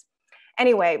this.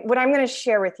 Anyway, what I'm going to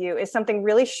share with you is something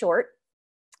really short.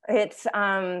 It's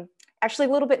actually a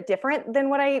little bit different than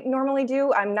what I normally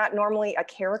do. I'm not normally a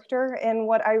character in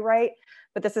what I write,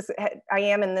 but I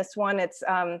am in this one. It's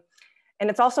and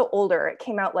it's also older. It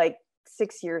came out like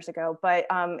 6 years ago, but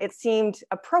it seemed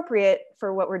appropriate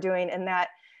for what we're doing in that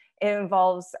it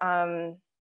involves, it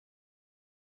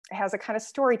has a kind of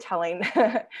storytelling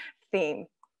theme.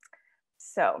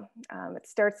 So it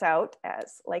starts out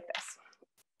as like this.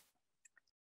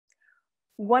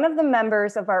 One of the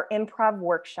members of our improv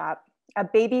workshop, a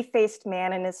baby-faced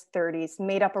man in his 30s,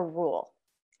 made up a rule.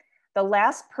 The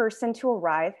last person to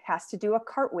arrive has to do a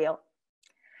cartwheel.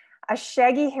 A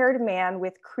shaggy-haired man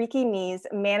with creaky knees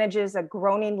manages a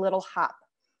groaning little hop,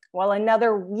 while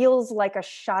another wheels like a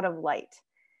shot of light.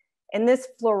 In this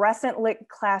fluorescent-lit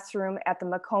classroom at the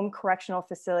Macomb Correctional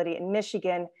Facility in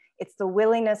Michigan, it's the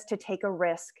willingness to take a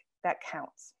risk that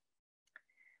counts.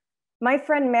 My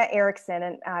friend Matt Erickson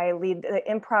and I lead the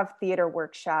improv theater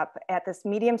workshop at this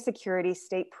medium security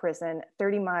state prison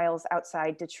 30 miles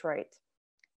outside Detroit.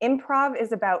 Improv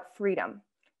is about freedom.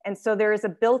 And so there is a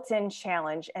built-in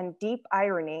challenge and deep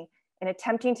irony in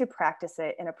attempting to practice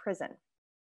it in a prison.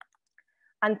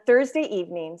 On Thursday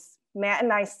evenings, Matt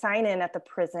and I sign in at the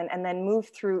prison and then move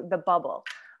through the bubble,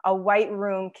 a white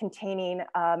room containing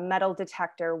a metal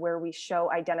detector where we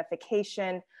show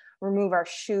identification, remove our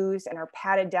shoes, and are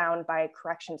patted down by a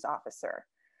corrections officer.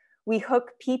 We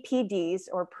hook PPDs,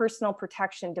 or personal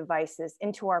protection devices,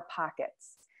 into our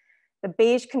pockets. The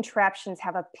beige contraptions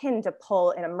have a pin to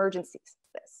pull in emergencies.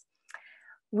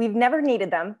 We've never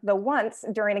needed them, though once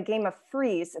during a game of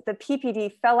freeze, the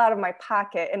PPD fell out of my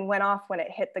pocket and went off when it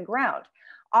hit the ground.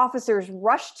 Officers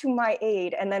rushed to my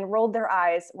aid and then rolled their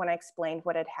eyes when I explained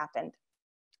what had happened.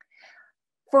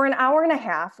 For an hour and a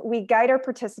half, we guide our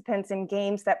participants in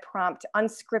games that prompt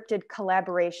unscripted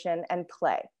collaboration and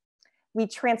play. We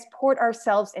transport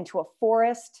ourselves into a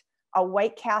forest, a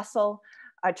White Castle,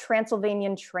 a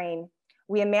Transylvanian train.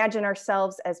 We imagine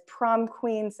ourselves as prom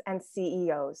queens and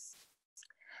CEOs.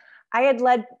 I had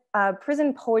led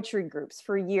prison poetry groups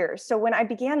for years. So when I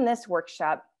began this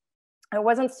workshop, I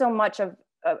wasn't so much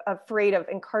afraid of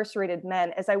incarcerated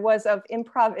men as I was of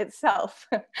improv itself.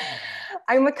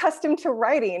 I'm accustomed to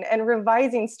writing and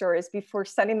revising stories before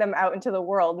sending them out into the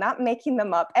world, not making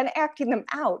them up and acting them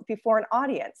out before an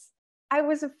audience. I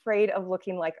was afraid of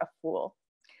looking like a fool.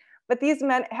 But these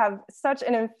men have such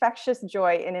an infectious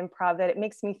joy in improv that it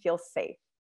makes me feel safe.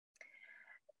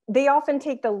 They often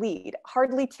take the lead,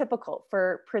 hardly typical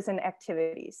for prison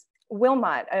activities.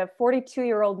 Wilmot, a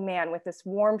 42-year-old man with this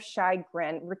warm, shy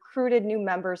grin, recruited new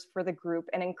members for the group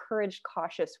and encouraged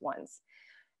cautious ones.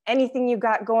 Anything you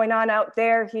got going on out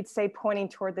there, he'd say, pointing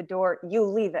toward the door, you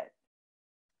leave it.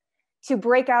 To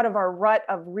break out of our rut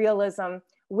of realism,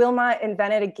 Wilmot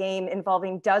invented a game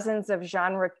involving dozens of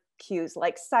genre cues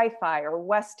like sci-fi or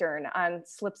Western on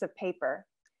slips of paper.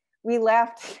 We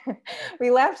laughed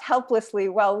helplessly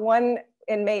while one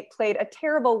inmate played a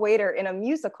terrible waiter in a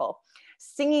musical,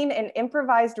 singing an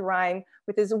improvised rhyme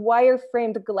with his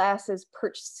wire-framed glasses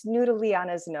perched snootily on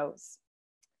his nose.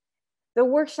 The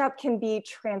workshop can be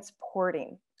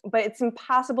transporting, but it's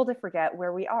impossible to forget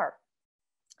where we are.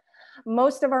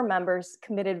 Most of our members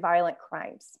committed violent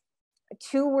crimes.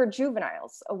 2 were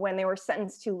juveniles when they were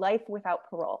sentenced to life without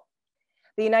parole.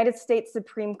 The United States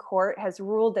Supreme Court has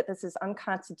ruled that this is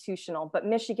unconstitutional, but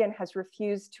Michigan has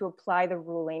refused to apply the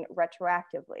ruling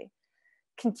retroactively.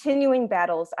 Continuing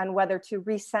battles on whether to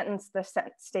resentence the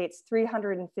state's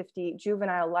 350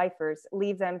 juvenile lifers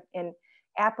leave them in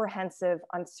apprehensive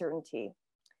uncertainty.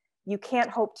 You can't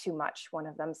hope too much, one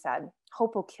of them said.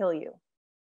 Hope will kill you.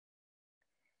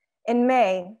 In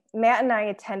May, Matt and I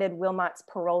attended Wilmot's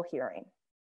parole hearing.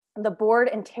 The board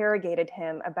interrogated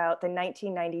him about the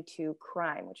 1992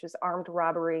 crime, which was armed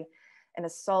robbery and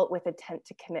assault with intent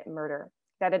to commit murder,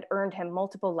 that had earned him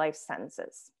multiple life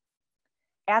sentences.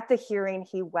 At the hearing,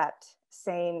 he wept,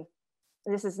 saying,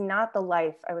 "This is not the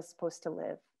life I was supposed to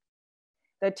live."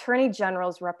 The Attorney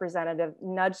General's representative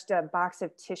nudged a box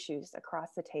of tissues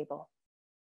across the table.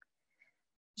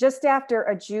 Just after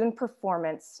a June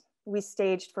performance we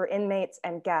staged for inmates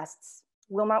and guests,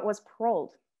 Wilmot was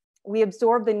paroled. We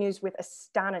absorbed the news with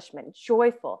astonishment,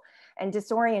 joyful and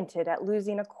disoriented at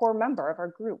losing a core member of our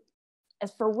group.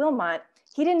 As for Wilmot,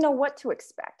 he didn't know what to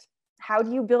expect. How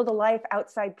do you build a life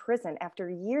outside prison after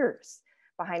years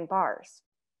behind bars?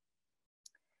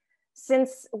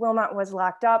 Since Wilmot was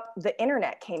locked up, the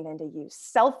internet came into use,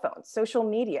 cell phones, social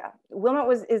media.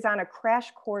 Wilmot is on a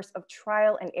crash course of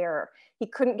trial and error. He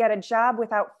couldn't get a job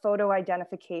without photo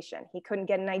identification. He couldn't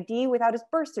get an ID without his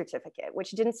birth certificate,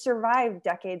 which didn't survive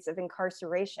decades of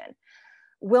incarceration.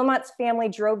 Wilmot's family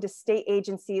drove to state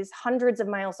agencies hundreds of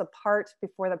miles apart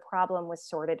before the problem was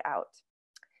sorted out.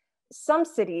 Some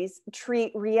cities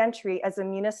treat reentry as a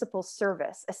municipal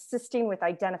service, assisting with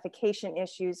identification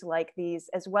issues like these,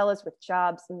 as well as with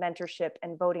jobs, mentorship,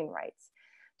 and voting rights.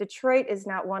 Detroit is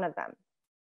not one of them.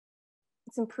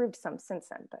 It's improved some since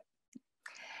then, but.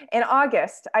 In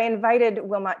August, I invited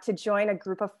Wilmot to join a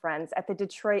group of friends at the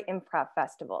Detroit Improv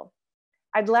Festival.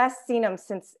 I hadn't seen him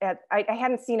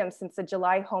since the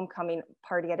July homecoming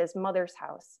party at his mother's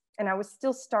house. And I was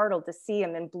still startled to see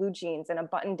him in blue jeans and a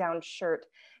button-down shirt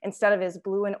instead of his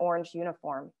blue and orange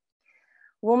uniform.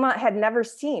 Wilmot had never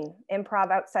seen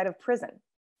improv outside of prison.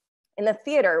 In the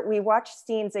theater, we watched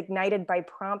scenes ignited by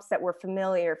prompts that were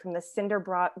familiar from the cinder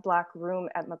block room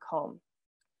at Macomb.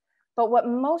 But what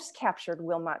most captured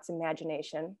Wilmot's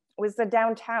imagination was the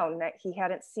downtown that he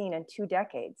hadn't seen in 2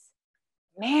 decades.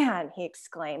 "Man," he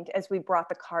exclaimed as we brought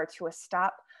the car to a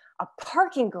stop, "a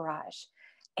parking garage.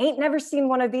 Ain't never seen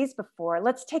one of these before.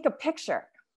 Let's take a picture."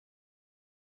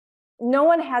 No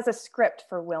one has a script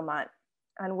for Wilmot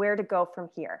on where to go from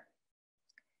here.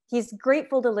 He's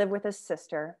grateful to live with his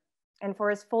sister and for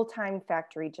his full-time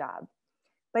factory job,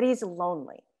 but he's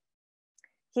lonely.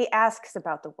 He asks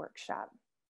about the workshop.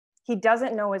 He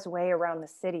doesn't know his way around the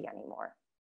city anymore.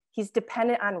 He's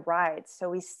dependent on rides,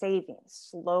 so he's saving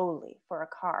slowly for a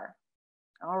car.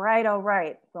 All right,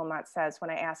 Wilmot says when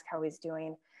I ask how he's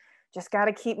doing. Just got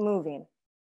to keep moving.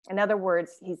 In other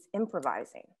words, he's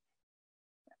improvising.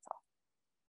 That's all.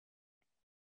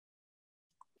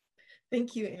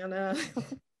 Thank you, Anna.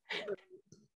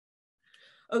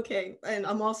 Okay, and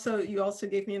you also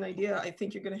gave me an idea. I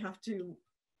think you're going to have to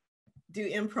do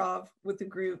improv with the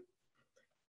group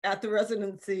at the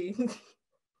residency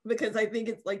because I think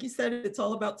it's, like you said, it's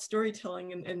all about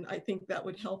storytelling, and I think that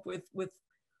would help with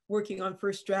working on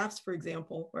first drafts, for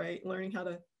example, right? Learning how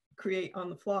to create on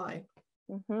the fly.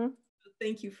 Mm-hmm.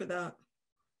 Thank you for that.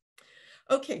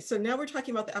 Okay, so now we're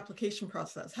talking about the application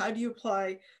process. How do you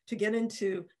apply to get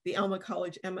into the Alma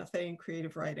College MFA in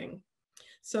creative writing?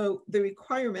 So the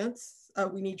requirements,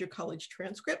 we need your college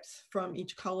transcripts from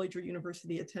each college or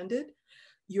university attended,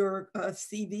 your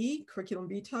CV, curriculum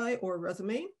vitae, or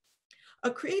resume,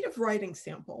 a creative writing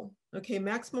sample, okay,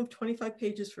 maximum of 25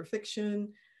 pages for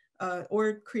fiction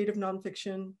or creative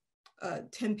nonfiction,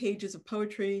 10 pages of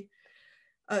poetry,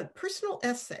 a personal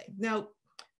essay. Now,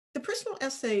 the personal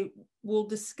essay will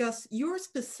discuss your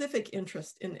specific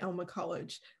interest in Alma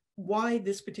College, why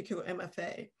this particular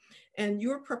MFA, and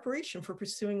your preparation for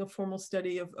pursuing a formal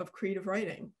study of creative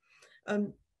writing.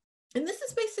 And this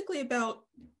is basically about,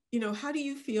 how do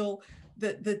you feel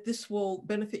that this will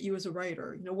benefit you as a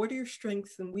writer? What are your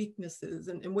strengths and weaknesses,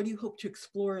 and what do you hope to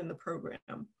explore in the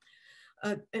program?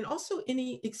 And also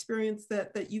any experience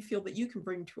that you feel that you can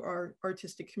bring to our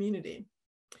artistic community.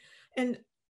 And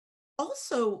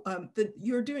also,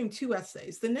 you're doing 2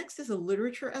 essays. The next is a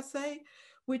literature essay,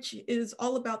 which is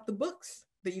all about the books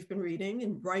that you've been reading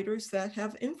and writers that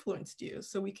have influenced you,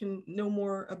 so we can know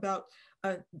more about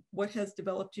what has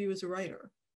developed you as a writer.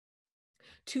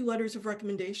 2 letters of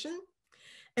recommendation.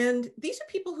 And these are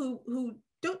people who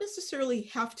don't necessarily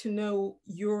have to know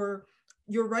your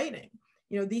writing.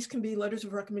 These can be letters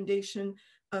of recommendation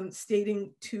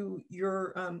stating to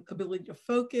your ability to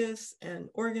focus and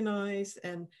organize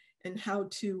and how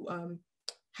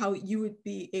you would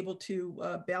be able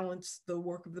to balance the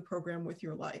work of the program with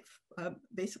your life.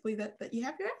 Basically that you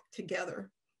have your act together.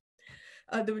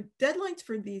 The deadlines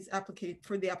for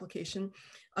the application,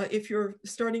 if you're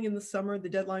starting in the summer, the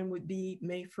deadline would be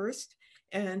May 1st.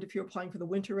 And if you're applying for the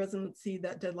winter residency,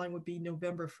 that deadline would be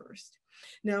November 1st.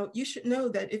 Now, you should know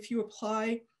that if you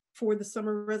apply for the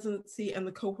summer residency and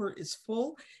the cohort is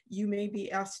full, you may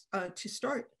be asked to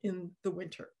start in the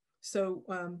winter. So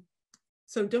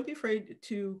don't be afraid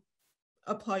to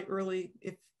apply early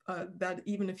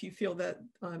even if you feel that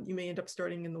you may end up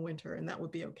starting in the winter, and that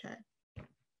would be okay.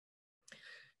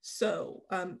 So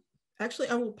actually,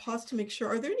 I will pause to make sure.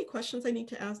 Are there any questions I need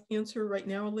to answer right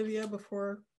now, Olivia,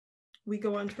 before we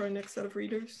go on to our next set of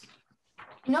readers?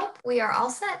 Nope, we are all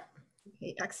set.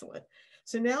 Okay, excellent.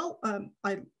 So now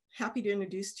I'm happy to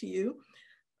introduce to you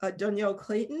Danielle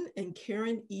Clayton and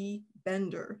Karen E.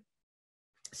 Bender.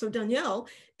 So Danielle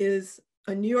is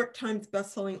a New York Times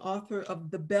bestselling author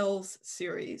of the Bells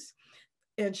series,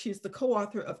 and she's the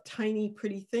co-author of Tiny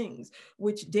Pretty Things,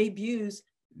 which debuts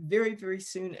very, very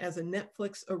soon as a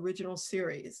Netflix original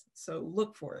series. So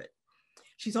look for it.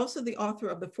 She's also the author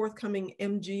of the forthcoming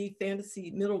MG fantasy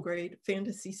middle grade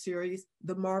fantasy series,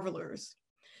 The Marvelers.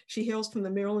 She hails from the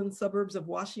Maryland suburbs of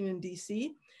Washington,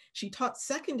 D.C. She taught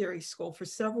secondary school for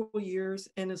several years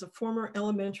and is a former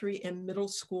elementary and middle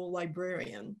school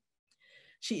librarian.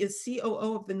 She is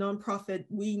COO of the nonprofit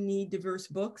We Need Diverse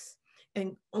Books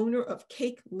and owner of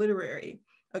Cake Literary,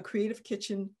 a creative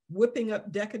kitchen whipping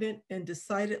up decadent and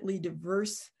decidedly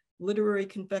diverse literary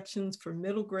confections for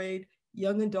middle grade,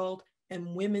 young adult,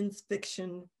 and women's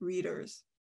fiction readers.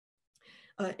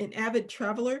 An avid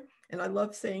traveler, and I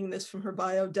love saying this from her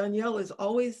bio, Danielle is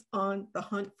always on the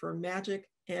hunt for magic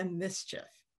and mischief.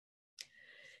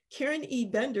 Karen E.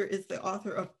 Bender is the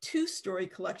author of 2 story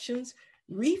collections,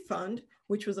 Refund,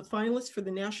 which was a finalist for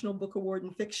the National Book Award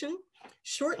in Fiction,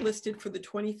 shortlisted for the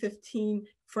 2015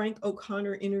 Frank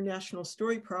O'Connor International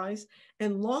Story Prize,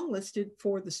 and longlisted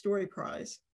for the Story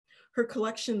Prize. Her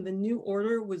collection, The New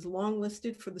Order, was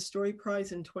longlisted for the Story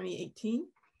Prize in 2018.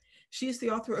 She is the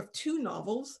author of 2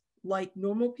 novels, Like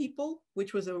Normal People,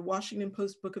 which was a Washington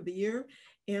Post Book of the Year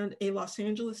and a Los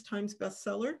Angeles Times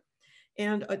bestseller,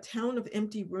 and A Town of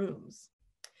Empty Rooms.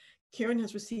 Karen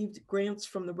has received grants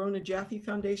from the Rona Jaffe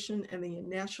Foundation and the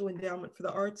National Endowment for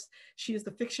the Arts. She is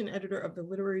the fiction editor of the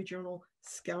literary journal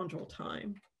Scoundrel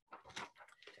Time.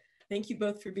 Thank you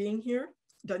both for being here.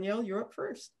 Danielle, you're up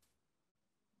first.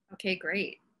 Okay,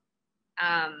 great.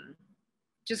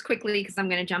 just quickly, because I'm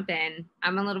going to jump in.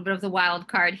 I'm a little bit of the wild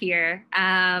card here.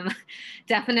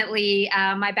 Definitely,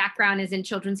 my background is in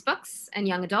children's books and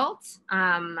young adults.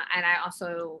 And I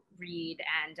also read,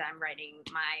 and I'm writing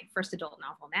my first adult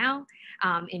novel now.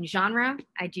 In genre,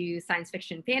 I do science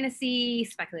fiction, fantasy,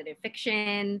 speculative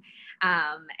fiction.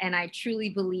 And I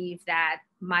truly believe that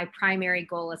my primary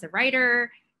goal as a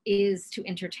writer is to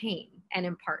entertain and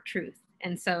impart truth.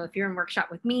 And so if you're in workshop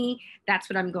with me, that's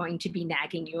what I'm going to be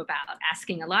nagging you about,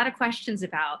 asking a lot of questions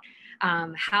about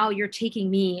how you're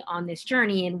taking me on this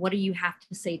journey and what do you have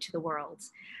to say to the world.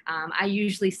 I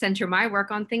usually center my work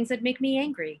on things that make me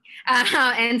angry.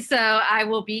 And so I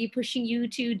will be pushing you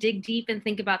to dig deep and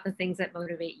think about the things that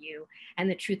motivate you and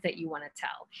the truth that you want to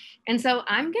tell. And so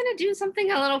I'm going to do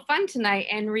something a little fun tonight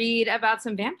and read about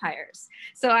some vampires.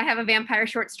 So I have a vampire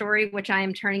short story, which I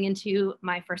am turning into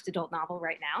my first adult novel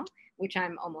right now, which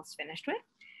I'm almost finished with.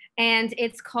 And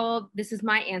it's called, this is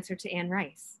my answer to Anne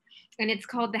Rice. And it's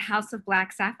called The House of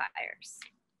Black Sapphires.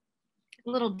 A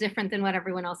little different than what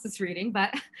everyone else is reading,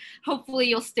 but hopefully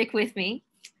you'll stick with me.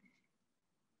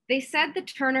 They said the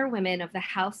Turner women of the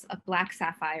House of Black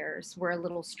Sapphires were a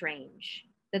little strange,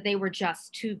 that they were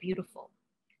just too beautiful,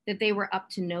 that they were up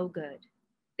to no good.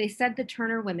 They said the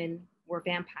Turner women were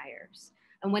vampires,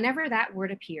 and whenever that word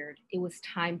appeared, it was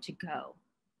time to go.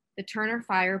 The Turner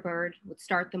Firebird would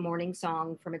start the morning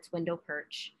song from its window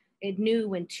perch. It knew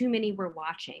when too many were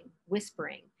watching,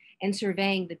 whispering, and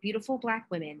surveying the beautiful Black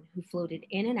women who floated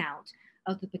in and out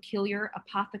of the peculiar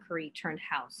apothecary turned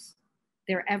house,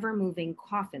 their ever-moving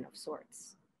coffin of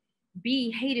sorts.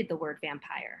 Bee hated the word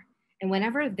vampire, and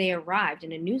whenever they arrived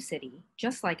in a new city,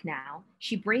 just like now,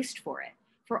 she braced for it,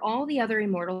 for all the other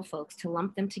immortal folks to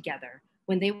lump them together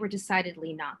when they were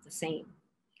decidedly not the same.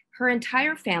 Her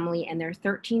entire family and their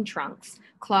 13 trunks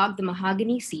clogged the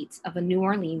mahogany seats of a New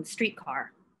Orleans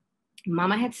streetcar.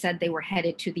 Mama had said they were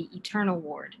headed to the Eternal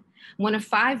Ward, one of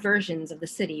 5 versions of the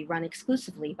city run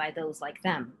exclusively by those like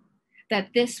them, that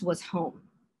this was home,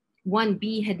 one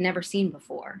Bee had never seen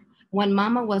before, one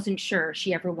Mama wasn't sure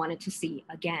she ever wanted to see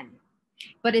again.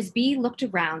 But as Bee looked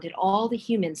around at all the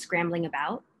humans scrambling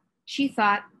about, she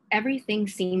thought everything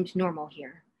seemed normal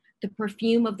here. The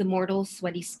perfume of the mortals'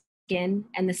 sweaty skin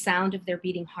and the sound of their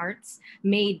beating hearts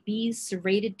made Bee's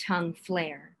serrated tongue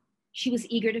flare. She was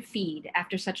eager to feed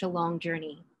after such a long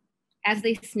journey. As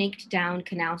they snaked down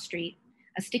Canal Street,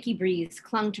 a sticky breeze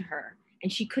clung to her,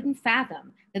 and she couldn't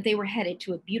fathom that they were headed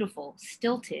to a beautiful,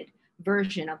 stilted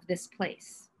version of this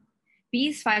place.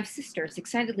 Bee's 5 sisters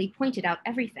excitedly pointed out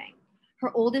everything.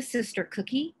 Her oldest sister,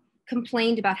 Cookie,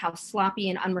 complained about how sloppy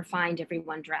and unrefined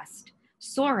everyone dressed.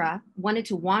 Sora wanted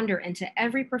to wander into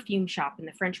every perfume shop in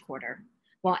the French Quarter,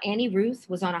 while Annie Ruth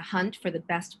was on a hunt for the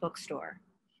best bookstore.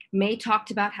 May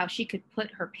talked about how she could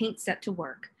put her paint set to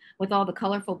work with all the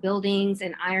colorful buildings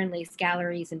and iron lace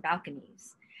galleries and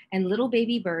balconies. And little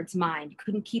baby Bird's mind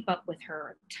couldn't keep up with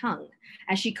her tongue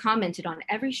as she commented on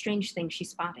every strange thing she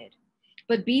spotted.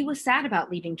 But Bee was sad about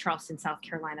leaving Charleston, South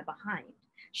Carolina behind.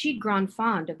 She'd grown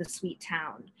fond of the sweet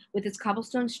town, with its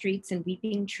cobblestone streets and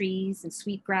weeping trees and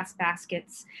sweetgrass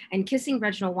baskets, and kissing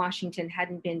Reginald Washington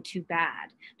hadn't been too bad,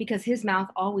 because his mouth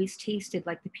always tasted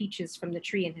like the peaches from the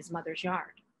tree in his mother's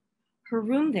yard. Her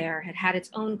room there had had its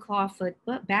own clawfoot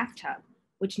bathtub,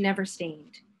 which never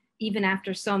stained, even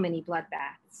after so many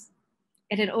bloodbaths.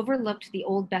 It had overlooked the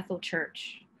old Bethel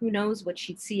church. Who knows what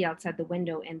she'd see outside the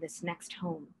window in this next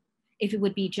home, if it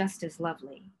would be just as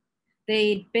lovely.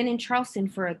 They'd been in Charleston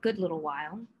for a good little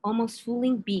while, almost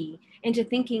fooling Bee into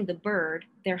thinking the bird,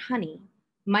 their honey,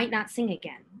 might not sing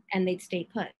again, and they'd stay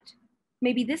put.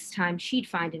 Maybe this time she'd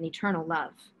find an eternal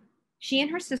love. She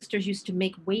and her sisters used to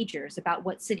make wagers about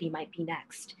what city might be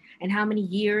next, and how many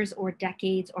years or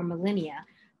decades or millennia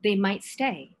they might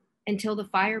stay until the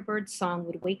firebird's song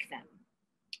would wake them,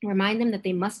 remind them that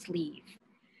they must leave.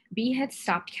 Bee had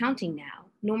stopped counting now.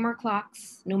 No more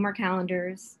clocks, no more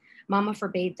calendars. Mama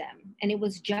forbade them, and it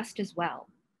was just as well.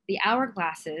 The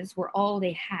hourglasses were all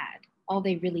they had, all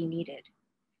they really needed.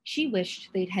 She wished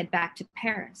they'd head back to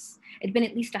Paris. It'd been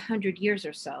at least 100 years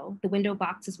or so. The window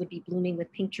boxes would be blooming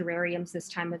with pink geraniums this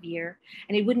time of year,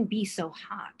 and it wouldn't be so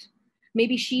hot.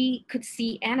 Maybe she could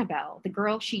see Annabelle, the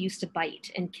girl she used to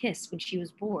bite and kiss when she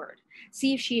was bored,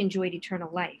 see if she enjoyed eternal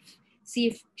life, see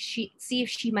if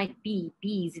she might be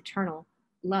Bee's eternal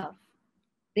love.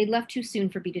 They'd left too soon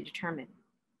for Bee to determine.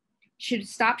 Should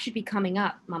be coming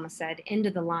up, Mama said, end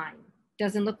of the line.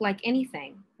 Doesn't look like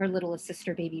anything, her littlest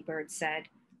sister Baby Bird said,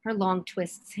 her long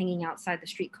twists hanging outside the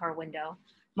streetcar window.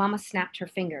 Mama snapped her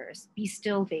fingers. Be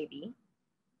still, baby.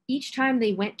 Each time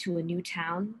they went to a new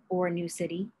town or a new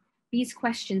city, Bee's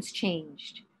questions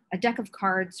changed. A deck of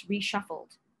cards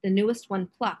reshuffled. the newest one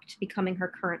plucked, becoming her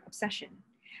current obsession.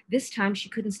 This time she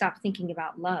couldn't stop thinking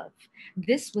about love.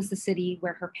 This was the city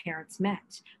where her parents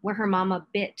met, where her mama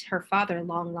bit her father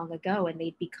long, long ago and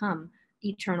they'd become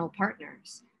eternal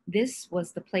partners. This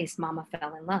was the place Mama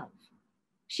fell in love.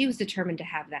 She was determined to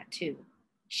have that too.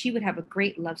 She would have a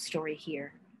great love story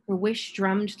here. Her wish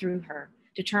drummed through her,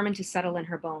 determined to settle in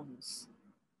her bones.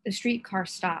 The streetcar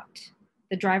stopped.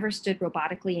 The driver stood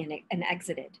robotically and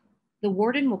exited. The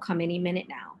warden will come any minute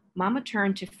now. Mama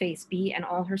turned to face Bee and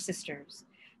all her sisters.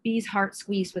 Bee's heart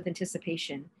squeezed with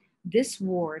anticipation. This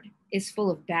ward is full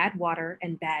of bad water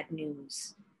and bad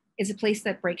news. It's a place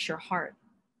that breaks your heart.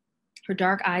 Her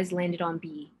dark eyes landed on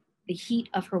Bee. The heat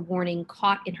of her warning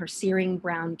caught in her searing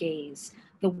brown gaze.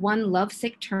 The one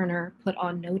lovesick Turner put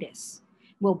on notice.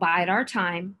 We'll bide our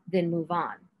time, then move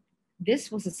on.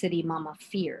 This was a city Mama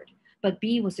feared, but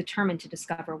Bee was determined to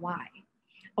discover why.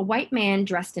 A white man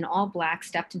dressed in all black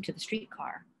stepped into the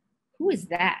streetcar. Who is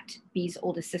that? Bee's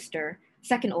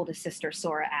second oldest sister,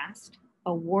 Sora asked.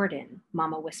 A warden,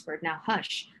 Mama whispered. Now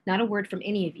hush, not a word from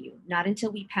any of you, not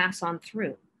until we pass on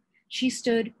through. She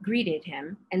stood, greeted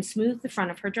him, and smoothed the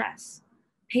front of her dress.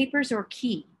 Papers or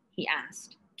key? He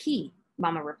asked. Key,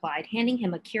 Mama replied, handing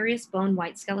him a curious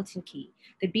bone-white skeleton key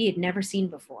that Bee had never seen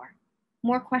before.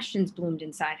 More questions bloomed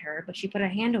inside her, but she put a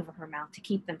hand over her mouth to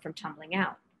keep them from tumbling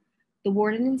out. The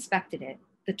warden inspected it.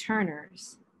 The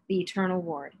Turners, the eternal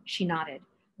ward. She nodded.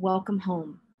 Welcome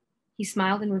home. He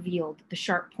smiled and revealed the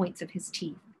sharp points of his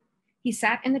teeth. He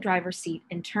sat in the driver's seat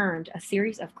and turned a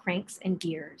series of cranks and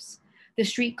gears. The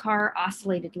streetcar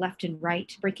oscillated left and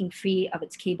right, breaking free of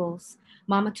its cables.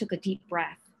 Mama took a deep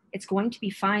breath. It's going to be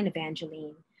fine,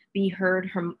 Evangeline. Bee heard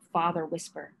her father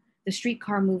whisper. The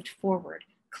streetcar moved forward.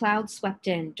 Clouds swept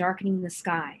in, darkening the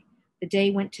sky. The day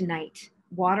went to night.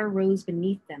 Water rose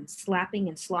beneath them, slapping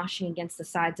and sloshing against the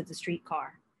sides of the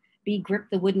streetcar. Bee gripped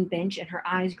the wooden bench and her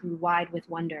eyes grew wide with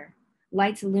wonder.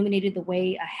 Lights illuminated the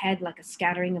way ahead like a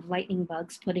scattering of lightning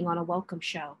bugs putting on a welcome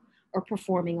show or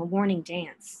performing a warning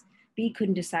dance. Bee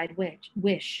couldn't decide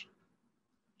which.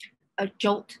 A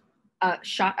jolt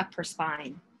shot up her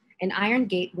spine. An iron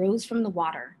gate rose from the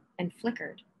water and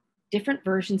flickered. Different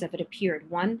versions of it appeared,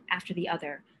 one after the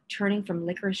other, turning from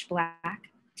licorice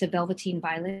black to velveteen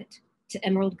violet, to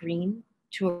emerald green,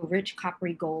 to a rich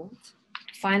coppery gold,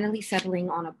 finally settling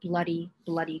on a bloody,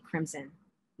 bloody crimson.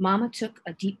 Mama took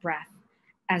a deep breath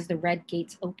as the red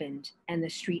gates opened and the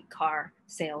streetcar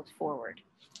sailed forward.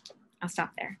 I'll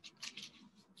stop there.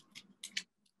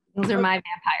 Those are my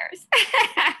vampires.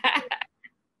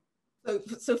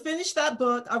 So finish that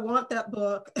book. I want that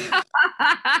book.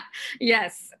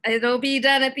 Yes, it'll be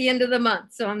done at the end of the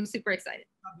month. So I'm super excited.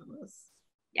 Fabulous.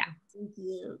 Yeah. Thank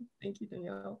you. Thank you,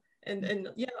 Danielle. And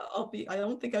yeah, I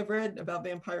don't think I've read about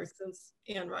vampires since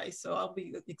Anne Rice, so I'll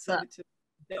be excited to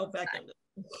delve back into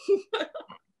it.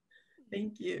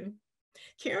 Thank you.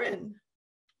 Karen.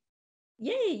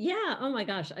 Yay, yeah. Oh my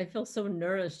gosh, I feel so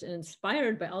nourished and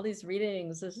inspired by all these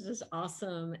readings. This is just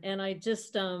awesome. And I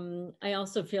just, I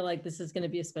also feel like this is going to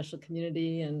be a special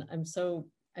community, and I'm so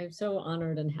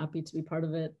honored and happy to be part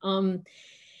of it.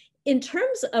 In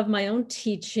terms of my own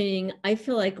teaching, I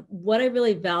feel like what I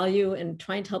really value and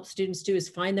trying to help students do is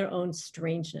find their own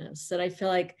strangeness. That I feel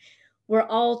like we're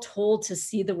all told to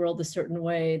see the world a certain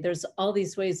way. There's all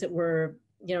these ways that we're,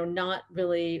 not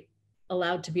really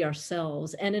allowed to be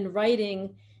ourselves. And in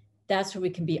writing, that's where we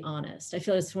can be honest. I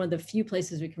feel it's one of the few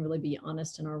places we can really be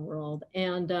honest in our world.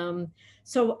 And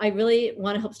so I really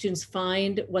want to help students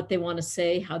find what they want to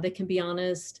say, how they can be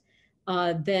honest.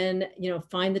 Then,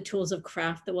 find the tools of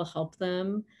craft that will help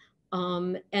them.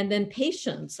 And then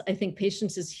patience. I think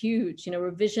patience is huge.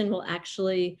 Revision will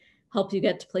actually help you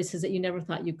get to places that you never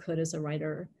thought you could as a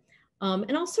writer.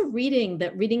 And also reading,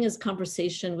 that reading is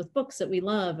conversation with books that we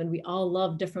love, and we all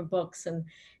love different books.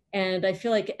 And I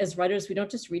feel like as writers, we don't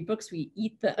just read books, we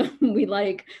eat them. we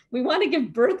want to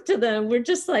give birth to them. We're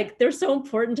just like, they're so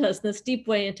important to us in this deep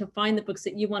way, and to find the books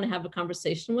that you want to have a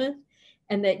conversation with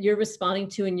and that you're responding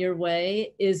to in your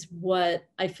way is what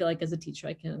I feel like as a teacher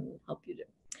I can help you do.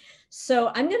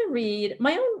 So I'm going to read,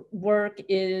 my own work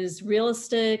is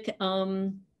realistic.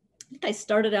 I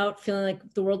started out feeling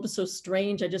like the world was so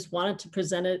strange. I just wanted to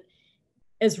present it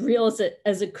as real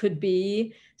as it could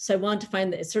be. So I wanted to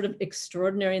find the sort of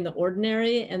extraordinary in the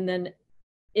ordinary. And then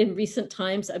in recent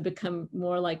times, I've become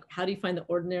more like, how do you find the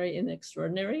ordinary in the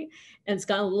extraordinary? And it's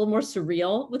gotten a little more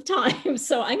surreal with time.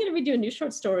 So I'm going to read you a new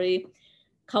short story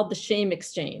called The Shame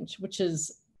Exchange, which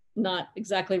is not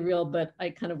exactly real, but I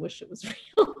kind of wish it was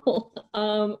real.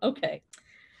 Okay.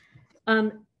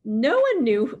 No one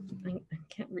knew, I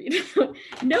can't read.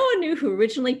 No one knew who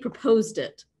originally proposed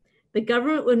it. the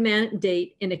government would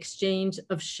mandate an exchange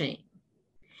of shame.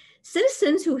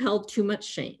 Citizens who held too much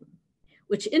shame,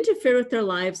 which interfered with their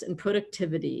lives and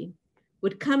productivity,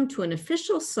 would come to an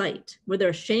official site where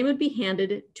their shame would be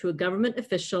handed to a government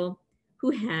official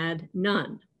who had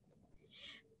none.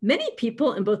 Many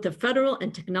people in both the federal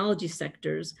and technology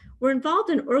sectors were involved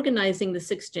in organizing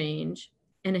this exchange,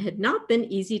 and it had not been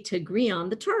easy to agree on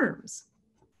the terms.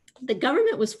 The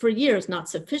government was for years not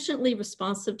sufficiently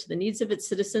responsive to the needs of its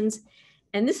citizens,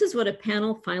 and this is what a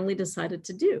panel finally decided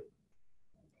to do.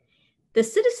 The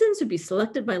citizens would be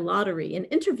selected by lottery and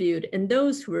interviewed, and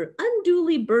those who were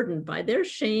unduly burdened by their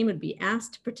shame would be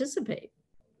asked to participate.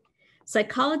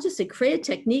 Psychologists had created a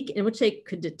technique in which they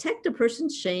could detect a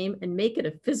person's shame and make it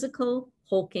a physical,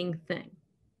 hulking thing.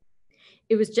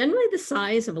 It was generally the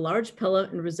size of a large pillow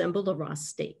and resembled a raw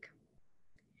steak.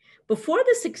 Before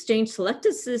this exchange,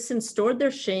 selected citizens stored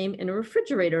their shame in a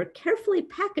refrigerator carefully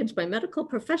packaged by medical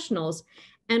professionals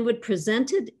and would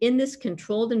present it in this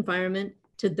controlled environment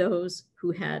to those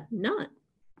who had none.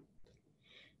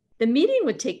 The meeting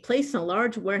would take place in a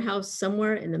large warehouse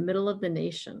somewhere in the middle of the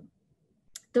nation.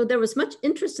 Though there was much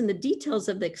interest in the details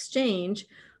of the exchange,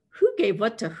 who gave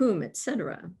what to whom,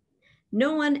 etc.,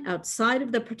 no one outside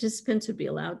of the participants would be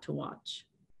allowed to watch.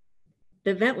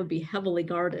 The event would be heavily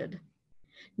guarded.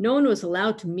 No one was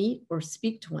allowed to meet or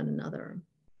speak to one another.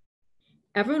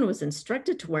 Everyone was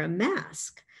instructed to wear a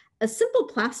mask, a simple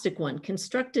plastic one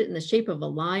constructed in the shape of a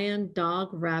lion, dog,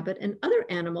 rabbit, and other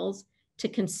animals to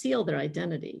conceal their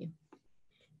identity.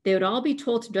 They would all be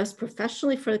told to dress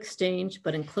professionally for exchange,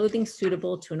 but in clothing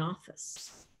suitable to an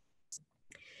office.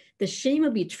 The shame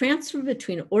would be transferred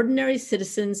between ordinary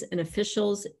citizens and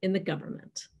officials in the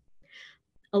government.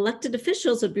 Elected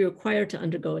officials would be required to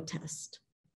undergo a test.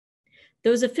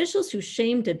 Those officials whose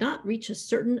shame did not reach a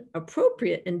certain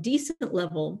appropriate and decent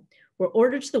level were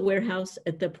ordered to the warehouse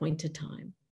at the appointed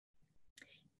time.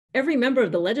 Every member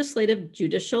of the legislative,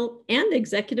 judicial, and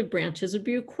executive branches would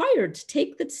be required to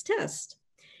take this test,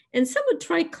 and some would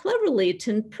try cleverly to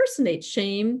impersonate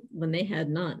shame when they had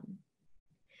none.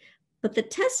 But the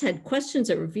test had questions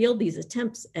that revealed these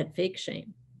attempts at fake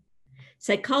shame.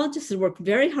 Psychologists had worked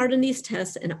very hard on these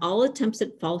tests, and all attempts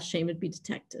at false shame would be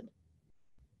detected.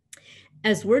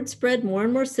 As word spread, more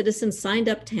and more citizens signed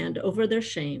up to hand over their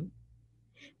shame.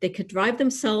 They could drive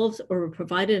themselves or were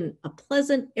provided a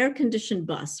pleasant air-conditioned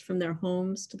bus from their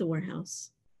homes to the warehouse.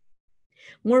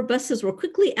 More buses were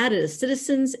quickly added as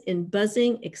citizens in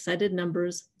buzzing, excited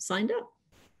numbers signed up.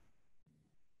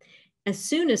 As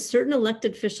soon as certain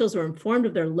elected officials were informed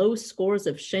of their low scores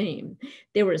of shame,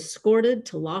 they were escorted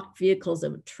to locked vehicles that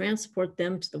would transport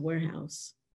them to the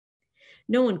warehouse.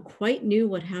 No one quite knew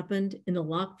what happened in the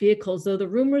locked vehicles, though the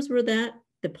rumors were that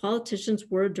the politicians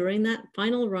were, during that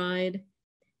final ride,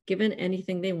 given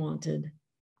anything they wanted.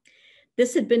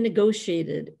 This had been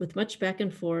negotiated with much back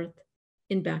and forth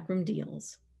in backroom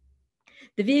deals.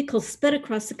 The vehicles sped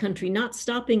across the country, not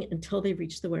stopping until they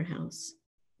reached the warehouse.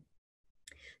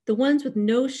 The ones with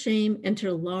no shame entered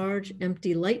a large,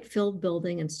 empty, light-filled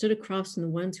building and stood across from the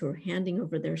ones who were handing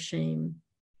over their shame.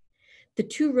 The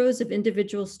two rows of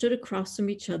individuals stood across from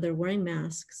each other wearing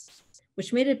masks,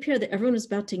 which made it appear that everyone was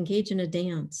about to engage in a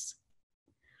dance.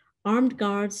 Armed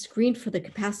guards, screened for the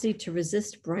capacity to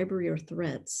resist bribery or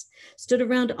threats, stood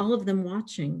around all of them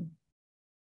watching.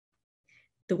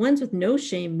 The ones with no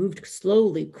shame moved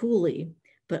slowly, coolly,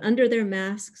 but under their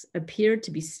masks appeared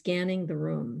to be scanning the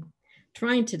room,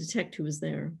 trying to detect who was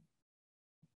there.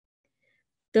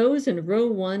 Those in row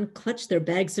one clutched their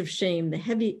bags of shame,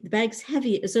 the bags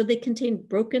heavy as though they contained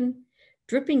broken,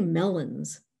 dripping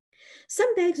melons.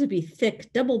 Some bags would be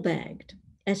thick, double-bagged,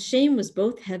 as shame was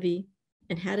both heavy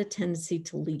and had a tendency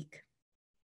to leak.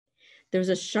 There was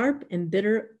a sharp and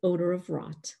bitter odor of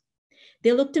rot.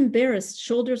 They looked embarrassed,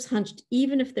 shoulders hunched,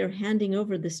 even if they're handing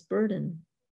over this burden.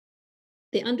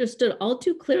 They understood all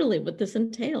too clearly what this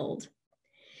entailed.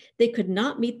 They could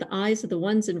not meet the eyes of the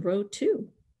ones in row two.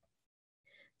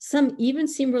 Some even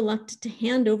seemed reluctant to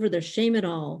hand over their shame at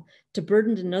all, to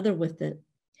burden another with it,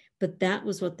 but that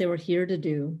was what they were here to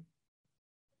do.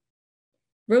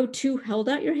 Row two, held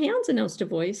out your hands, announced a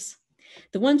voice.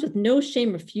 The ones with no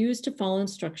shame refused to follow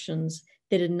instructions.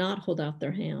 They did not hold out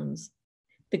their hands.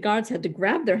 The guards had to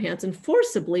grab their hands and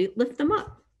forcibly lift them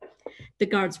up. The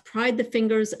guards pried the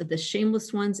fingers of the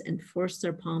shameless ones and forced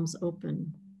their palms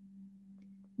open.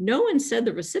 No one said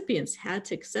the recipients had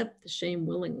to accept the shame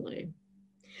willingly.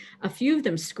 A few of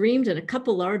them screamed, and a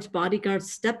couple large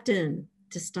bodyguards stepped in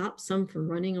to stop some from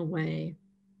running away.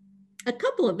 A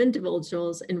couple of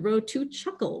individuals in row two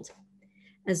chuckled,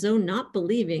 as though not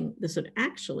believing this would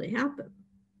actually happen.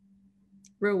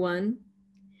 Row one,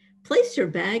 Place your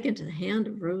bag into the hand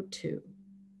of row 2.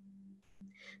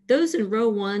 Those in row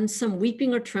 1, some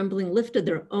weeping or trembling, lifted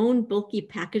their own bulky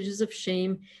packages of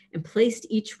shame and placed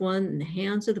each one in the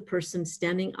hands of the person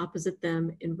standing opposite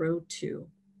them in row 2.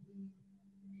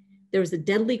 There was a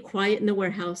deadly quiet in the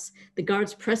warehouse. The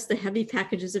guards pressed the heavy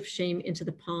packages of shame into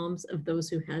the palms of those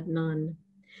who had none.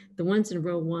 The ones in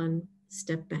row 1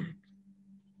 stepped back.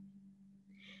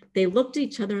 They looked at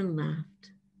each other and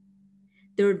laughed.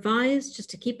 They were advised just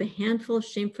to keep a handful of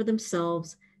shame for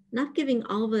themselves, not giving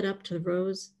all of it up to the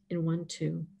rows in row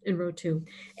 2.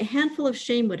 A handful of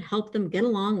shame would help them get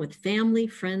along with family,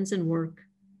 friends, and work.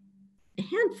 A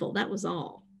handful, that was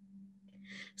all.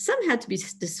 Some had to be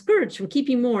discouraged from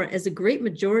keeping more, as a great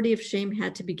majority of shame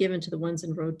had to be given to the ones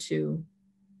in row 2.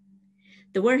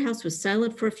 The warehouse was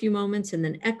silent for a few moments and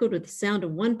then echoed with the sound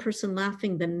of one person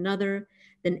laughing, then another,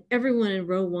 then everyone in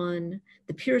row 1,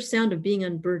 the pure sound of being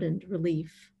unburdened,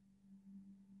 relief.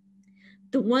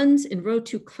 The ones in row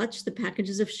 2 clutched the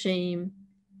packages of shame,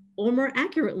 or more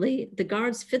accurately, the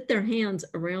guards fit their hands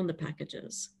around the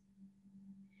packages.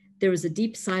 There was a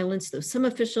deep silence, though some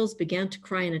officials began to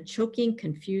cry in a choking,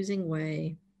 confusing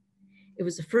way. It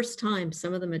was the first time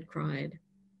some of them had cried.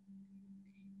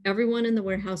 Everyone in the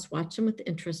warehouse watched them with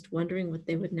interest, wondering what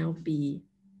they would now be.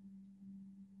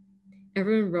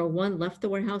 Everyone in row 1 left the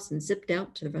warehouse and zipped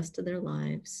out to the rest of their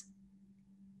lives.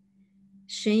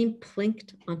 Shame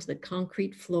plinked onto the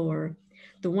concrete floor.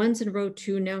 The ones in row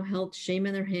 2 now held shame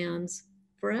in their hands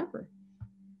forever.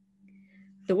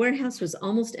 The warehouse was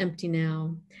almost empty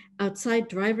now. Outside,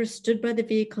 drivers stood by the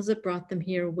vehicles that brought them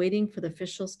here, waiting for the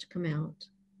officials to come out.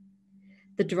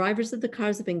 The drivers of the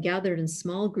cars had been gathered in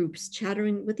small groups,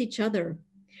 chattering with each other.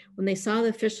 When they saw the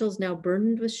officials now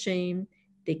burdened with shame,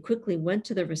 they quickly went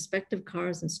to their respective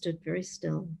cars and stood very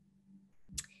still.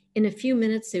 In a few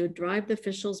minutes, they would drive the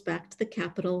officials back to the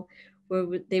Capitol,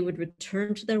 where they would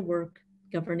return to their work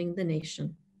governing the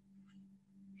nation.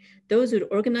 Those who had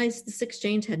organized this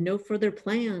exchange had no further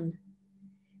plan.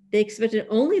 They expected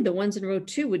only the ones in row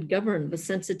 2 would govern with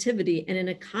sensitivity and in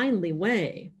a kindly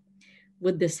way.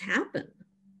 Would this happen?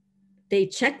 They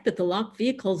checked that the locked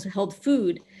vehicles held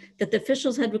food that the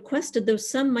officials had requested, though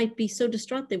some might be so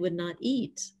distraught they would not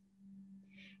eat.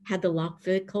 Had the locked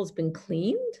vehicles been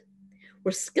cleaned?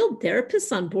 Were skilled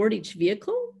therapists on board each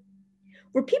vehicle?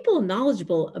 Were people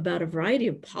knowledgeable about a variety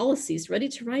of policies ready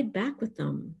to ride back with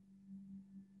them?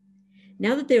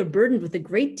 Now that they were burdened with a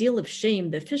great deal of shame,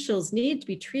 the officials needed to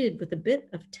be treated with a bit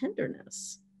of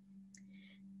tenderness.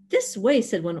 This way,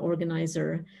 said one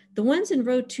organizer, the ones in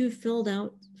row 2 filed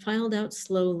out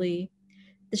slowly.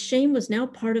 The shame was now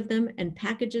part of them, and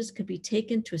packages could be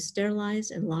taken to a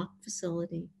sterilized and locked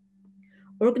facility.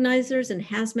 Organizers in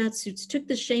hazmat suits took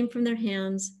the shame from their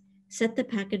hands, set the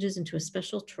packages into a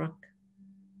special truck.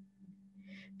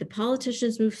 The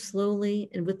politicians moved slowly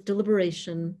and with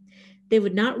deliberation. They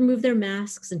would not remove their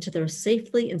masks until they were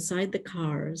safely inside the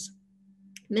cars.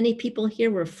 Many people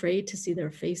here were afraid to see their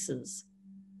faces.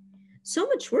 So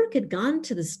much work had gone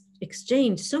to this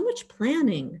exchange, so much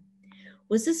planning.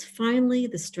 Was this finally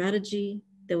the strategy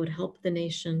that would help the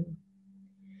nation?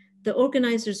 The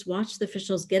organizers watched the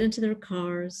officials get into their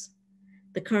cars.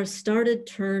 The cars started,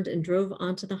 turned, and drove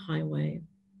onto the highway.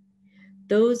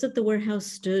 Those at the warehouse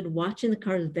stood watching the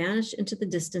cars vanish into the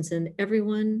distance, and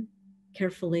everyone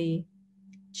carefully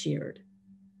cheered.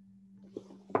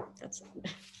 That's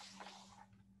it.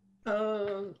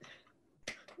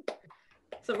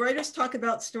 So writers talk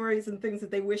about stories and things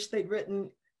that they wish they'd written.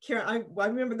 Karen, I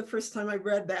remember the first time I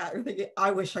read that, or thinking,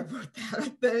 I wish I wrote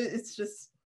that. It's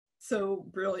just so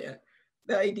brilliant.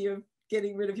 The idea of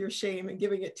getting rid of your shame and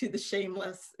giving it to the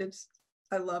shameless.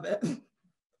 I love it.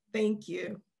 Thank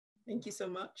you. Thank you so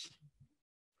much.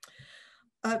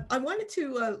 I wanted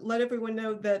to let everyone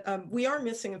know that we are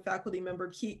missing a faculty member.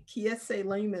 Kiese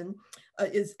Lehman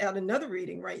is at another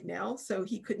reading right now, so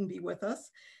he couldn't be with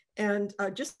us. And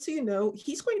just so you know,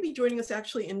 he's going to be joining us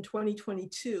actually in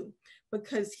 2022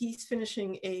 because he's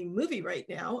finishing a movie right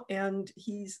now and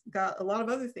he's got a lot of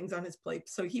other things on his plate.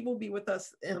 So he will be with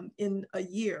us in a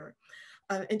year.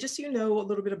 And just so you know a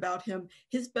little bit about him,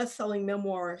 his best-selling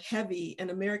memoir, Heavy, an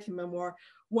American memoir,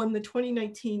 won the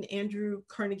 2019 Andrew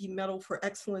Carnegie Medal for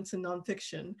Excellence in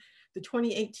Nonfiction, the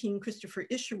 2018 Christopher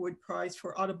Isherwood Prize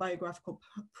for Autobiographical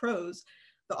Prose,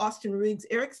 the Austin Riggs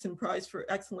Erickson Prize for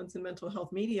Excellence in Mental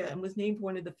Health Media, and was named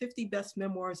one of the 50 best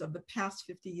memoirs of the past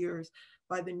 50 years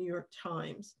by the New York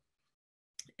Times.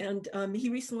 And he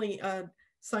recently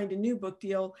signed a new book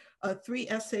deal. 3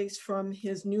 essays from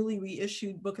his newly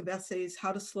reissued book of essays,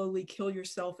 How to Slowly Kill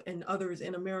Yourself and Others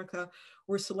in America,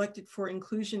 were selected for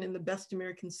inclusion in the Best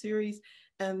American Series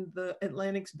and the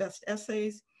Atlantic's Best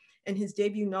Essays. and his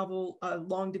debut novel,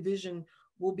 Long Division,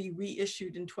 will be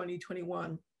reissued in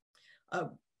 2021.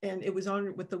 And it was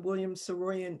honored with the William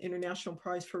Saroyan International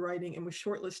Prize for Writing and was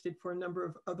shortlisted for a number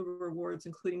of other awards,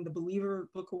 including the Believer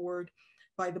Book Award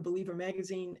by the Believer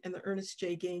magazine and the Ernest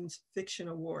J. Gaines Fiction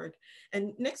Award.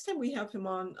 And next time we have him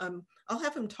on, I'll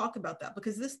have him talk about that,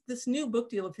 because this new book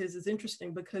deal of his is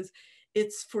interesting because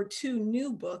it's for 2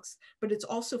 new books, but it's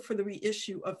also for the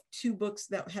reissue of 2 books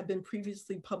that have been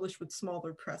previously published with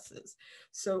smaller presses.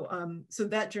 So, so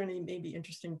that journey may be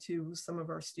interesting to some of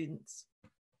our students.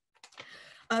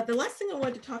 The last thing I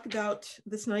wanted to talk about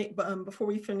this night, before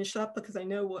we finish up, because I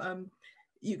know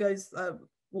you guys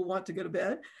will want to go to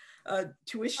bed,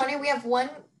 tuition. Tony, we have one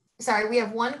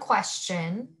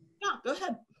question. Yeah, go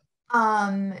ahead.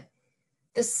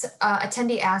 This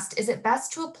attendee asked, is it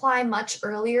best to apply much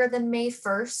earlier than May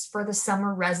 1st for the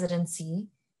summer residency?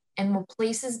 And will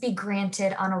places be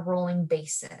granted on a rolling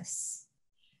basis?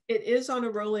 It is on a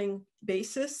rolling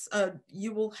basis.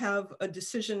 You will have a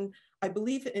decision. I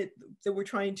believe that we're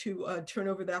trying to turn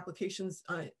over the applications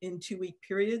in 2-week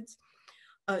periods.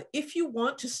 If you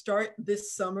want to start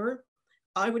this summer,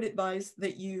 I would advise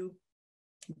that you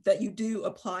do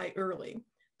apply early,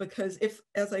 because if,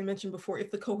 as I mentioned before, if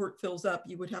the cohort fills up,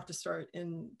 you would have to start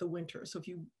in the winter. So if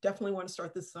you definitely want to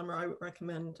start this summer, I would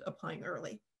recommend applying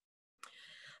early.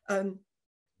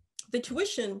 The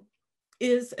tuition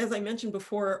is, as I mentioned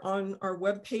before, on our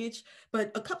webpage,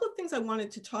 but a couple of things I wanted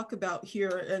to talk about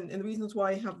here, and the reasons why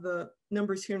I have the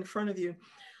numbers here in front of you.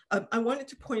 I wanted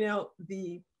to point out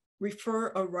the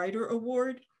Refer a Writer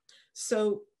Award.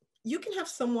 So you can have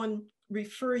someone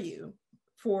refer you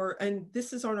for, and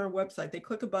this is on our website, they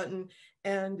click a button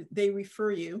and they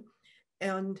refer you.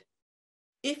 And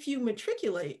if you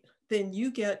matriculate, then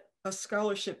you get a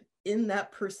scholarship in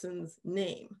that person's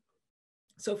name.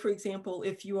 So for example,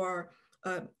 if you are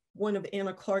one of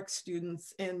Anna Clark's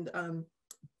students and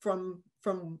from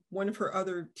one of her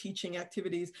other teaching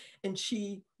activities, and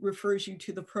she refers you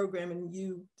to the program and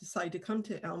you decide to come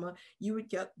to Alma, you would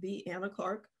get the Anna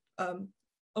Clark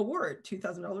award,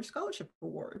 $2,000 scholarship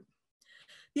award.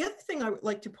 The other thing I would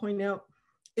like to point out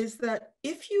is that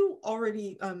if you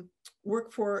already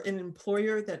work for an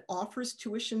employer that offers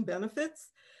tuition benefits,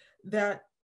 that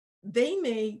they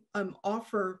may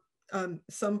offer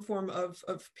some form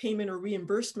of payment or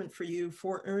reimbursement for you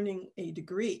for earning a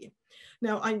degree.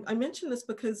 Now, I mention this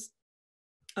because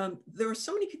there are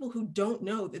so many people who don't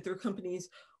know that their companies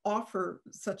offer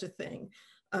such a thing.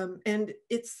 And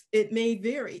it may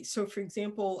vary. So for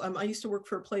example, I used to work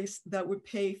for a place that would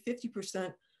pay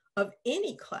 50% of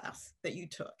any class that you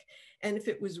took. And if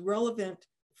it was relevant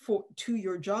to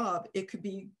your job, it could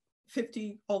be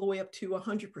 50 all the way up to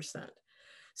 100%.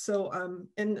 So,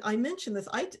 and I mentioned this,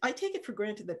 I take it for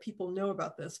granted that people know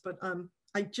about this, but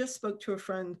I just spoke to a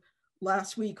friend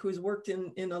last week who has worked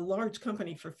in a large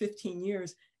company for 15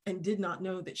 years and did not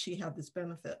know that she had this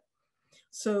benefit.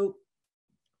 So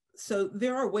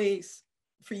there are ways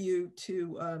for you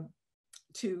to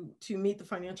meet the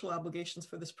financial obligations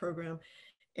for this program.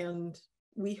 And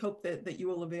we hope that you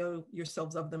will avail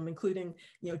yourselves of them, including,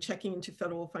 checking into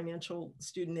federal financial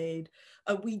student aid.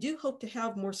 We do hope to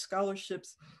have more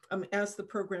scholarships as the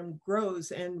program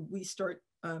grows and we start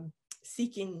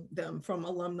seeking them from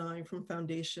alumni, from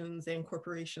foundations and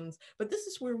corporations. But this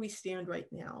is where we stand right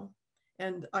now.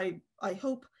 And I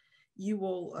hope you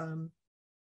will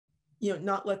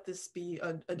not let this be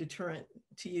a deterrent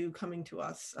to you coming to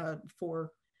us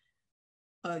for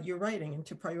your writing and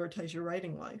to prioritize your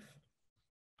writing life.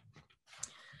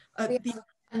 We have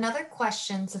another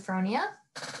question, Sophronia.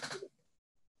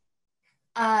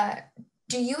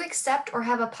 Do you accept or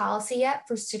have a policy yet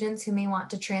for students who may want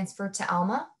to transfer to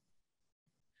Alma?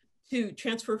 To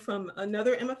transfer from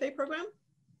another MFA program?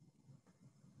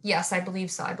 Yes, I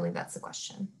believe so. I believe that's the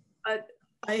question.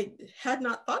 I had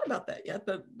not thought about that yet,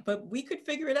 but we could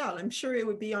figure it out. I'm sure it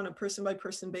would be on a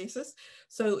person-by-person basis.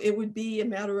 So it would be a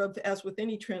matter of, as with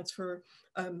any transfer,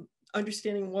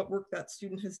 understanding what work that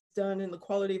student has done and the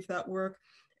quality of that work.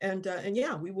 And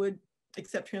yeah, we would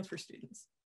accept transfer students.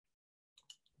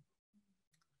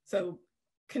 So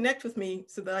connect with me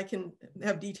so that I can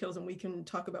have details and we can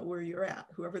talk about where you're at,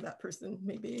 whoever that person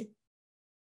may be.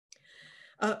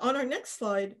 On our next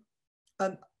slide,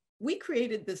 we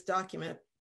created this document,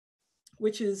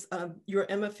 which is your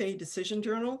MFA decision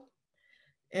journal.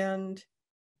 And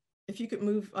if you could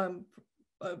move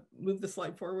the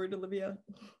slide forward, Olivia.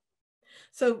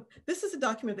 So this is a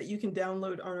document that you can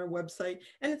download on our website.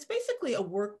 And it's basically a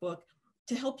workbook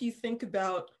to help you think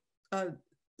about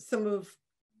some of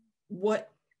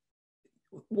what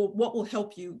will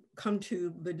help you come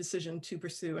to the decision to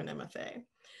pursue an MFA.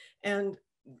 And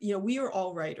you know, we are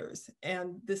all writers,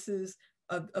 and this is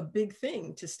a big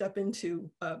thing to step into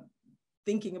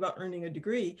thinking about earning a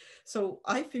degree. So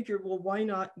I figured, well, why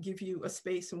not give you a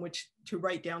space in which to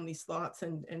write down these thoughts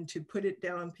and to put it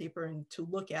down on paper and to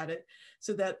look at it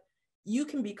so that you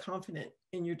can be confident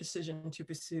in your decision to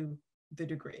pursue the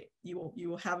degree. You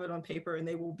will have it on paper and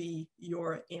they will be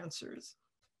your answers.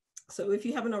 So if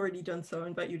you haven't already done so, I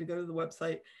invite you to go to the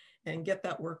website and get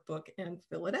that workbook and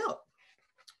fill it out.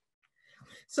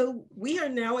 So we are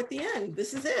now at the end.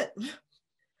 This is it.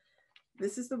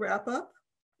 This is the wrap up.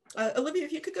 Olivia,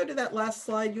 if you could go to that last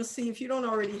slide, you'll see, if you don't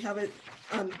already have it,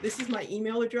 this is my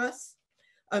email address.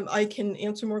 I can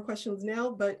answer more questions now,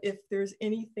 but if there's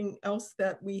anything else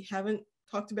that we haven't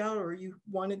talked about, or you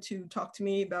wanted to talk to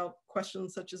me about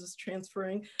questions such as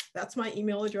transferring, that's my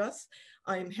email address.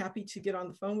 I'm happy to get on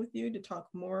the phone with you to talk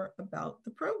more about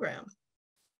the program.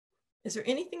 Is there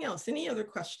anything else? Any other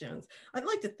questions? I'd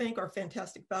like to thank our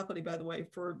fantastic faculty, by the way,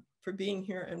 for being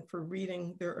here and for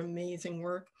reading their amazing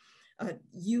work.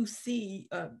 You see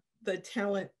the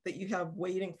talent that you have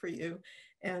waiting for you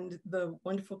and the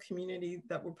wonderful community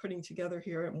that we're putting together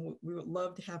here, and we would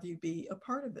love to have you be a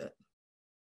part of it.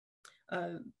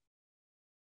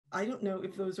 I don't know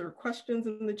if those are questions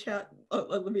in the chat,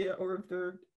 Olivia, or if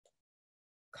they're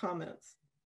comments,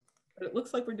 but it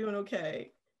looks like we're doing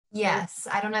okay. Yes,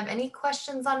 I don't have any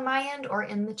questions on my end or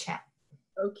in the chat.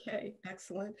 Okay,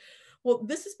 excellent. Well,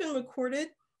 this has been recorded,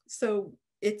 so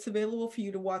it's available for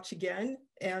you to watch again,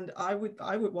 and I would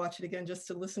watch it again just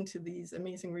to listen to these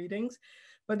amazing readings.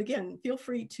 But again, feel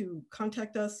free to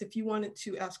contact us if you wanted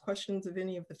to ask questions of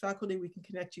any of the faculty. We can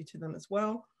connect you to them as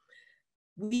well.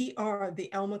 We are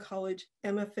the Alma College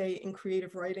MFA in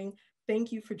Creative Writing.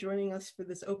 Thank you for joining us for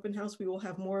this open house. We will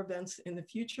have more events in the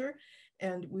future,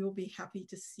 and we will be happy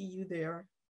to see you there.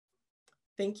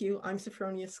 Thank you. I'm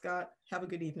Sophronia Scott. Have a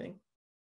good evening.